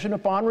supervision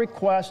upon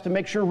request to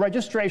make sure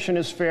registration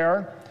is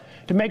fair,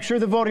 to make sure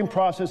the voting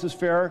process is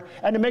fair,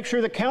 and to make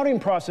sure the counting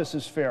process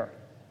is fair.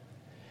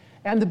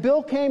 And the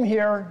bill came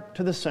here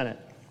to the Senate.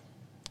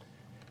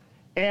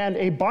 And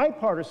a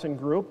bipartisan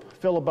group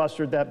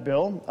filibustered that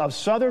bill of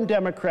Southern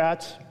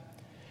Democrats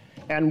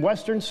and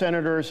Western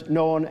senators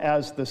known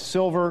as the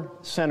Silver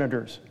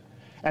Senators.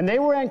 And they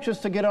were anxious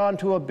to get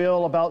onto a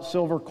bill about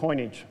silver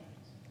coinage,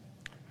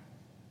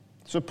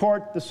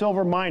 support the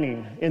silver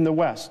mining in the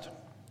West.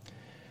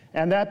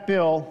 And that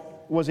bill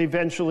was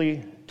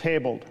eventually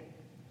tabled.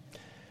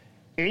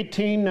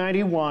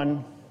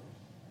 1891,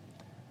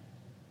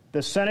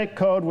 the Senate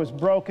code was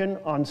broken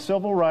on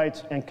civil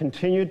rights and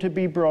continued to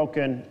be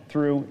broken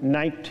through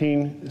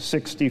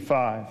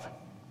 1965.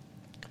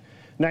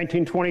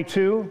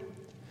 1922,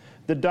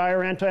 the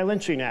Dyer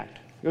Anti-Lynching Act.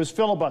 It was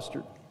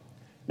filibustered.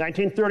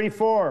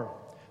 1934,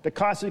 the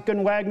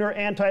Costigan-Wagner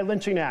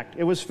Anti-Lynching Act.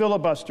 It was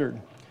filibustered.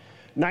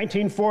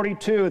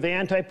 1942, the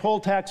anti-poll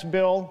tax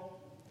bill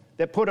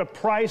that put a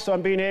price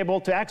on being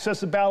able to access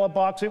the ballot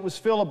box. It was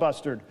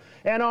filibustered.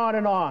 And on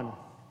and on.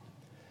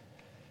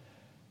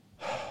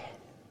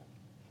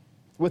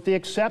 With the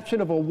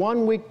exception of a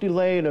one-week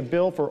delay in a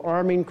bill for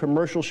arming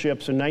commercial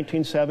ships in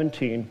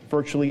 1917,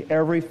 virtually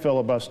every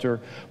filibuster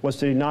was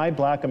to deny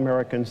black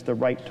Americans the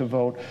right to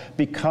vote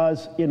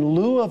because in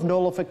lieu of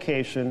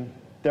nullification,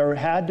 there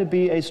had to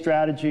be a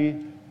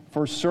strategy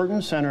for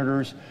certain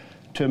senators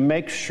to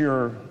make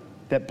sure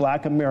that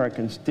black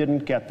Americans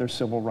didn't get their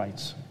civil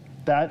rights.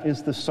 That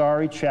is the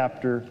sorry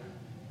chapter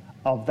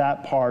of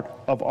that part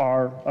of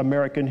our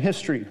American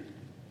history.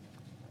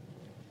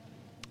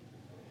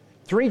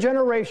 3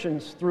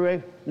 generations through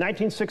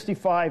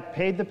 1965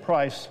 paid the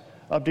price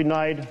of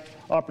denied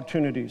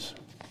opportunities.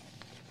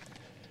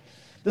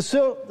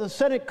 The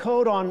Senate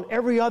code on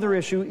every other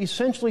issue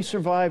essentially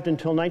survived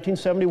until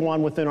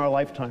 1971 within our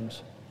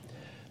lifetimes.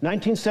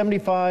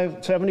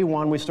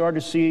 1975-71, we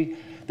started to see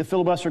the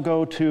filibuster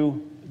go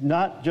to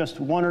not just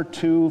 1 or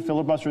 2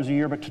 filibusters a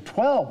year, but to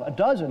 12, a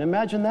dozen.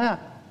 Imagine that.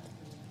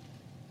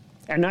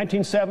 And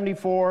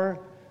 1974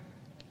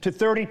 to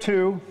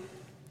 32.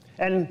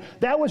 And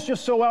that was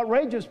just so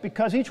outrageous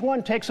because each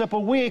one takes up a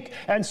week.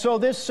 And so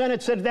this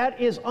Senate said that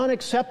is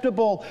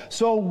unacceptable.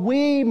 So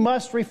we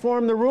must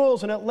reform the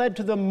rules. And it led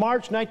to the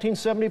March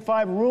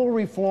 1975 rule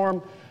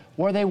reform,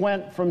 where they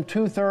went from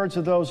 2/3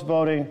 of those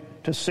voting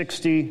to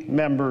 60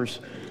 members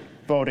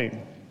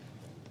voting.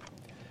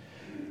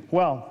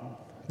 Well,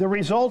 the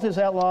result is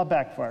that law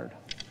backfired.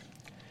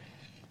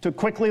 To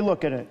quickly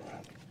look at it,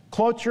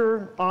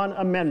 cloture on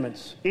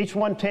amendments, each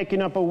one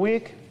taking up a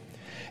week,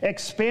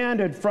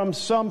 expanded from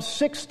some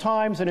 6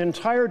 times an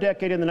entire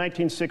decade in the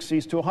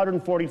 1960s to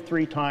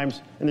 143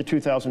 times in the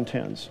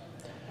 2010s.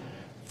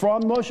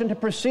 From motion to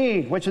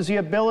proceed, which is the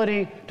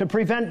ability to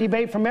prevent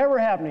debate from ever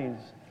happening.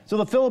 So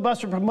the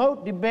filibuster to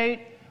promote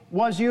debate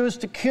was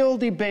used to kill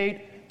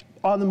debate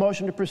on the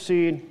motion to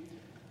proceed.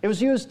 It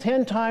was used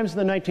 10 times in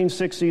the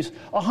 1960s,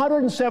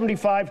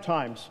 175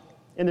 times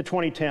in the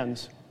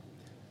 2010s.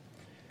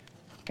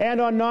 And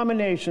on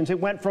nominations,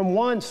 it went from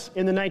once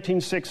in the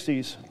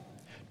 1960s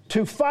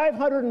to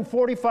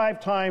 545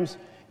 times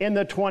in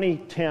the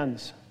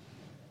 2010s.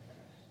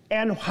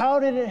 And how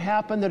did it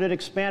happen that it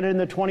expanded in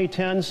the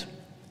 2010s?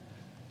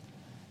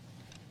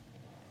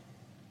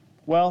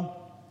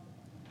 Well,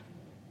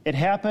 it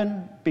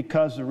happened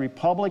because the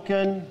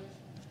Republican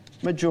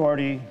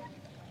minority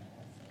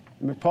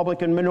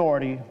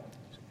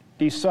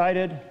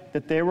decided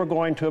that they were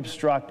going to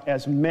obstruct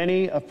as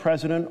many of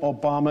President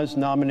Obama's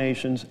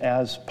nominations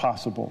as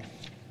possible.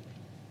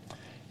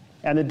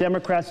 And the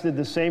Democrats did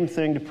the same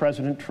thing to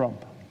President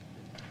Trump.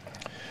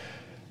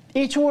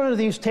 Each one of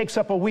these takes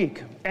up a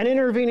week, an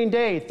intervening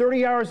day,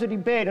 30 hours of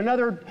debate,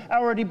 another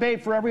hour of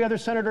debate for every other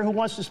senator who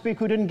wants to speak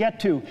who didn't get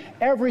to,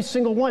 every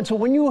single one. So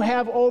when you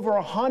have over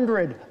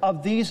 100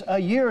 of these a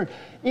year,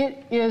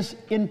 it is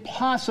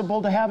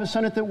impossible to have a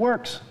Senate that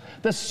works.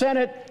 The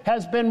Senate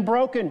has been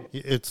broken.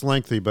 It's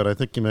lengthy, but I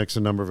think he makes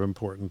a number of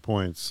important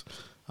points.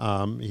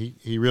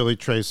 He really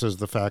traces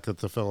the fact that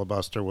the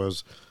filibuster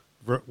was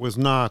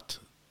not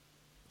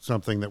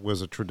something that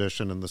was a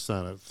tradition in the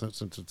Senate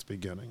since its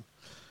beginning,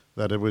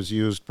 that it was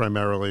used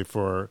primarily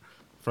for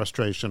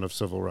frustration of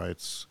civil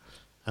rights,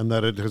 and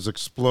that it has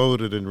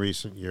exploded in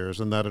recent years,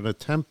 and that an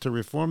attempt to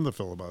reform the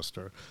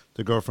filibuster,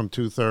 to go from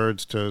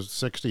 2/3 to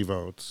 60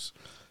 votes,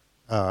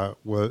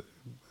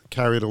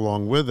 carried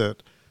along with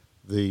it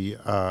the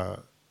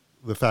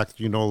fact that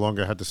you no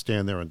longer had to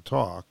stand there and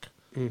talk,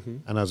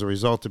 and as a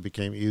result, it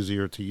became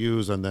easier to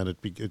use, and then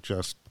it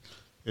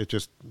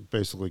just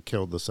basically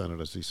killed the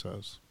Senate, as he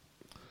says.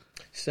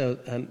 So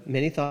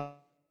many thoughts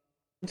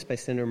by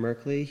Senator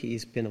Merkley.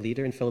 He's been a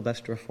leader in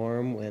filibuster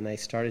reform. When I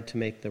started to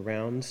make the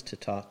rounds to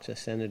talk to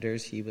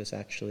senators, he was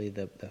actually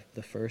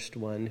the first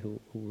one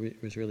who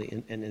was really,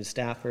 and his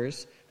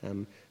staffers,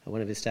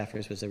 one of his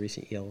staffers was a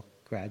recent Yale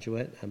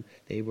graduate.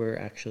 They were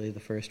actually the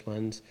first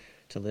ones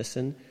to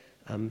listen.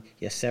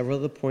 Yes, several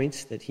of the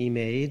points that he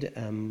made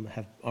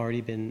have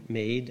already been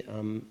made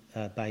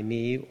by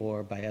me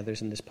or by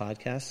others in this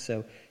podcast.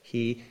 So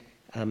he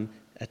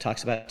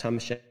talks about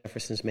Thomas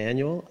Jefferson's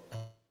manual.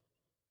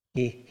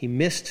 He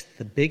missed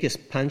the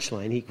biggest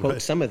punchline. He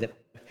quotes some of it.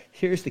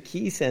 Here's the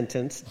key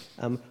sentence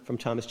from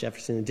Thomas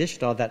Jefferson. In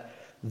addition to all that,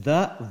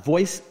 the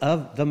voice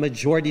of the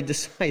majority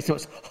decides. So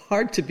it's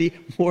hard to be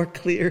more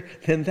clear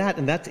than that,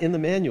 and that's in the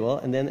manual.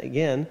 And then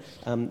again,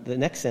 the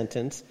next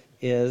sentence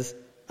is,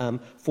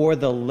 for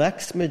the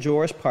lex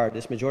majoris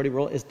partis, majority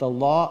rule, is the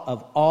law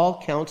of all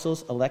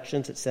councils,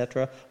 elections,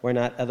 etc., were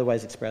not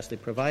otherwise expressly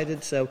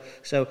provided. So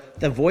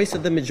the voice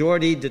of the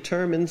majority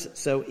determines.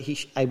 So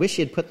I wish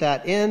he had put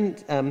that in.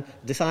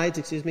 Decides,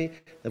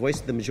 the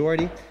voice of the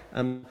majority.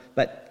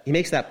 But he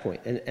makes that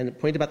point, and the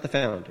point about the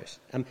founders.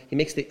 He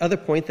makes the other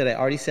point that I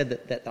already said,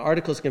 that the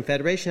Articles of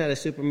Confederation had a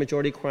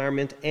supermajority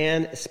requirement,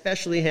 and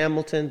especially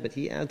Hamilton, but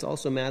he adds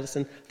also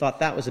Madison, thought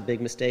that was a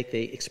big mistake.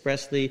 They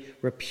expressly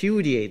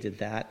repudiated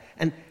that.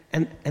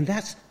 And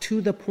that's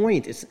to the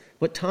point. It's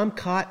what Tom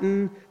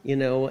Cotton,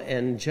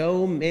 and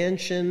Joe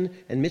Manchin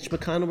and Mitch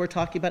McConnell were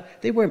talking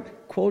about. They were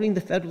quoting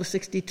the Federalist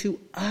 62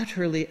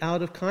 utterly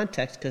out of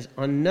context, because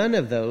on none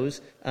of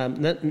those,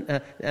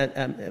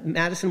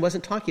 Madison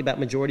wasn't talking about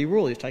majority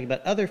rule. He was talking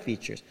about other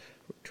features.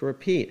 To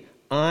repeat,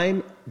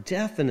 I'm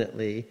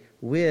definitely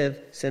with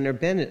Senator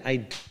Bennett.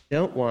 I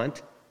don't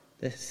want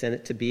the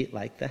Senate to be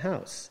like the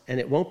House. And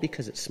it won't,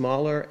 because it's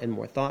smaller and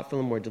more thoughtful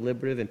and more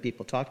deliberative, and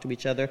people talk to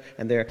each other,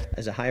 and there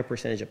is a higher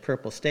percentage of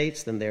purple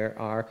states than there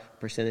are a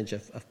percentage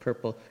of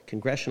purple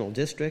congressional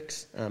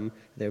districts.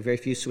 There are very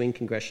few swing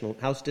congressional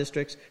House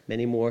districts,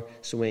 many more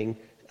swing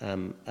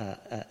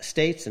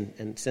states,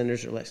 and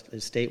senators are less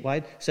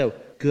statewide. So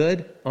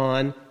good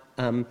on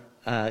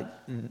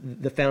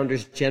the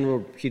founders' general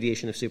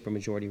repudiation of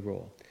supermajority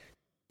rule.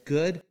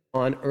 Good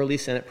on early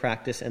Senate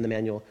practice and the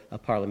manual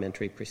of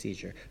parliamentary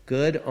procedure.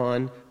 Good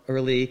on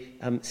early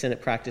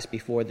Senate practice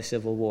before the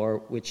Civil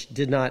War, which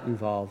did not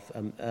involve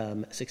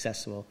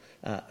successful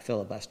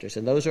filibusters.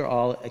 And those are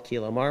all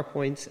Akhil Amar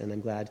points, and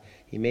I'm glad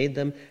he made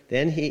them.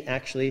 Then he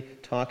actually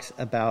talks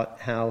about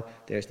how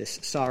there's this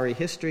sorry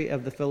history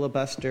of the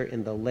filibuster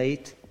in the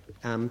late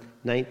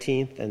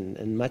 19th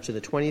and much of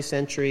the 20th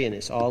century, and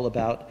it's all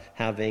about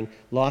having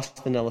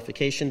lost the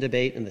nullification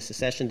debate and the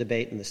secession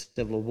debate and the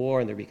Civil War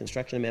and the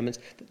Reconstruction Amendments.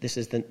 This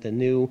is the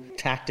new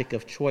tactic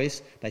of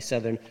choice by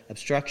Southern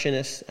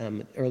obstructionists,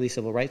 early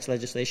civil rights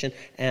legislation,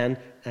 and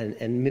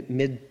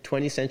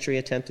mid-20th century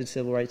attempted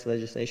civil rights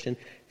legislation.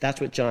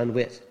 That's what John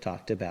Witt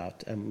talked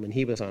about when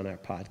he was on our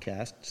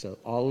podcast. So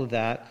all of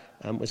that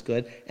was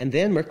good. And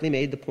then Merkley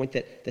made the point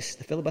that the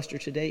filibuster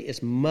today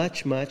is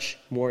much, much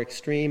more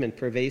extreme and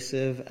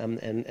pervasive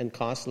and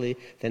costly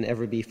than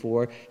ever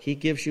before. He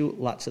gives you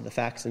lots of the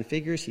facts and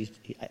figures.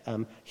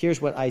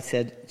 Here's what I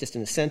said just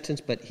in a sentence,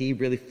 but he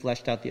really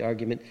fleshed out the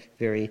argument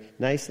very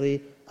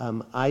nicely.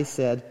 I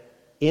said,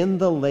 in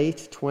the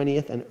late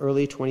 20th and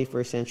early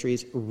 21st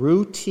centuries,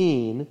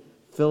 routine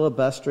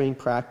filibustering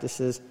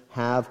practices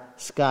have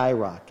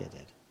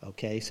skyrocketed.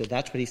 Okay, so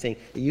that's what he's saying.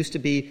 It used to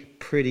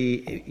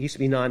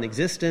be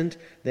non-existent,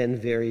 then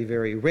very,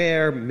 very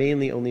rare,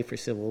 mainly only for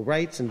civil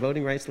rights and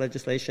voting rights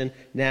legislation.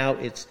 Now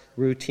it's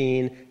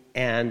routine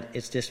and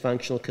it's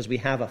dysfunctional because we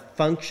have a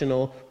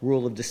functional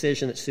rule of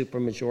decision that's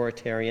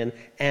supermajoritarian,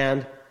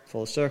 and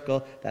full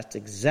circle, that's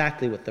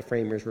exactly what the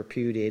framers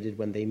repudiated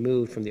when they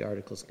moved from the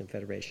Articles of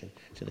Confederation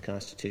to the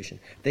Constitution.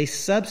 They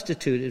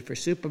substituted for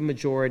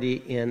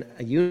supermajority in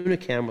a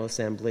unicameral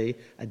assembly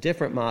a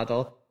different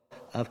model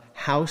of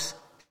House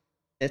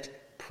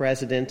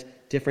president,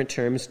 different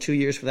terms, 2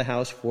 years for the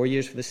House, 4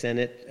 years for the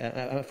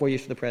Senate, 4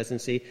 years for the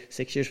presidency,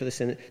 6 years for the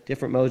Senate,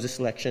 different modes of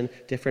selection,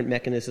 different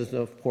mechanisms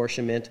of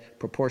apportionment,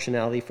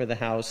 proportionality for the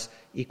House,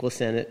 equal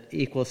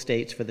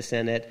states for the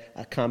Senate,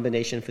 a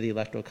combination for the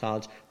Electoral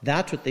College.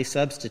 That's what they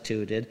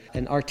substituted,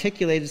 an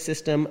articulated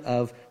system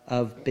of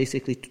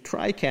basically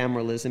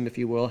tricameralism, if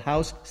you will,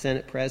 House,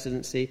 Senate,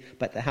 presidency,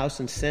 but the House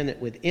and Senate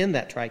within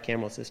that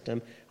tricameral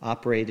system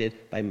operated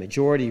by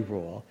majority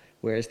rule,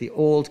 whereas the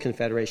old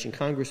Confederation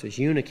Congress was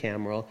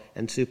unicameral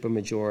and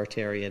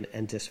supermajoritarian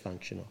and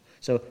dysfunctional.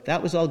 So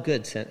that was all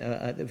good,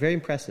 very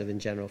impressive in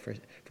general for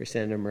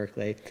Senator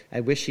Merkley. I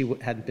wish he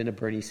hadn't been a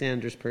Bernie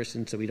Sanders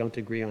person, so we don't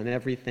agree on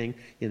everything.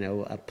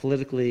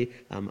 Politically,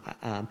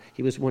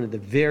 he was one of the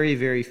very,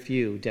 very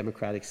few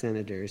Democratic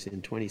senators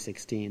in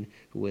 2016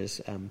 who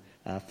was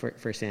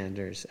for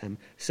Sanders.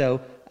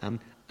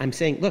 I'm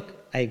saying, look,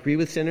 I agree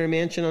with Senator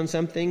Manchin on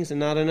some things and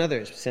not on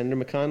others. Senator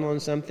McConnell on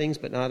some things,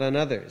 but not on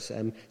others.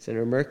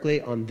 Senator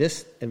Merkley on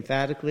this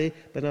emphatically,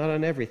 but not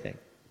on everything.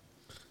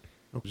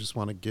 I just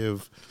want to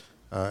give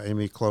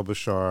Amy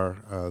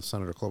Klobuchar,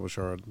 Senator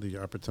Klobuchar, the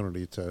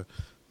opportunity to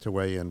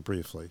weigh in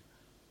briefly.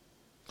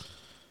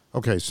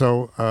 Okay,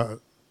 so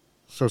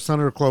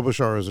Senator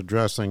Klobuchar is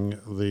addressing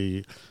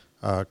the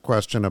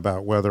question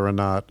about whether or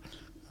not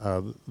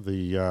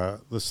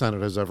the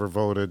Senate has ever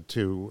voted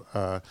to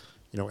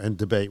end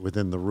debate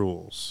within the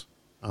rules,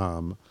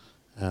 and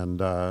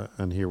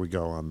here we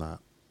go on that.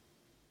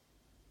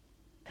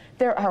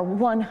 There are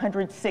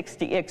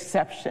 160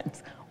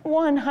 exceptions.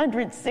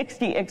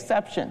 160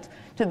 exceptions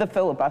to the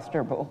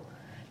filibuster rule.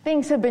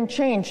 Things have been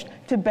changed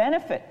to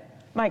benefit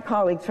my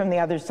colleagues from the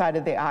other side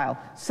of the aisle.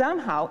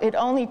 Somehow, it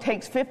only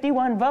takes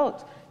 51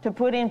 votes to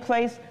put in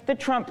place the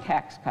Trump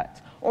tax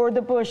cuts or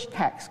the Bush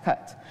tax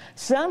cuts.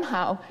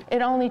 Somehow,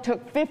 it only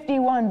took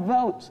 51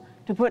 votes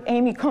to put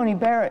Amy Coney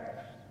Barrett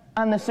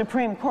on the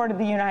Supreme Court of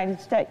the United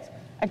States.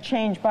 A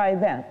change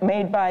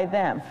made by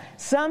them.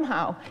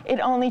 Somehow, it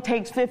only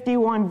takes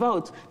 51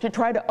 votes to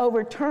try to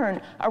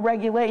overturn a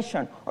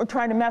regulation or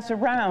try to mess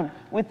around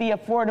with the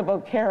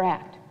Affordable Care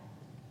Act.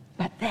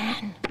 But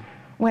then,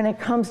 when it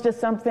comes to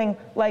something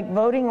like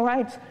voting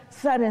rights,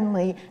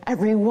 suddenly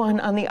everyone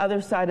on the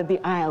other side of the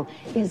aisle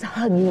is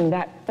hugging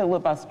that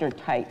filibuster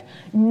tight,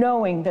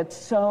 knowing that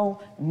so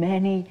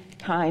many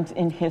times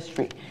in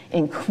history,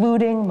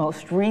 including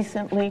most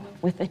recently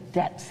with the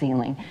debt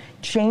ceiling,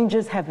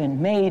 changes have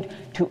been made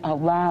to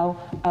allow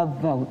a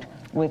vote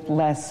with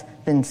less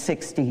than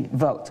 60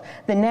 votes.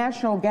 The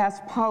National Gas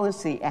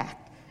Policy Act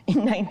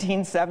in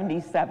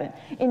 1977,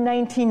 in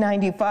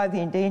 1995, the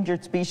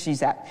Endangered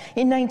Species Act,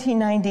 in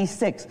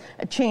 1996,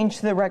 a change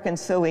to the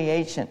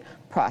reconciliation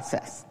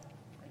process.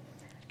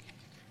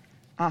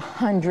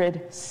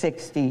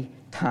 160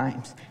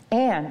 times.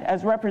 And,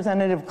 as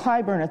Representative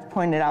Clyburn has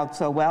pointed out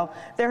so well,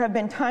 there have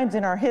been times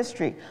in our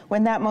history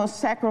when that most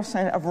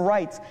sacrosanct of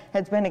rights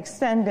has been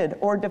extended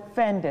or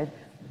defended,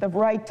 the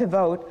right to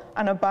vote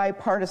on a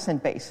bipartisan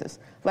basis,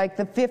 like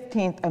the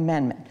 15th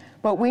Amendment.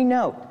 But we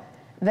note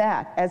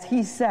that, as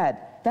he said,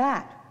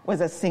 that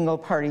was a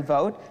single-party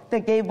vote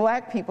that gave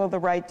black people the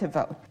right to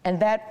vote. And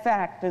that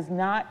fact does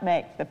not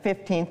make the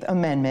 15th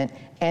Amendment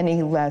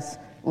any less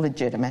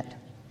legitimate.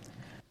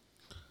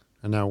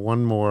 And now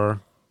one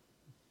more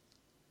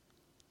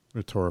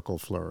rhetorical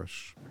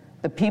flourish.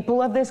 The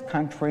people of this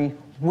country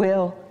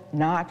will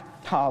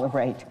not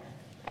tolerate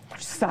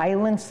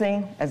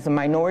silencing, as the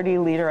minority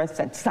leader has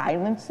said,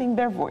 silencing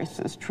their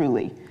voices,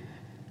 truly.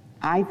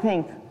 I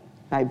think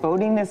by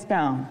voting this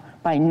down,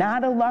 by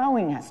not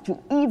allowing us to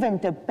even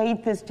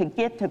debate this to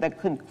get to the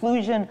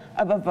conclusion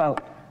of a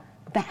vote,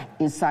 that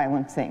is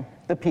silencing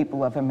the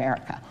people of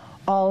America,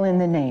 all in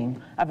the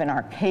name of an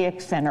archaic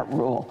Senate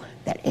rule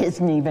that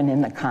isn't even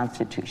in the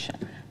Constitution.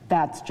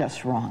 That's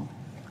just wrong.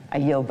 I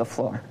yield the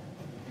floor.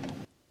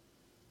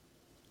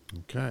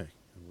 Okay,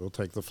 we'll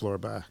take the floor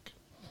back.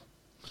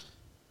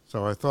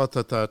 So I thought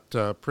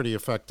that pretty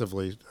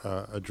effectively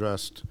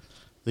addressed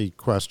the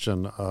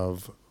question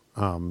of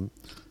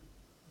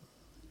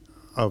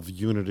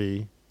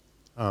unity,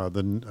 of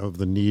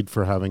the need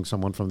for having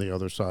someone from the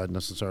other side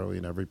necessarily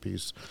in every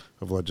piece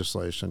of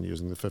legislation,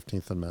 using the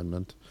 15th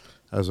Amendment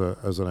as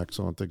an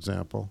excellent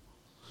example,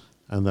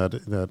 and that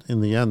in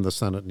the end the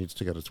Senate needs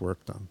to get its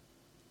work done.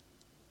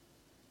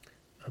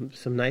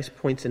 Some nice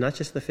points, and not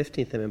just the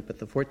 15th Amendment, but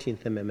the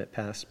 14th Amendment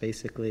passed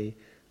basically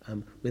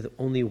with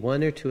only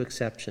one or two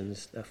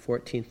exceptions. The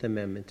 14th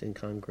Amendment in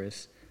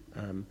Congress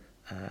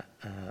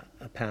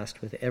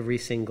passed with every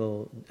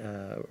single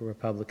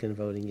Republican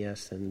voting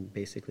yes, and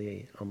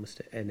basically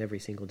and every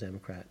single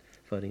Democrat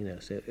voting no.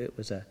 So it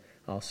was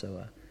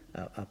also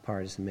a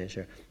partisan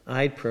measure.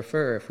 I'd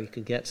prefer if we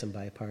could get some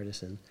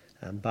bipartisan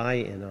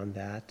buy-in on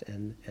that,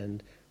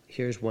 and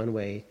here's one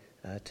way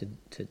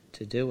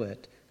to do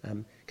it.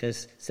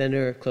 Because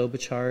Senator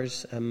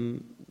Klobuchar's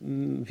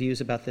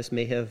views about this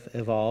may have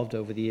evolved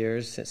over the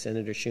years.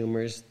 Senator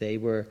Schumer's,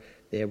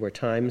 there were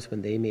times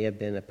when they may have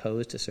been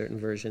opposed to certain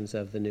versions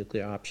of the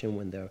nuclear option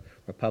when the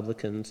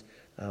Republicans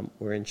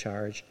were in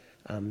charge,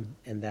 and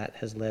that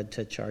has led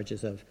to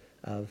charges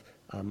of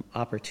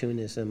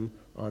opportunism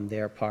on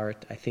their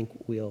part. I think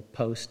we'll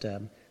post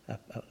a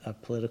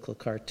political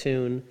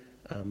cartoon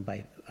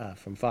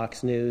from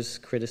Fox News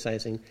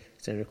criticizing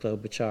Senator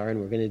Klobuchar, and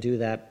we're going to do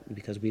that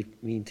because we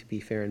mean to be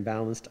fair and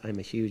balanced. I'm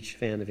a huge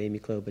fan of Amy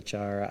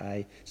Klobuchar.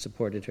 I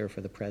supported her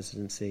for the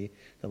presidency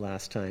the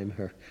last time.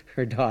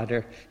 Her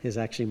daughter is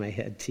actually my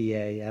head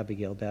TA,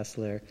 Abigail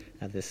Bessler,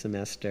 this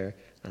semester,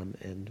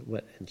 and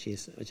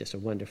she's just a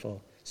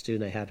wonderful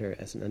student. I had her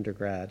as an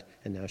undergrad,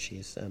 and now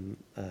she's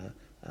a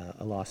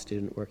law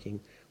student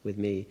working with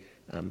me.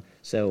 But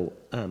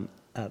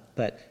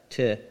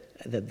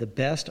the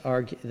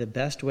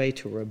best way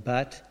to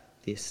rebut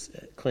this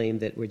claim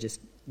that we're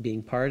just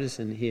being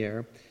partisan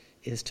here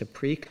is to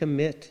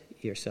pre-commit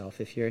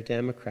yourself, if you're a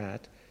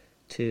Democrat,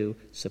 to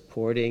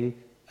supporting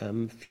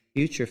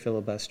future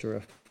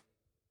filibuster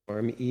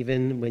reform,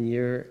 even when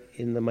you're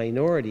in the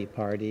minority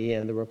party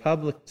and the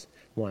Republicans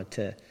want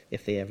to,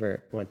 if they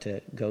ever want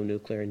to go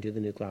nuclear and do the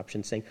nuclear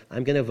option, saying,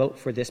 I'm going to vote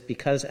for this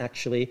because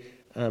actually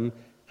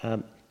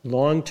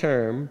long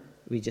term,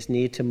 we just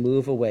need to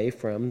move away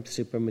from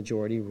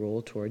supermajority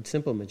rule toward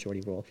simple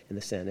majority rule in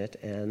the Senate,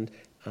 and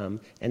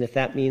if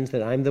that means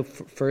that I'm the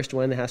first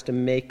one that has to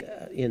make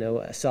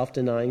a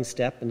self-denying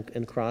step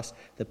and cross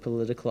the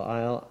political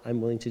aisle, I'm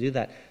willing to do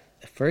that.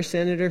 The first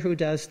senator who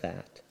does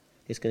that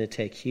is going to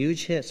take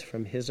huge hits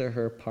from his or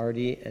her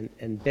party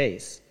and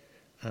base,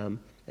 and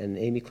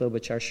Amy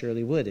Klobuchar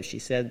surely would if she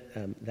said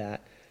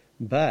that,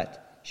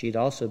 but she'd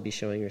also be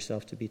showing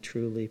herself to be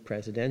truly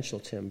presidential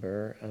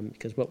timber,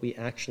 because what we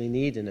actually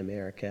need in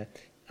America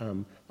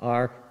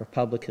are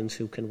Republicans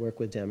who can work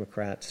with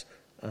Democrats,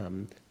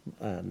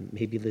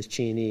 maybe Liz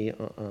Cheney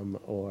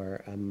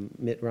or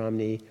Mitt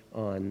Romney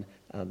on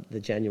the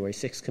January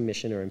 6th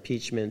commission or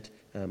impeachment,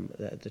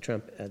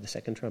 the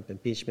second Trump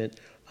impeachment,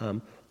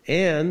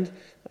 and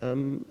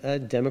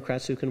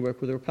Democrats who can work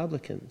with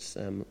Republicans,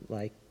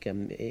 like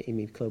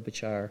Amy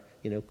Klobuchar,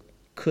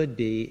 could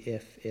be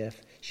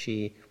if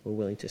she were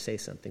willing to say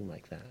something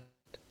like that.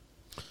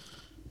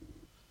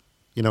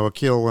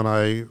 Akhil, when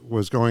I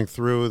was going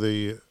through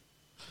the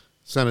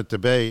Senate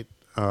debate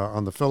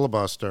on the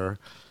filibuster,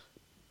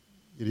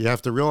 you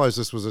have to realize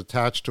this was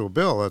attached to a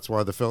bill. That's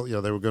why they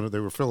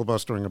were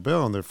filibustering a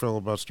bill, and they're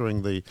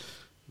filibustering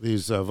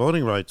these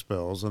voting rights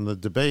bills. And the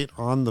debate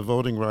on the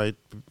voting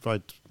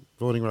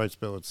rights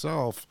bill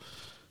itself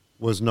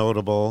was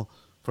notable,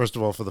 first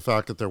of all, for the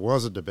fact that there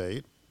was a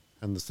debate,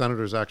 and the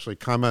senators actually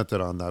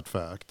commented on that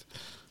fact.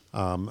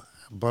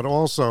 But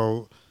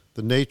also,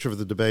 the nature of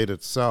the debate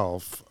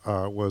itself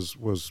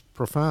was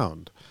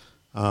profound.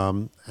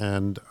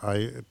 And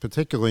I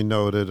particularly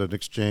noted an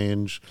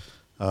exchange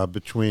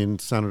between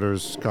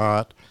Senators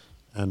Scott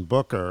and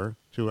Booker,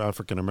 two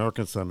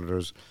African-American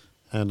senators.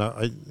 And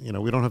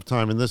we don't have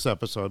time in this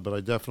episode, but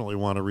I definitely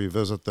want to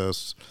revisit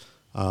this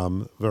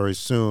very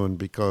soon,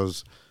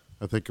 because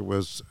I think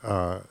there's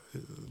a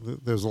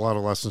lot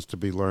of lessons to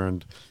be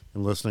learned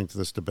in listening to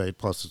this debate.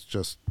 Plus, it's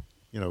just,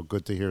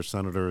 good to hear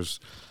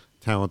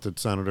talented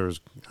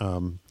senators,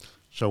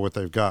 show what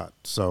they've got.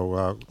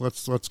 So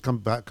let's come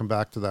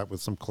back to that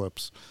with some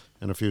clips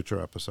in a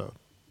future episode.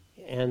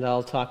 And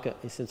I'll talk,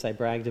 since I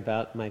bragged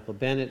about Michael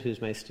Bennett,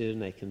 who's my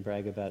student, I can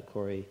brag about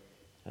Cory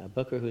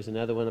Booker, who's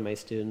another one of my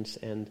students.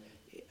 And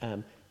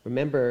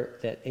remember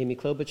that Amy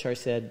Klobuchar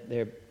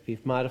said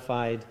we've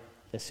modified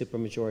the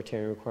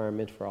supermajoritarian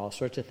requirement for all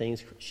sorts of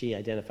things. She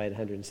identified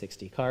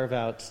 160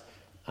 carve-outs.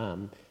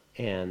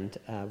 And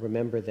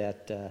remember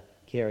that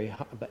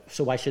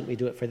so why shouldn't we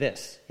do it for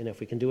this? If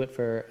we can do it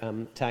for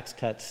tax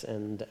cuts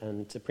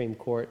and Supreme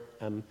Court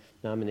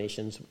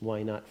nominations,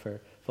 why not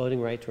for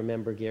voting rights?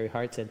 Remember, Gary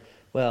Hart said,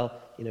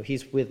 well,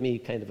 he's with me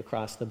kind of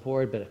across the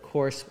board, but of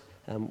course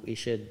we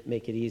should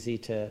make it easy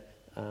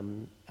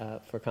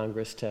for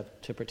Congress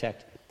to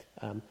protect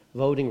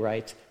voting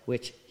rights,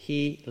 which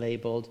he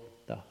labeled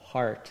the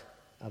heart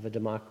of a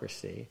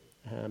democracy,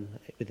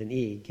 with an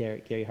E,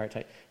 Gary Hart.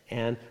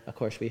 And of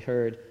course we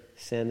heard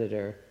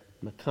Senator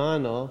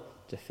McConnell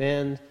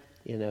defend,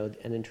 an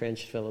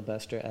entrenched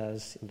filibuster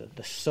as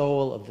the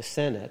soul of the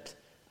Senate.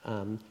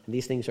 And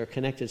these things are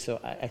connected. So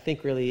I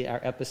think really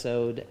our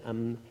episode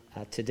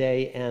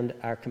today and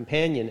our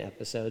companion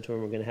episodes, where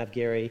we're going to have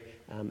Gary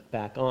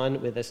back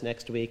on with us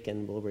next week,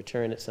 and we'll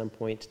return at some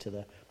point to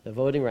the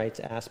voting rights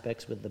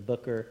aspects with the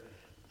Booker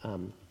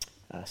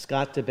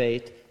Scott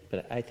debate.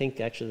 But I think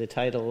actually the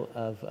title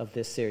of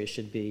this series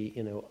should be,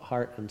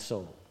 Heart and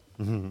Soul.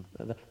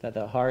 Mm-hmm.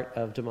 The heart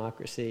of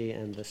democracy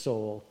and the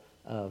soul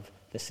of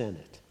the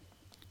Senate.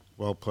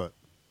 Well put.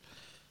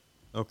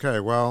 Okay,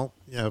 well,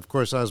 of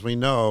course, as we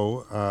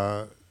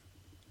know,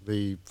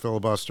 the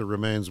filibuster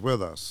remains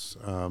with us,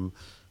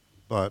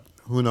 but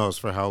who knows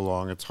for how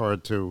long? It's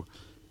hard to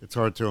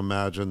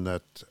imagine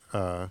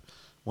that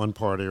one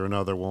party or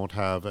another won't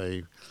have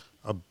a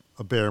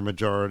bare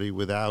majority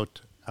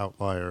without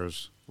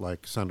outliers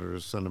like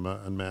Senators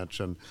Sinema and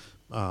Manchin,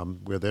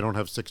 where they don't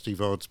have 60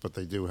 votes, but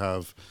they do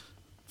have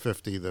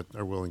 50 that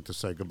are willing to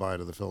say goodbye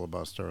to the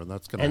filibuster, and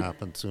that's going to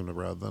happen sooner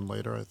rather than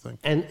later, I think.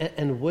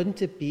 And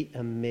wouldn't it be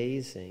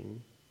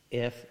amazing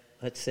if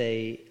let's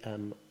say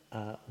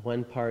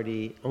one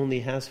party only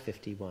has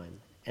 51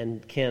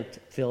 and can't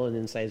fill an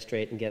inside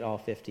straight and get all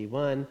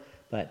 51,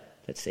 but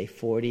let's say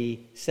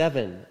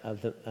 47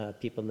 of the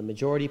people in the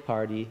majority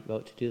party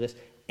vote to do this,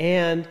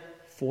 and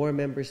 4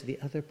 members of the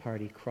other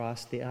party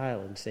cross the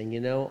aisle and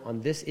saying, on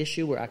this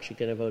issue, we're actually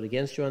going to vote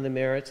against you on the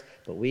merits,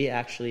 but we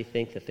actually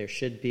think that there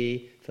should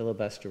be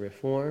filibuster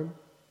reform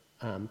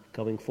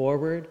going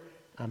forward.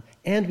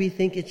 And we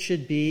think it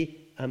should be,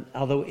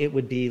 although it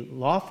would be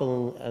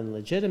lawful and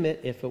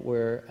legitimate if it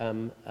were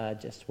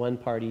just one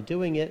party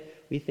doing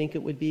it, we think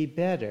it would be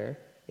better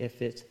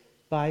if it's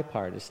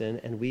bipartisan,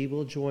 and we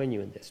will join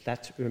you in this.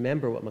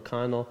 Remember what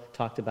McConnell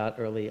talked about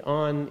early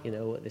on,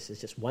 this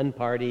is just one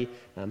party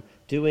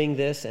doing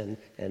this, and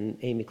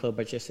Amy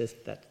Klobuchar just says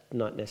that's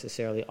not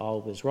necessarily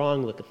always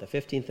wrong. Look at the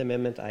 15th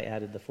Amendment, I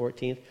added the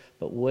 14th,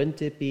 but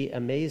wouldn't it be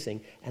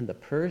amazing? And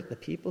the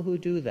people who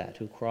do that,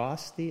 who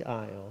cross the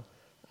aisle,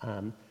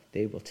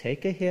 they will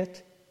take a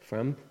hit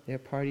from their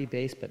party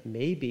base, but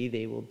maybe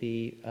they will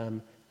be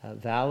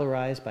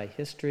valorized by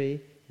history,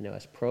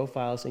 as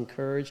profiles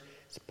encourage.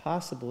 It's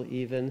possible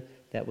even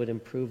that would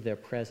improve their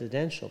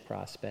presidential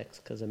prospects,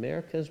 because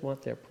Americans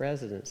want their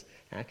presidents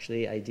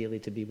actually ideally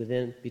to be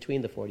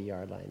between the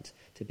 40-yard lines,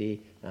 to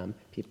be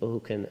people who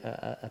can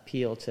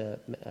appeal to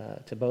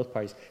both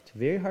parties. It's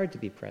very hard to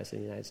be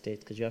president of the United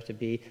States because you have to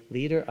be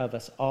leader of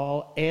us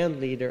all and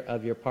leader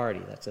of your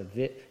party.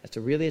 That's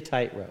really a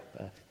tightrope,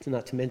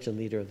 not to mention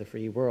leader of the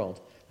free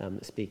world,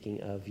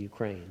 speaking of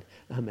Ukraine,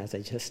 as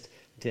I just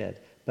did.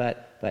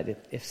 But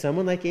if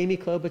someone like Amy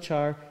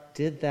Klobuchar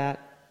did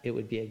that, it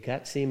would be a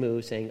gutsy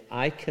move saying,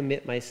 I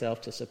commit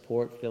myself to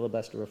support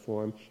filibuster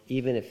reform,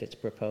 even if it's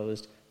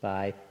proposed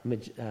by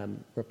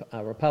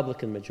a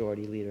Republican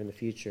majority leader in the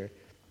future.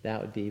 That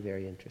would be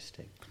very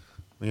interesting.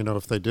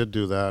 If they did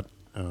do that,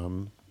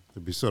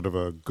 it'd be sort of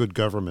a good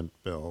government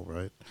bill,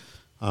 right?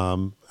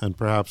 And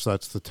perhaps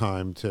that's the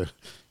time to,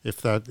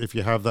 if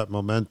you have that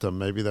momentum,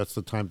 maybe that's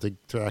the time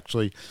to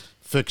actually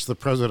fix the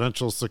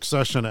Presidential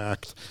Succession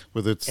Act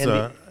with its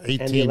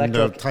 18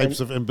 types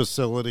of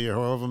imbecility, or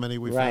however many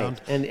we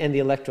found. And the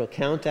Electoral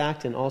Count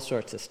Act and all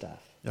sorts of stuff.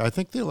 Yeah, I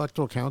think the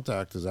Electoral Count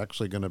Act is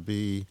actually going to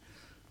be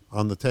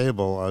on the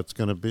table. It's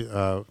going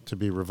to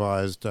be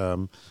revised,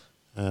 and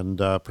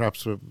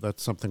perhaps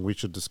that's something we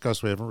should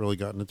discuss. We haven't really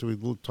gotten into.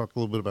 We'll talk a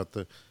little bit about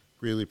the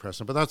Greeley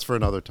precedent, but that's for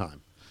another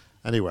time.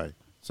 Anyway,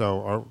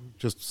 so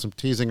just some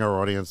teasing our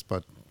audience,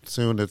 but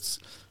soon it's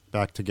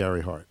back to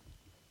Gary Hart.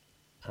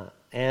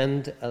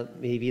 And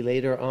maybe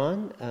later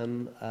on,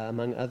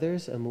 among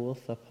others, Amul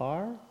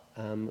Thapar,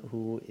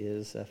 who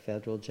is a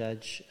federal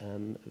judge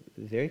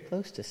very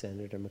close to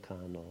Senator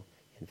McConnell,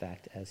 in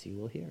fact, as you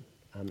will hear,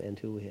 and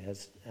who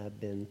has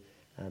been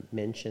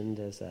mentioned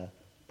as a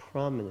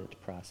prominent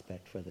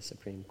prospect for the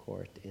Supreme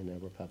Court in a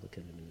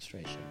Republican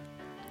administration.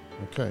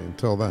 Okay,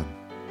 until then.